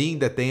 seeing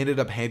that they ended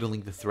up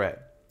handling the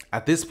threat.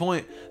 At this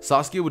point,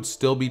 Sasuke would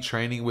still be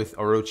training with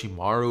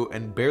Orochimaru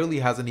and barely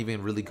hasn't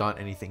even really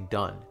gotten anything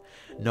done.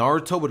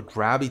 Naruto would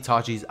grab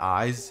Itachi's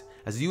eyes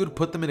as he would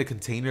put them in a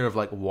container of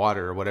like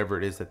water or whatever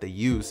it is that they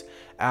use,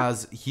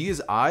 as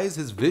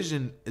his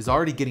vision is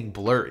already getting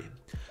blurry.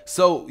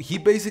 So he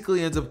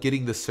basically ends up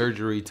getting the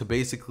surgery to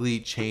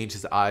basically change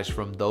his eyes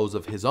from those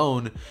of his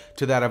own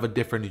to that of a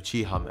different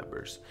Uchiha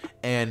members.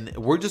 And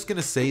we're just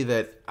gonna say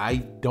that I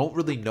don't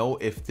really know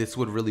if this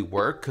would really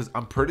work, because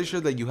I'm pretty sure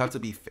that you have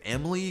to be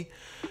family,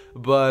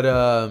 but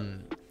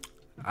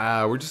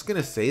we're just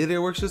gonna say that it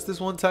works just this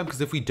one time, because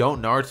if we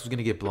don't, Naruto's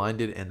gonna get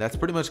blinded, and that's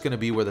pretty much gonna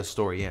be where the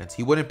story ends.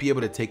 He wouldn't be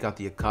able to take out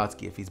the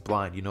Akatsuki if he's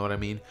blind, you know what I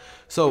mean?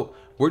 So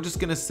we're just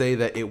gonna say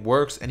that it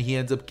works, and he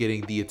ends up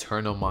getting the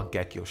Eternal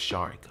Mangekyo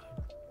Sharingan.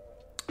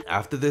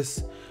 After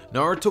this,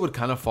 Naruto would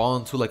kind of fall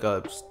into like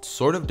a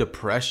sort of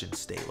depression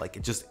state,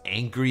 like just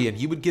angry, and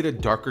he would get a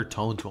darker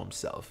tone to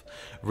himself,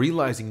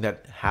 realizing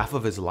that half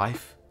of his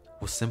life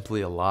was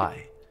simply a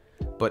lie.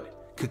 But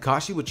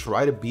Kakashi would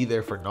try to be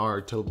there for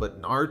Naruto,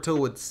 but Naruto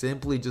would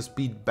simply just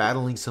be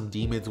battling some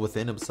demons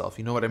within himself,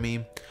 you know what I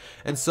mean?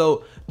 And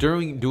so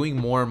during doing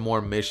more and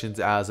more missions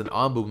as an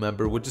Anbu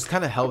member would just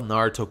kind of help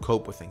Naruto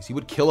cope with things. He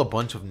would kill a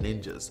bunch of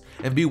ninjas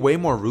and be way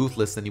more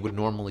ruthless than he would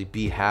normally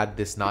be had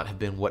this not have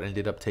been what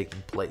ended up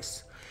taking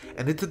place.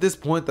 And it's at this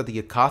point that the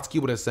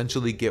Akatsuki would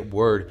essentially get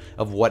word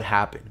of what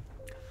happened.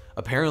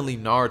 Apparently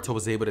Naruto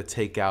was able to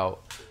take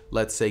out,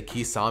 let's say,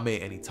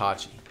 Kisame and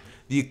Itachi.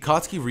 The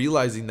Akatsuki,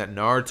 realizing that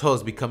Naruto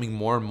is becoming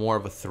more and more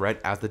of a threat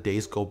as the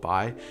days go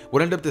by,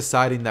 would end up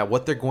deciding that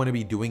what they're going to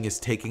be doing is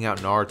taking out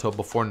Naruto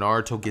before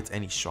Naruto gets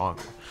any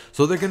stronger.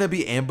 So they're going to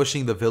be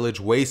ambushing the village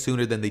way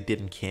sooner than they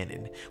did in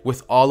canon,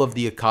 with all of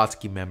the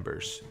Akatsuki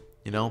members,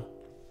 you know?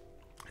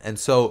 And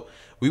so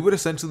we would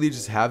essentially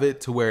just have it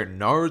to where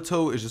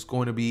Naruto is just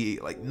going to be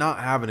like not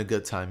having a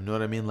good time, you know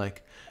what I mean?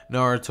 Like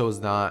Naruto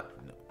is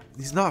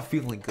he's not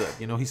feeling good,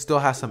 you know? He still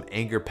has some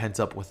anger pent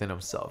up within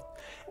himself.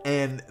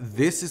 And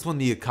this is when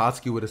the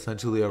Akatsuki would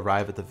essentially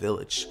arrive at the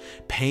village.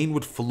 Pain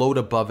would float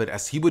above it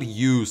as he would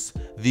use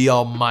the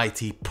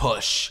almighty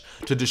push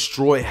to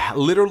destroy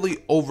literally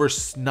over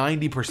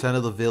 90%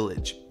 of the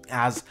village.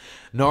 As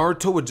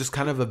Naruto would just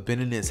kind of have been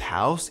in his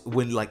house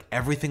when like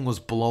everything was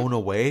blown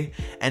away,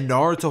 and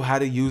Naruto had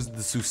to use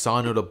the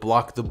Susanoo to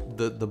block the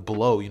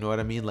blow, you know what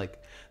I mean?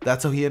 Like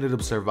that's how he ended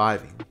up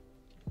surviving.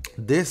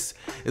 This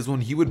is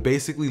when he would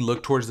basically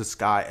look towards the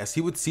sky as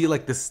he would see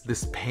like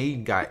this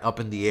pain guy up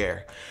in the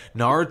air.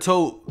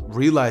 Naruto,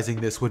 realizing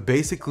this, would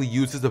basically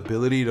use his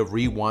ability to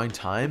rewind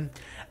time,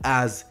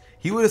 as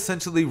he would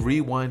essentially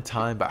rewind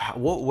time by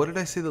what did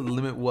I say the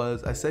limit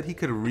was? I said he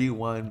could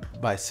rewind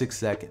by 6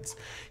 seconds.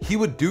 He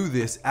would do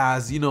this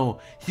as, you know,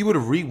 he would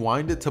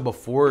rewind it to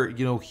before,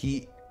 you know,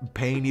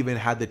 Pain even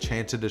had the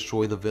chance to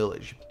destroy the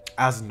village.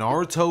 As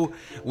Naruto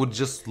would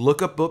just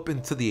look up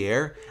into the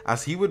air,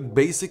 as he would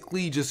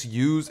basically just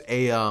use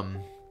a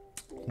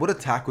what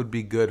attack would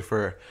be good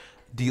for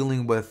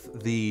dealing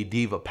with the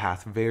Diva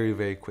path very,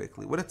 very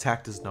quickly? What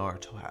attack does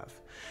Naruto have?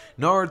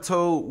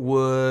 Naruto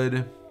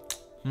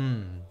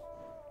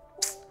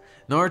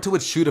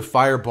would shoot a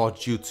fireball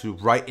jutsu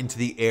right into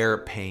the air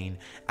Pain,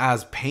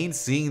 as Pain,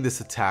 seeing this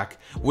attack,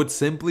 would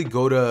simply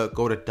go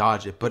to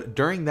dodge it. But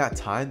during that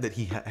time that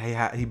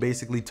he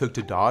basically took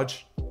to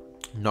dodge,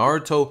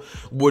 Naruto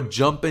would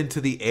jump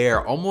into the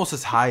air almost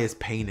as high as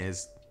Pain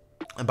is,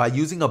 and by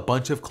using a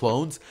bunch of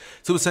clones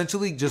to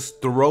essentially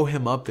just throw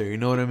him up there, you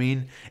know what I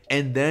mean?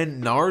 And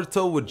then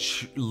Naruto would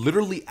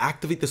literally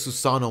activate the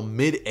Susanoo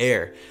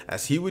mid-air,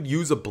 as he would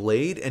use a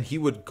blade and he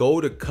would go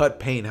to cut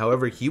Pain.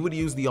 However, he would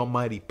use the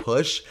almighty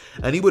push,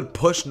 and he would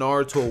push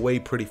Naruto away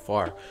pretty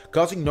far,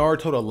 causing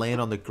Naruto to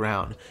land on the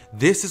ground.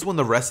 This is when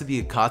the rest of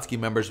the Akatsuki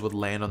members would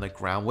land on the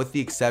ground, with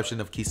the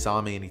exception of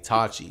Kisame and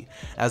Itachi,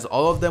 as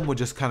all of them would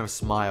just kind of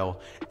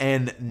smile.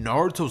 And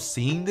Naruto,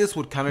 seeing this,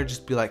 would kind of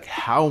just be like,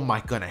 how am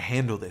I gonna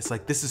handle this?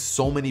 Like, this is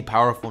so many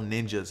powerful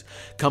ninjas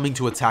coming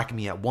to attack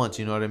me at once,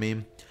 you know what I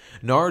mean?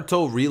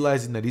 Naruto,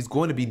 realizing that he's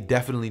going to be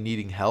definitely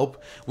needing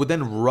help, would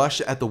then rush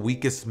at the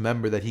weakest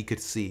member that he could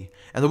see,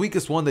 and the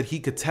weakest one that he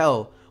could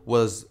tell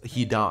was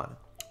Hidan.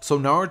 So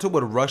Naruto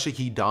would rush at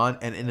Hidan,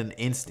 and in an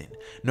instant,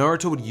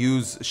 Naruto would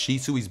use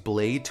Shisui's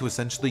blade to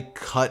essentially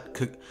cut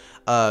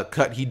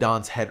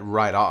Hidan's head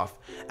right off.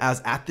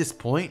 As at this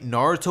point,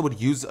 Naruto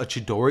would use a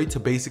Chidori to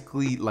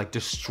basically like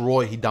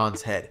destroy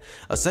Hidan's head,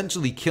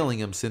 essentially killing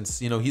him,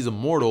 since, you know, he's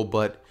immortal,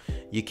 but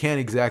you can't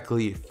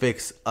exactly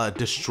fix a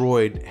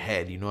destroyed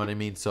head, you know what I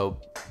mean? So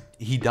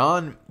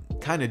Hidan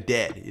kind of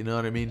dead, you know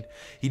what I mean?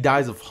 He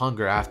dies of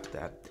hunger after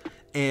that.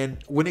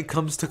 And when it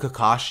comes to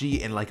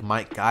Kakashi and like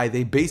Might Guy,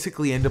 they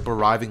basically end up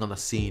arriving on the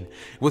scene,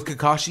 with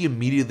Kakashi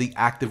immediately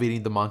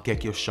activating the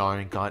Mangekyo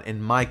Sharingan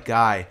and Might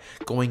Guy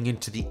going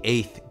into the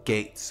 8th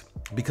gates,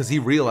 because he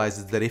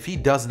realizes that if he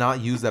does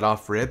not use that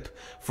off rip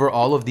for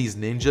all of these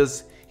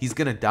ninjas, he's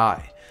gonna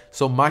die.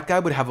 So Might Guy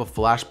would have a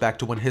flashback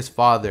to when his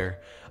father,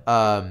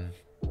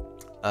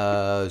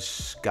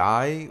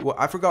 Sky, well,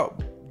 I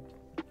forgot,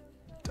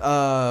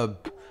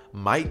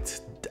 might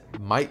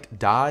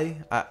die,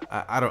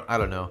 I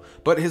don't know,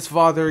 but his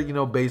father, you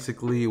know,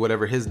 basically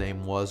whatever his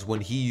name was,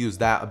 when he used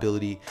that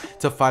ability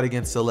to fight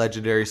against the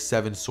legendary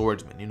 7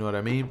 swordsmen, you know what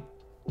I mean?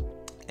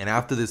 And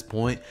after this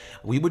point,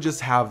 we would just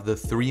have the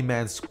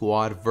 3-man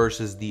squad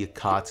versus the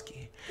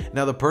Akatsuki.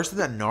 Now the person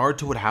that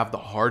Naruto would have the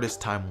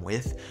hardest time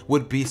with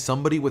would be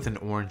somebody with an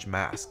orange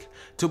mask.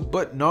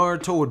 But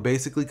Naruto would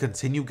basically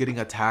continue getting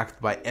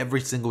attacked by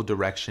every single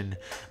direction.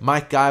 My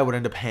guy would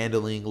end up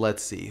handling,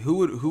 let's see, who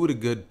would a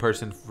good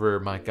person for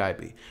my guy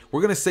be?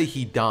 We're gonna say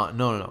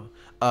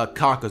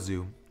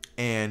Kakazu,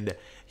 and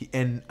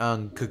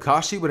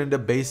Kakashi would end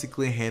up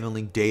basically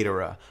handling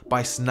Deidara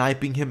by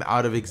sniping him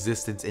out of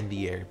existence in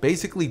the air,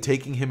 basically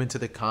taking him into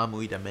the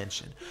Kamui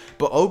dimension.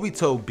 But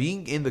Obito,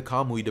 being in the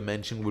Kamui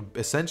dimension, would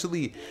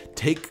essentially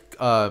take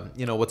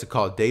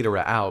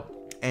Deidara out,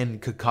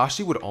 and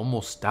Kakashi would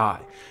almost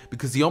die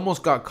because he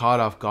almost got caught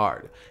off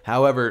guard.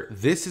 However,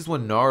 this is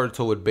when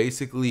Naruto would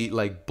basically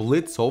like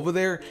blitz over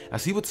there,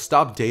 as he would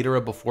stop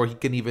Deidara before he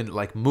can even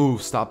like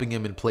move, stopping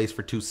him in place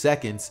for 2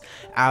 seconds,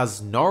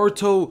 as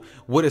Naruto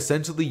would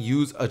essentially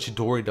use a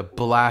Chidori to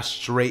blast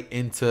straight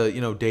into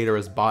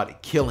Deidara's body,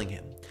 killing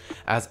him.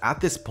 As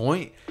at this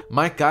point,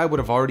 my guy would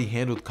have already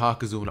handled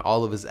Kakazu and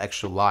all of his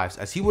extra lives,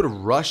 as he would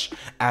rush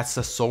at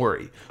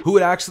Sasori, who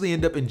would actually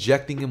end up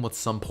injecting him with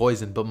some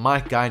poison. But my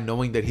guy,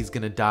 knowing that he's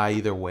gonna die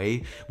either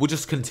way, would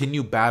just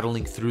continue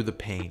battling through the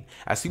pain,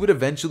 as he would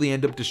eventually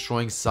end up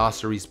destroying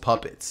Sasori's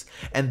puppets.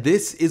 And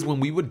this is when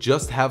we would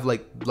just have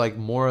like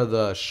more of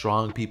the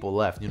strong people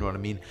left, you know what I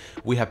mean?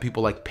 We have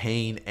people like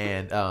Pain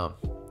and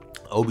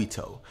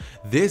Obito.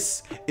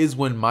 This is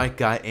when my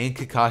guy and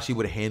Kakashi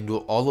would handle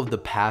all of the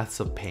paths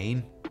of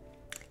pain.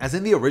 As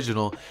in the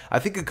original, I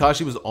think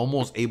Kakashi was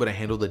almost able to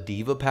handle the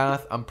Diva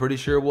path, I'm pretty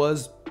sure it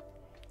was.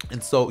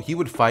 And so he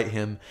would fight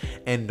him,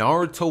 and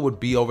Naruto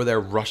would be over there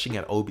rushing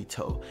at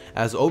Obito,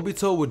 as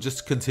Obito would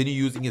just continue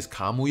using his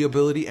Kamui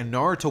ability and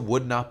Naruto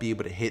would not be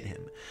able to hit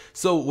him.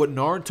 So what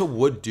Naruto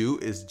would do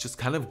is just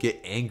kind of get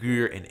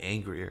angrier and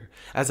angrier,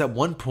 as at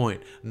one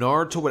point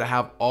Naruto would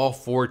have all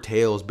 4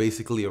 tails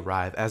basically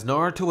arrive, as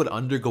Naruto would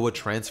undergo a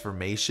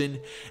transformation,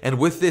 and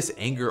with this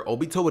anger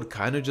Obito would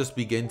kind of just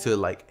begin to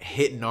like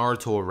hit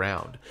Naruto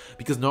around,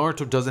 because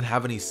Naruto doesn't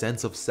have any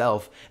sense of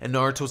self and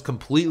Naruto is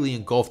completely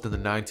engulfed in the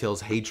Nine Tails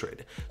hatred.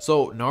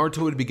 So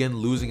Naruto would begin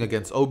losing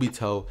against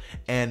Obito,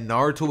 and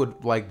Naruto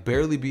would like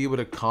barely be able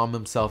to calm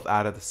himself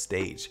out of the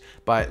stage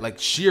by like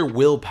sheer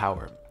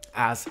willpower,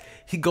 as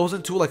he goes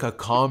into like a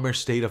calmer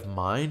state of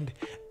mind,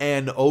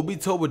 and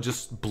Obito would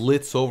just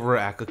blitz over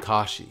at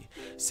Kakashi,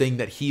 saying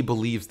that he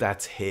believes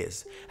that's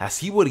his, as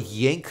he would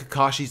yank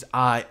Kakashi's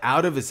eye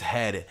out of his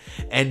head.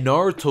 And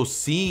Naruto,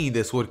 seeing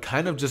this, would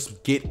kind of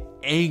just get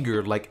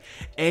angered, like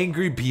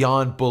angry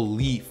beyond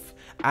belief,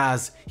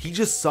 as he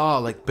just saw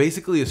like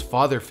basically his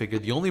father figure,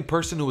 the only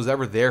person who was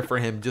ever there for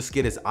him, just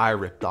get his eye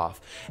ripped off.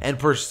 And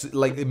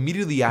like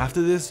immediately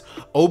after this,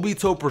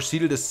 Obito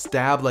proceeded to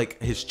stab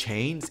like his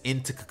chains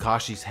into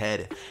Kakashi's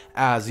head,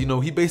 as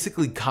he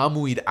basically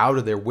Kamui'd out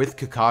of there with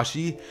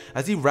Kakashi,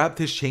 as he wrapped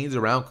his chains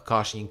around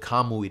Kakashi and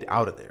Kamui'd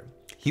out of there.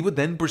 He would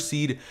then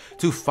proceed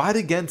to fight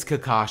against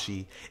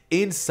Kakashi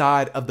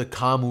inside of the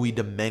Kamui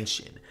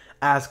dimension,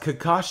 as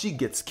Kakashi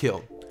gets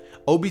killed.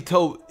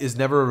 Obito is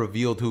never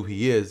revealed who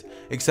he is,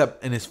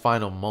 except in his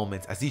final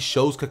moments, as he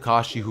shows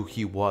Kakashi who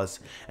he was,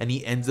 and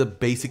he ends up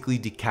basically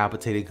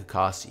decapitating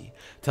Kakashi,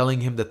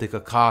 telling him that the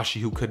Kakashi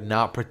who could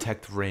not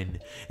protect Rin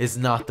is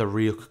not the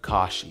real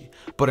Kakashi,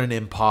 but an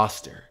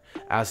imposter.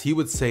 As he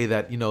would say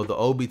that, the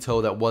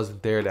Obito that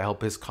wasn't there to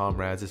help his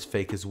comrades is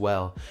fake as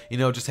well.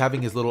 Just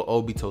having his little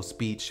Obito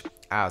speech.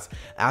 As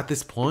at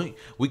this point,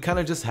 we kind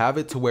of just have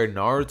it to where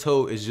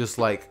Naruto is just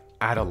like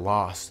at a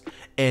loss.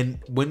 And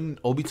when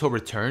Obito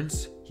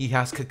returns, he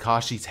has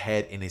Kakashi's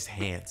head in his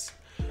hands.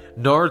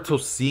 Naruto,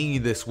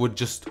 seeing this, would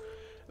just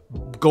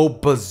go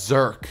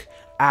berserk,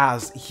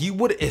 as he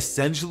would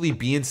essentially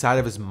be inside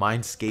of his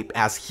mindscape,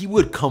 as he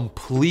would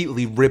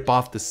completely rip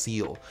off the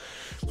seal.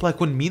 Like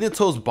when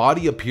Minato's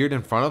body appeared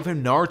in front of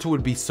him, Naruto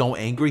would be so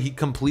angry he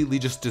completely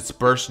just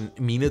dispersed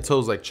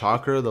Minato's like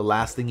chakra, the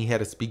last thing he had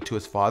to speak to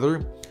his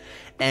father,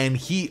 and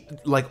he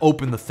like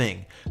opened the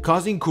thing,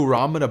 causing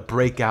Kurama to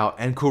break out.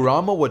 And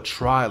Kurama would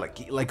try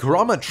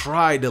Kurama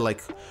tried to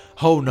like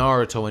hoe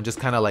Naruto and just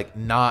kind of like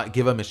not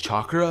give him his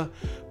chakra,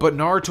 but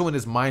Naruto in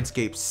his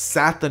mindscape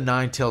sat the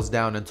Nine Tails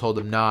down and told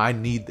him, nah, I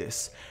need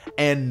this.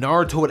 And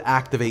Naruto would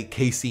activate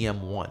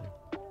KCM1.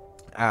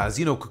 As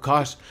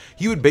Kakashi,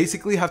 he would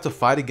basically have to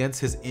fight against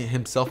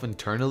himself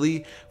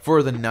internally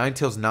for the Nine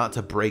Tails not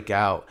to break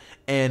out.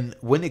 And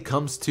when it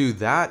comes to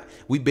that,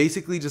 we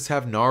basically just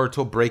have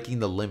Naruto breaking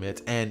the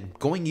limit and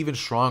going even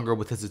stronger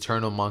with his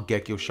eternal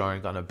Mangekyo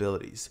Sharingan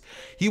abilities.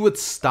 He would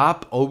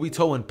stop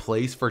Obito in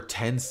place for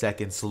 10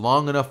 seconds,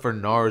 long enough for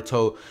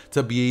Naruto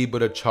to be able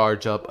to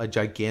charge up a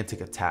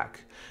gigantic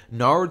attack.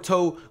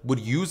 Naruto, would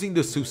using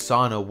the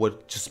Susanoo,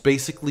 would just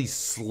basically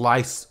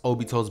slice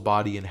Obito's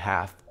body in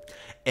half.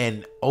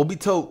 And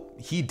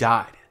Obito, he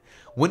died.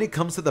 When it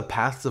comes to the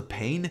paths of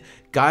pain,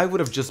 Guy would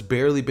have just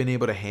barely been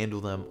able to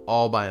handle them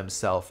all by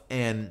himself.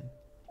 And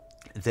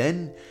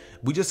then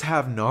we just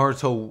have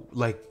Naruto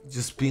like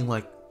just being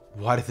like,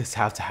 why did this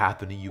have to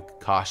happen to you,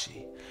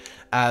 Kakashi?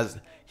 As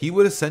he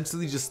would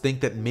essentially just think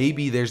that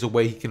maybe there's a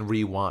way he can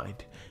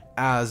rewind.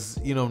 As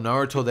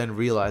Naruto then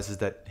realizes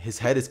that his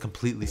head is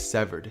completely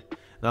severed,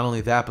 Not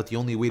only that, but the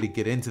only way to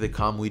get into the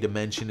Kamui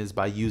dimension is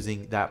by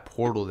using that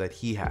portal that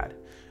he had,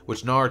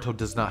 which Naruto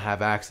does not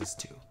have access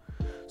to.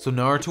 So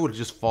Naruto would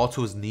just fall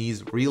to his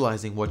knees,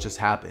 realizing what just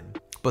happened.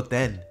 But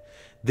then,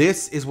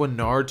 this is when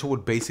Naruto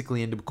would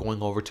basically end up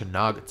going over to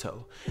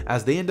Nagato.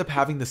 As they end up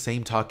having the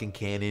same talk in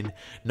canon,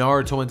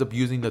 Naruto ends up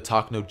using the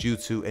talk no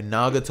jutsu, and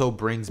Nagato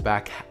brings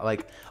back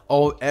like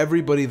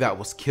everybody that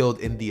was killed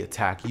in the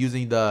attack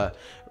using the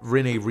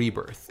Rinne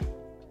rebirth.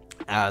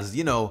 As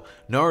you know,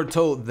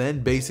 Naruto then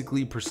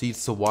basically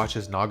proceeds to watch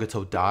as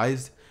Nagato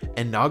dies,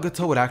 and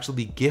Nagato would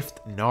actually gift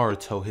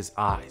Naruto his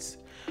eyes.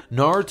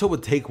 Naruto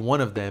would take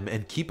one of them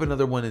and keep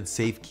another one in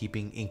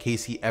safekeeping in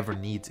case he ever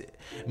needs it,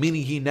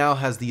 meaning he now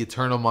has the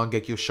Eternal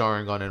Mangekyo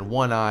Sharingan in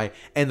one eye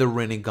and the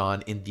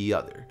Rinnegan in the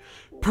other.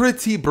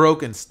 Pretty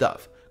broken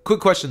stuff. Quick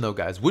question though,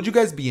 guys, would you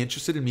guys be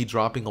interested in me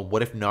dropping a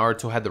what if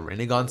Naruto had the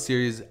Rinnegan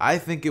series? I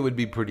think it would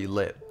be pretty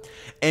lit.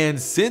 And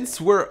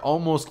since we're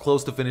almost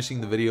close to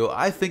finishing the video,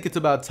 I think it's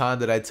about time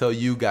that I tell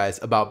you guys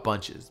about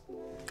Bunches.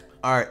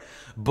 Alright,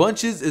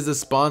 Bunches is a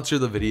sponsor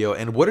of the video,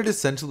 and what it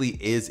essentially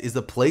is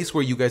a place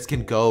where you guys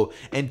can go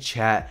and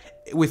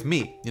chat with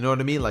me. You know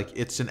what I mean? Like,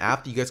 it's an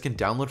app that you guys can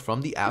download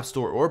from the App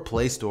Store or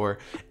Play Store,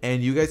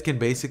 and you guys can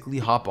basically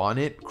hop on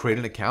it, create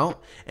an account,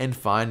 and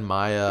find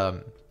my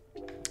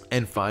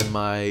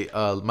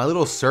my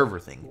little server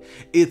thing.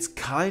 It's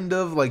kind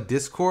of like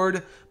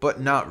Discord,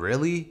 but not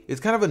really. It's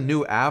kind of a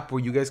new app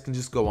where you guys can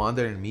just go on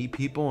there and meet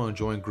people and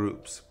join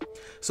groups.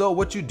 So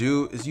what you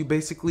do is you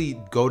basically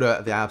go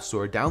to the App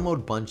Store,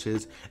 download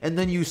Bunches, and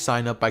then you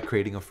sign up by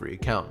creating a free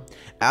account.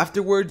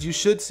 Afterwards, you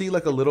should see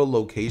like a little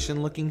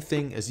location looking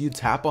thing. As you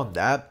tap on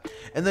that,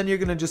 and then you're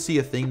gonna just see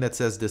a thing that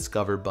says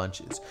Discover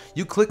Bunches.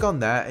 You click on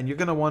that, and you're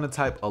gonna want to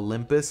type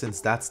Olympus,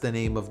 since that's the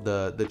name of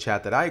the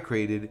chat that I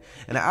created.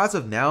 And as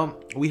of now,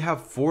 we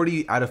have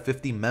 40 out of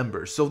 50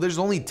 members, so there's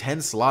only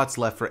 10 slots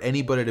left for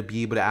anybody to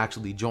be able to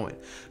actually join.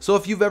 So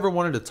if you've ever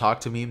wanted to talk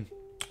to me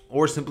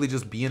or simply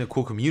just be in a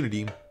cool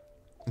community,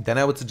 then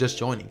I would suggest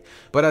joining.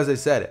 But as I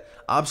said,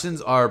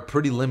 options are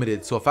pretty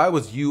limited, so if I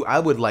was you, I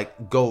would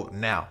like go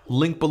now.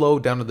 Link below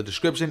down in the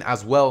description,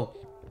 as well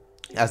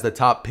as the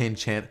top pin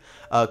chant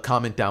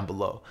comment down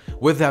below.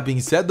 With that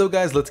being said though,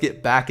 guys, let's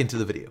get back into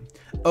the video.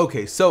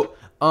 Okay, so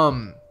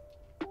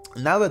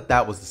now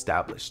that was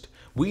established,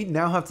 we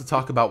now have to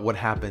talk about what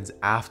happens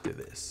after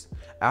this.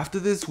 After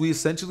this, we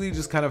essentially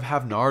just kind of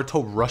have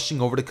Naruto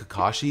rushing over to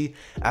Kakashi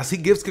as he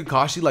gives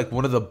Kakashi like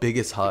one of the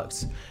biggest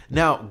hugs.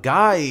 Now,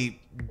 Guy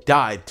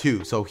died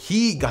too, so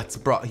he got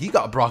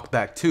brought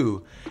back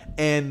too,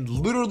 and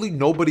literally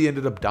nobody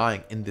ended up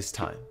dying in this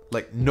time.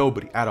 Like,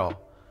 nobody at all.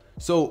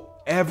 So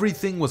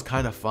everything was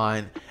kind of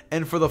fine,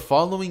 and for the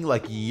following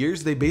like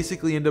years, they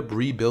basically end up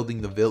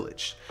rebuilding the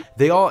village.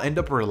 They all end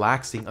up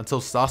relaxing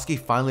until Sasuke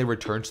finally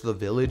returns to the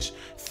village,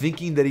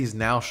 thinking that he's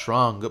now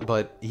strong,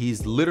 but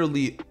he's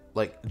literally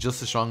like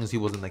just as strong as he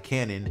was in the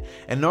canon,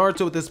 and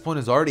Naruto at this point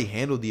has already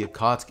handled the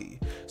Akatsuki.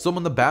 So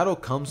when the battle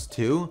comes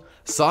to,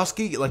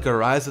 Sasuke like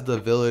arrives at the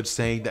village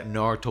saying that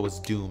Naruto is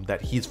doomed,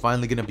 that he's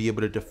finally going to be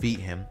able to defeat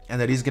him, and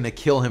that he's going to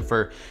kill him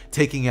for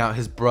taking out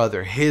his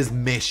brother, his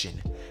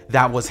mission.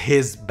 That was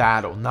his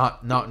battle,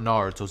 not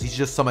Naruto's. He's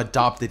just some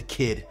adopted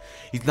kid.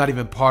 He's not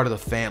even part of the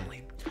family.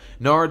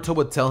 Naruto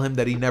would tell him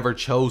that he never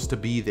chose to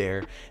be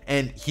there,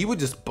 and he would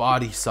just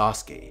body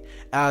Sasuke.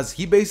 As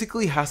he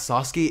basically has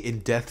Sasuke in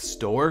death's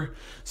door,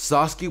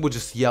 Sasuke would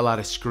just yell out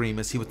a scream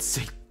as he would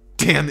say,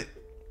 "Damn it!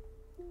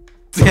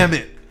 Damn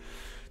it!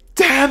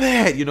 Damn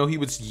it!" You know, he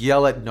would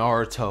yell at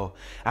Naruto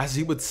as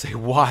he would say,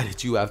 "Why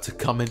did you have to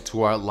come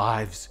into our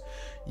lives?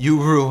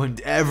 You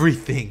ruined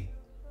everything.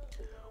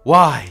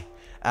 Why?"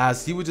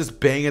 As he would just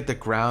bang at the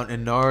ground,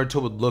 and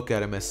Naruto would look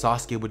at him as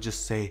Sasuke would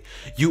just say,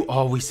 "You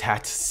always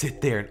had to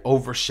sit there and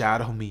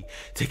overshadow me,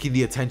 taking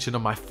the attention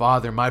of my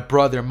father, my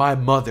brother, my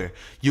mother.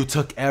 You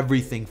took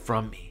everything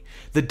from me.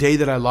 The day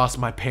that I lost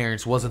my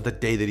parents wasn't the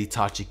day that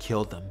Itachi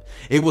killed them.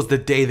 It was the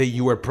day that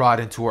you were brought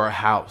into our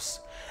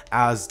house."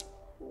 As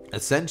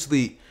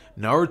essentially,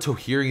 Naruto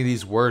hearing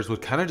these words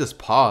would kind of just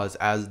pause,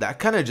 as that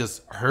kind of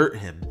just hurt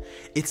him.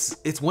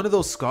 It's one of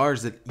those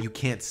scars that you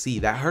can't see.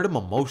 That hurt him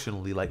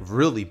emotionally, like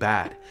really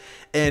bad.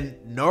 And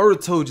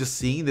Naruto just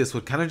seeing this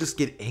would kind of just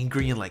get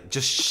angry and like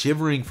just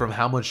shivering from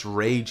how much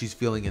rage he's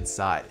feeling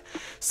inside.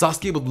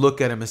 Sasuke would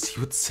look at him as he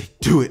would say,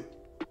 "Do it.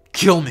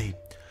 Kill me.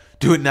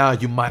 Do it now.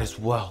 You might as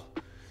well.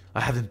 I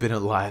haven't been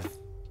alive.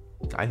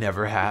 I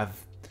never have."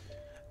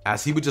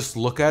 As he would just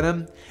look at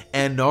him,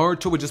 and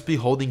Naruto would just be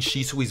holding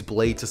Shisui's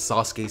blade to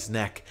Sasuke's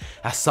neck,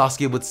 as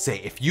Sasuke would say,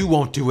 "If you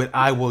won't do it,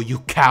 I will, you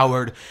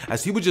coward."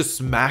 As he would just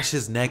smash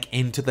his neck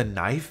into the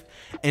knife,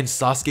 and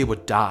Sasuke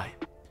would die.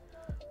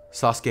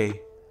 Sasuke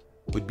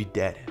would be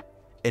dead,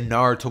 and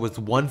Naruto, with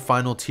one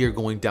final tear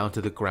going down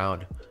to the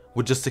ground,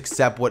 would just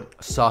accept what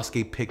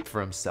Sasuke picked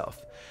for himself.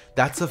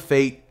 That's a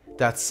fate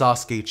that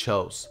Sasuke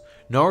chose.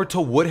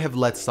 Naruto would have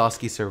let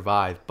Sasuke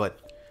survive, but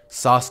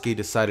Sasuke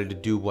decided to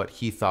do what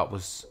he thought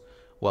was,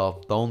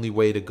 well, the only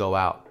way to go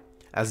out.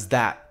 As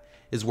that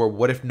is where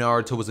What If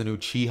Naruto Was an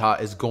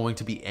Uchiha is going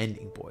to be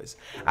ending, boys.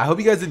 I hope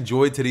you guys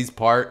enjoyed today's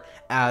part,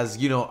 as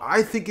you know,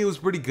 I think it was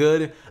pretty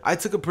good. I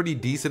took a pretty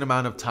decent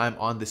amount of time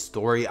on this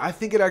story. I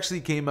think it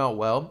actually came out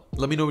well.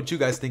 Let me know what you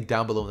guys think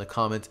down below in the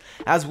comments,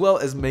 as well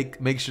as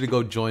make sure to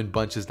go join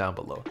bunches down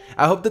below.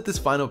 I hope that this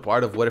final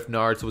part of What If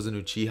Naruto Was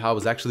an Uchiha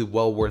was actually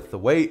well worth the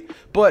wait.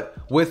 But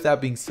with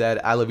that being said,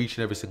 I love each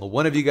and every single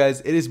one of you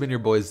guys. It has been your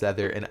boy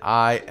Zether, and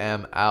I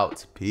am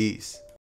out. Peace.